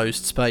an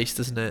enclosed space,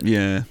 doesn't it?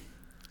 Yeah.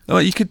 Well,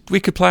 we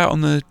could play out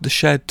on the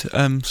shed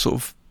sort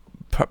of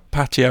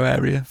patio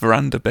area,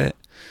 veranda bit.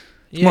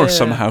 It's more a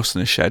summer house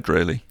than a shed,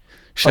 really.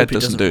 Shed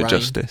doesn't do it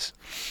justice.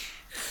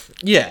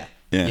 Yeah,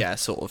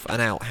 sort of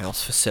an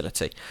outhouse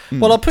facility.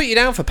 Well, I'll put you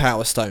down for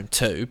Power Stone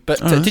 2,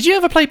 but did you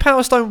ever play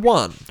Power Stone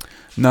 1?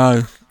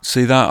 No.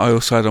 See, that I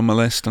also had on my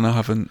list, and I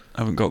haven't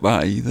got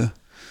that either.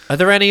 Are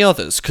there any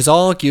others? Because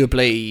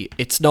arguably,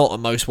 it's not a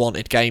most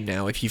wanted game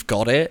now if you've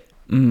got it.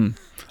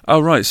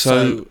 Oh, right.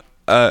 So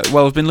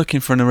well, I've been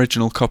looking for an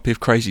original copy of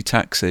Crazy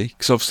Taxi,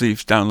 because obviously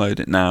you've downloaded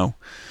it now.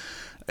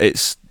 The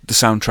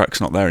soundtrack's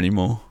not there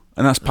anymore.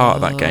 And that's part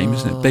of that game,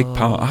 isn't it? Big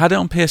part. I had it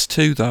on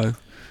PS2, though,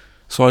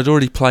 so I'd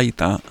already played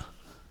that.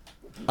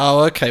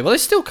 Oh, okay. Well, it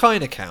still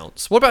kind of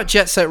counts. What about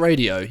Jet Set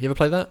Radio? You ever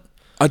play that?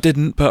 I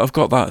didn't, but I've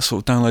got that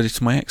sort of downloaded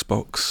to my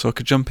Xbox, so I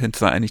could jump into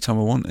that anytime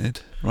I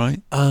wanted,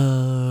 right?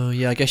 Oh,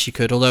 yeah, I guess you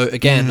could. Although,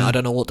 again, I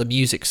don't know what the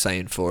music's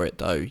saying for it,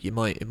 though. It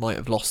might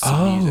have lost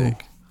some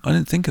music. I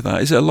didn't think of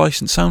that. Is it a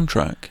licensed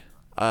soundtrack?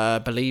 I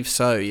believe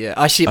so, yeah.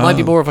 Actually, it might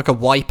be more of like a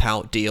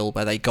Wipeout deal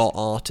where they got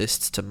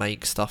artists to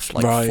make stuff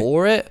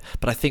for it,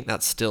 but I think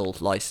that's still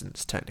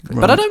licensed technically.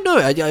 Right. But I don't know.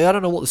 I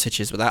don't know what the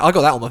situation is with that. I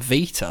got that on my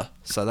Vita,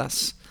 so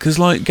that's... Because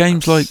like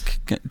games like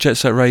Jet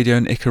Set Radio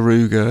and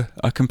Ikaruga,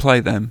 I can play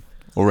them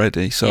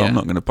already, so I'm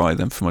not going to buy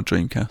them for my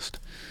Dreamcast.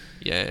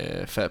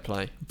 Yeah, fair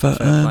play.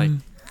 But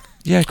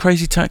yeah,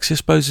 Crazy Taxi I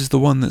suppose is the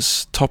one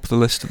that's top of the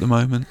list at the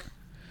moment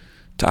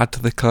to add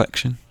to the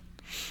collection.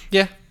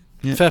 Yeah.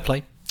 Fair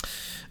play.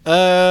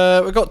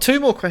 We've got 2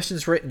 more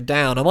questions written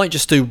down. I might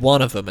just do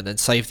one of them and then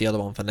save the other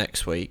one for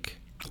next week.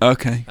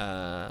 Okay.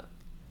 But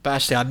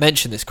actually, I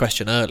mentioned this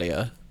question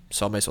earlier,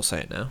 so I may as well say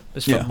it now.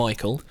 It's from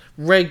Michael,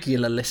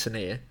 regular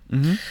listener.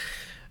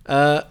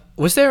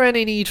 Was there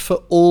any need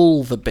for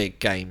all the big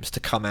games to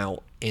come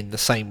out in the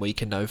same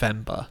week in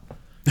November?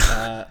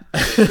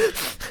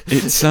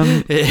 It's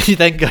he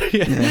then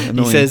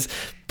he says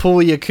Paul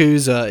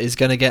Yakuza is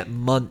going to get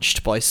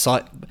munched by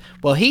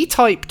well, he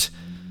typed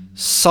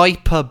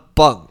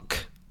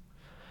Cyberpunk,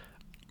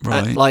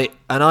 right?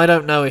 And I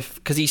don't know if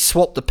because he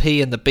swapped the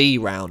P and the B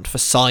round for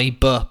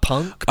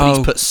Cyberpunk, but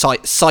he's put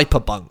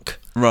Cyberpunk.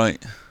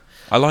 Right.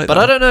 I like that. But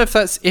I don't know if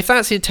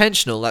that's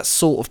intentional. That's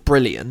sort of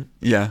brilliant.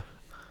 Yeah.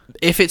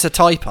 if it's a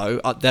typo,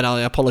 then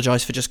I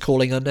apologise for just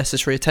calling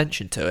unnecessary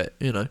attention to it.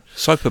 You know,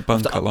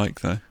 Cyberpunk I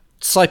like though.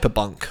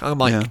 Cyberpunk. I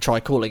might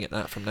try calling it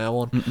that from now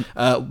on.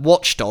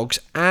 Watch Dogs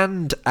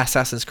and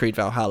Assassin's Creed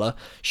Valhalla.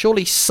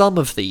 Surely some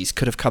of these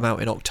could have come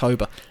out in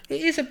October.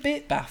 It is a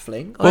bit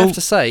baffling, I have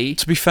to say.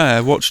 To be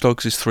fair, Watch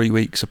Dogs is 3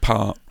 weeks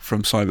apart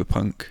from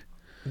Cyberpunk.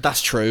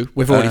 That's true.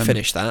 We've already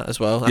finished that as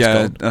well. That's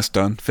gone. That's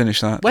done.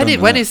 Finish that.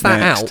 When is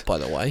that out, by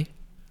the way?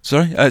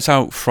 Sorry? It's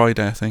out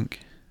Friday, I think.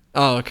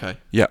 Oh, okay.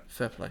 Yeah.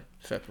 Fair play.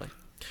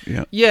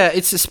 Yeah. Yeah,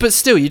 but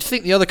still, you'd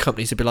think the other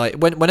companies would be like,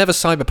 whenever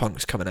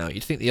Cyberpunk's coming out,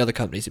 you'd think the other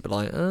companies would be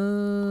like,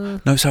 no,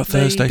 it's out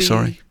Thursday. maybe.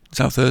 Sorry, it's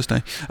out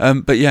Thursday.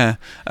 But yeah,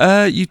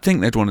 you'd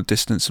think they'd want to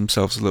distance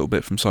themselves a little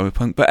bit from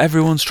Cyberpunk, but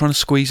everyone's trying to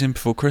squeeze in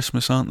before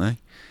Christmas, aren't they?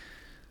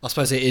 I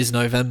suppose it is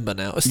November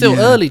now. It's still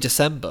early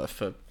December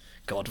for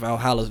God.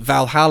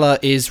 Valhalla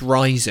is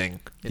rising.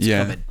 It's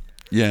coming.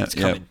 Yeah, It's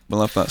coming.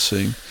 We'll have that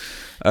soon.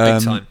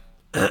 Big time.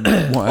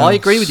 What I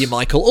agree else? with you,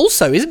 Michael.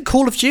 Also, isn't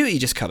Call of Duty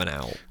just coming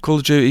out? Call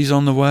of Duty's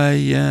on the way.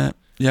 Yeah.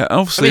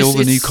 Obviously, I mean, all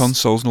the new it's-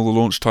 consoles and all the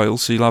launch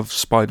titles. So you'll have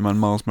Spider-Man,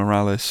 Miles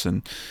Morales,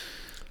 and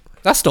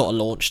That's not a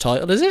launch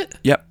title, is it?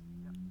 yep,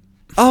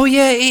 Oh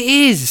yeah, it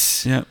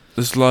is. yeah.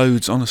 There's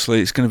loads.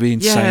 Honestly, it's going to be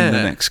insane the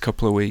Yeah. next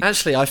couple of weeks.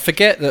 Actually, I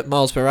forget that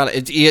Miles Morales.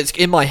 It's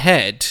in my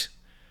head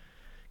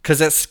because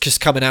that's just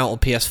coming out on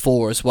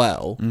PS4 as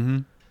well. Mm-hmm.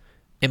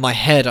 In my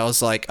head, I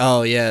was like,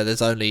 "Oh yeah,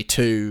 there's only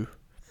 2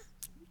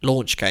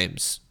 launch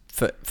games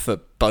for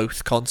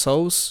both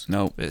consoles.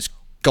 No, It's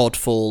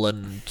Godfall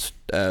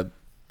and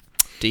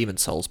Demon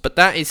Souls, but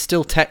that is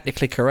still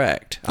technically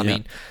correct. I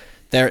mean,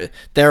 there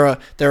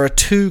are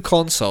 2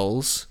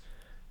 consoles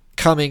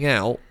coming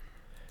out,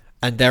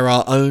 and there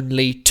are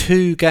only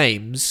 2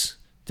 games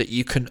that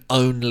you can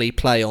only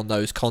play on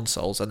those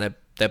consoles, and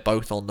they're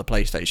both on the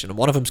PlayStation. And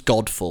one of them's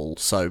Godfall,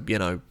 so you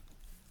know,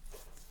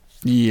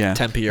 yeah.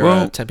 temper your.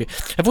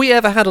 Have we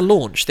ever had a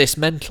launch this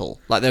mental?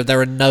 Like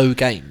there are no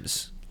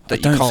games that I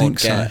you don't can't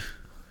think get. so.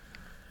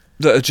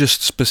 That are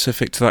just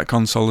specific to that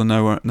console and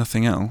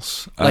nothing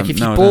else. Like if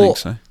you no, I bought- don't think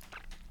so.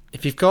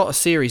 If you've got a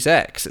Series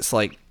X, it's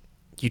like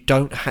you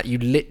you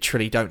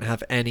literally don't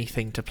have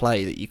anything to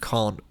play that you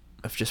can't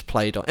have just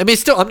played on. I mean,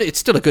 it's still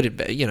a good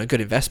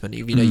investment.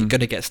 You know, you're going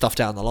to get stuff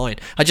down the line.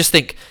 I just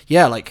think,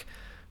 I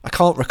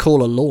can't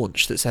recall a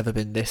launch that's ever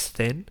been this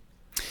thin.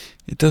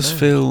 It does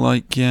feel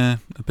like a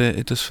bit.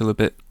 It does feel a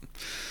bit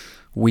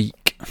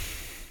weak.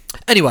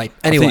 Anyway,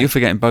 I think you're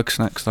forgetting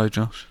Bugsnax though,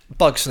 Josh.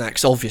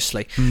 Bugsnax,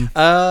 obviously.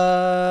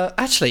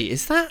 Actually,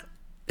 is that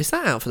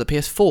out for the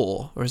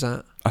PS4 or is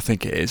that? I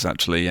think it is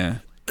actually. Yeah.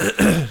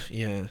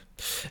 Yeah.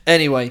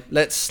 Anyway,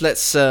 let's call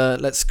it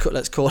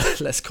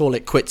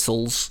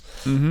quitsels.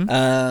 Mm-hmm.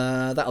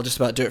 That'll just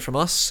about do it from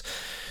us.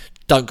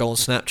 Don't go on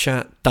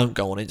Snapchat. Don't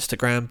go on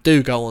Instagram.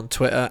 Do go on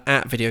Twitter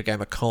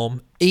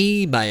 @videogamer.com.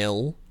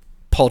 Email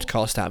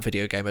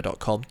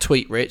podcast@videogamer.com.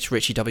 Tweet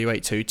Richie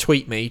W82.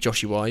 Tweet me,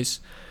 Joshy Wise.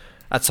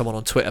 I had someone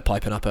on Twitter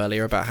piping up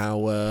earlier about how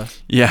we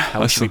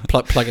should be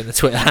plug in the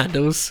Twitter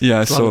handles.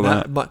 Yeah, I saw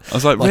that. I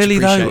was like, really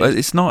though,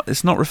 it's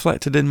not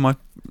reflected in my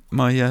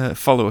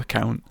follow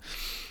account.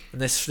 And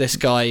this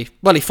guy,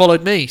 well, he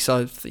followed me,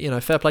 so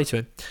fair play to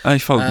him. He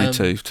followed me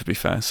too, to be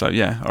fair. So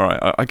yeah, all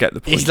right, I get the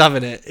point. He's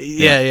loving it.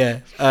 Yeah.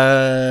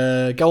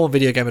 Go on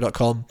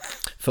videogamer.com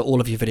for all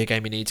of your video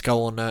gaming needs.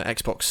 Go on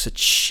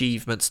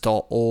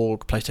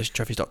xboxachievements.org,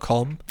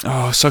 playstationtrophies.com.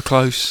 Oh, so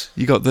close.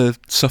 You got the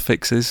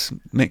suffixes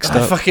mixed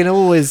up. I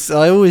always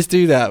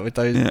do that with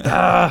those.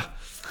 Yeah.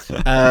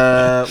 What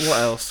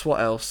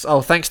else?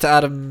 Oh, thanks to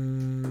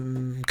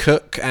Adam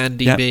Cook,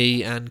 Andy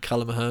B, and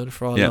Callum Ahern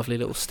for our lovely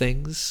little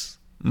stings.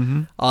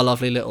 Mm-hmm. Our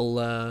lovely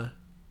little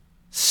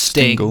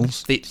sting.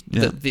 Stingles.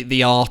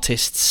 The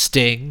artist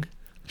sting.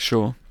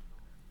 Sure.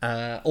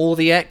 Or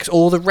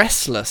the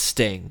wrestler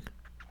sting.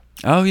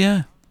 Oh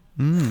yeah.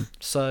 Mm.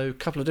 So a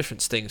couple of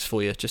different stings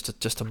for you, just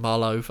to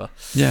mull over.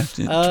 Yeah.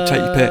 Take your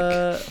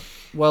pick.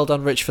 Well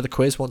done, Rich, for the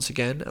quiz once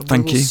again. And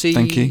Thank we will you. see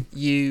Thank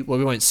you. Well,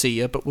 we won't see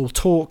you, but we'll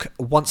talk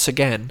once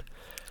again.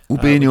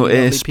 We'll be in your with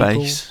ear lovely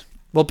people. space.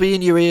 We'll be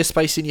in your ear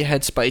space, in your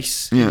head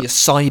space, in your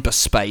cyber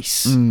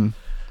space. Mm.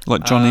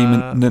 Like Johnny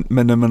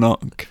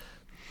Mnemonic.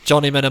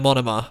 Johnny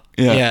Mnemonima.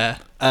 Yeah.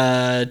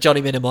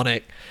 Johnny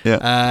Mnemonic.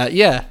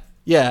 Yeah.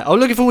 Yeah. I'm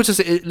looking forward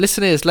to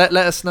listeners. Let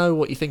us know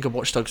what you think of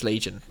Watch Dogs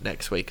Legion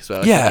next week as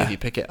well. Yeah. If you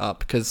pick it up,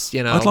 because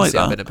I'd like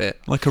that. I've been a bit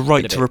Like a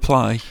right to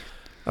reply.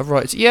 a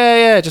right.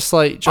 Yeah. Just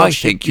like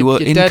Josh, I think you were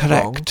you're dead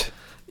wrong. incorrect.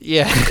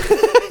 Yeah.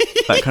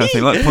 That kind of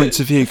thing, like points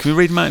of view. Can we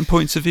read them out in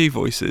points of view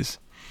voices?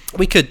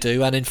 We could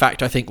do, and in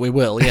fact, I think we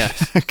will.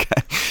 Yes.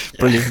 Okay,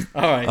 brilliant.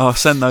 All right. Oh,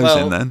 send those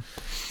in then.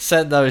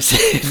 Send those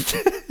in.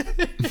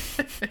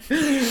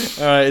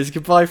 All right. It's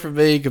goodbye from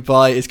me.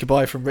 Goodbye. It's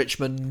goodbye from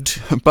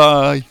Richmond.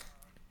 Bye.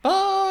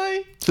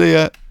 Bye. See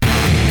ya.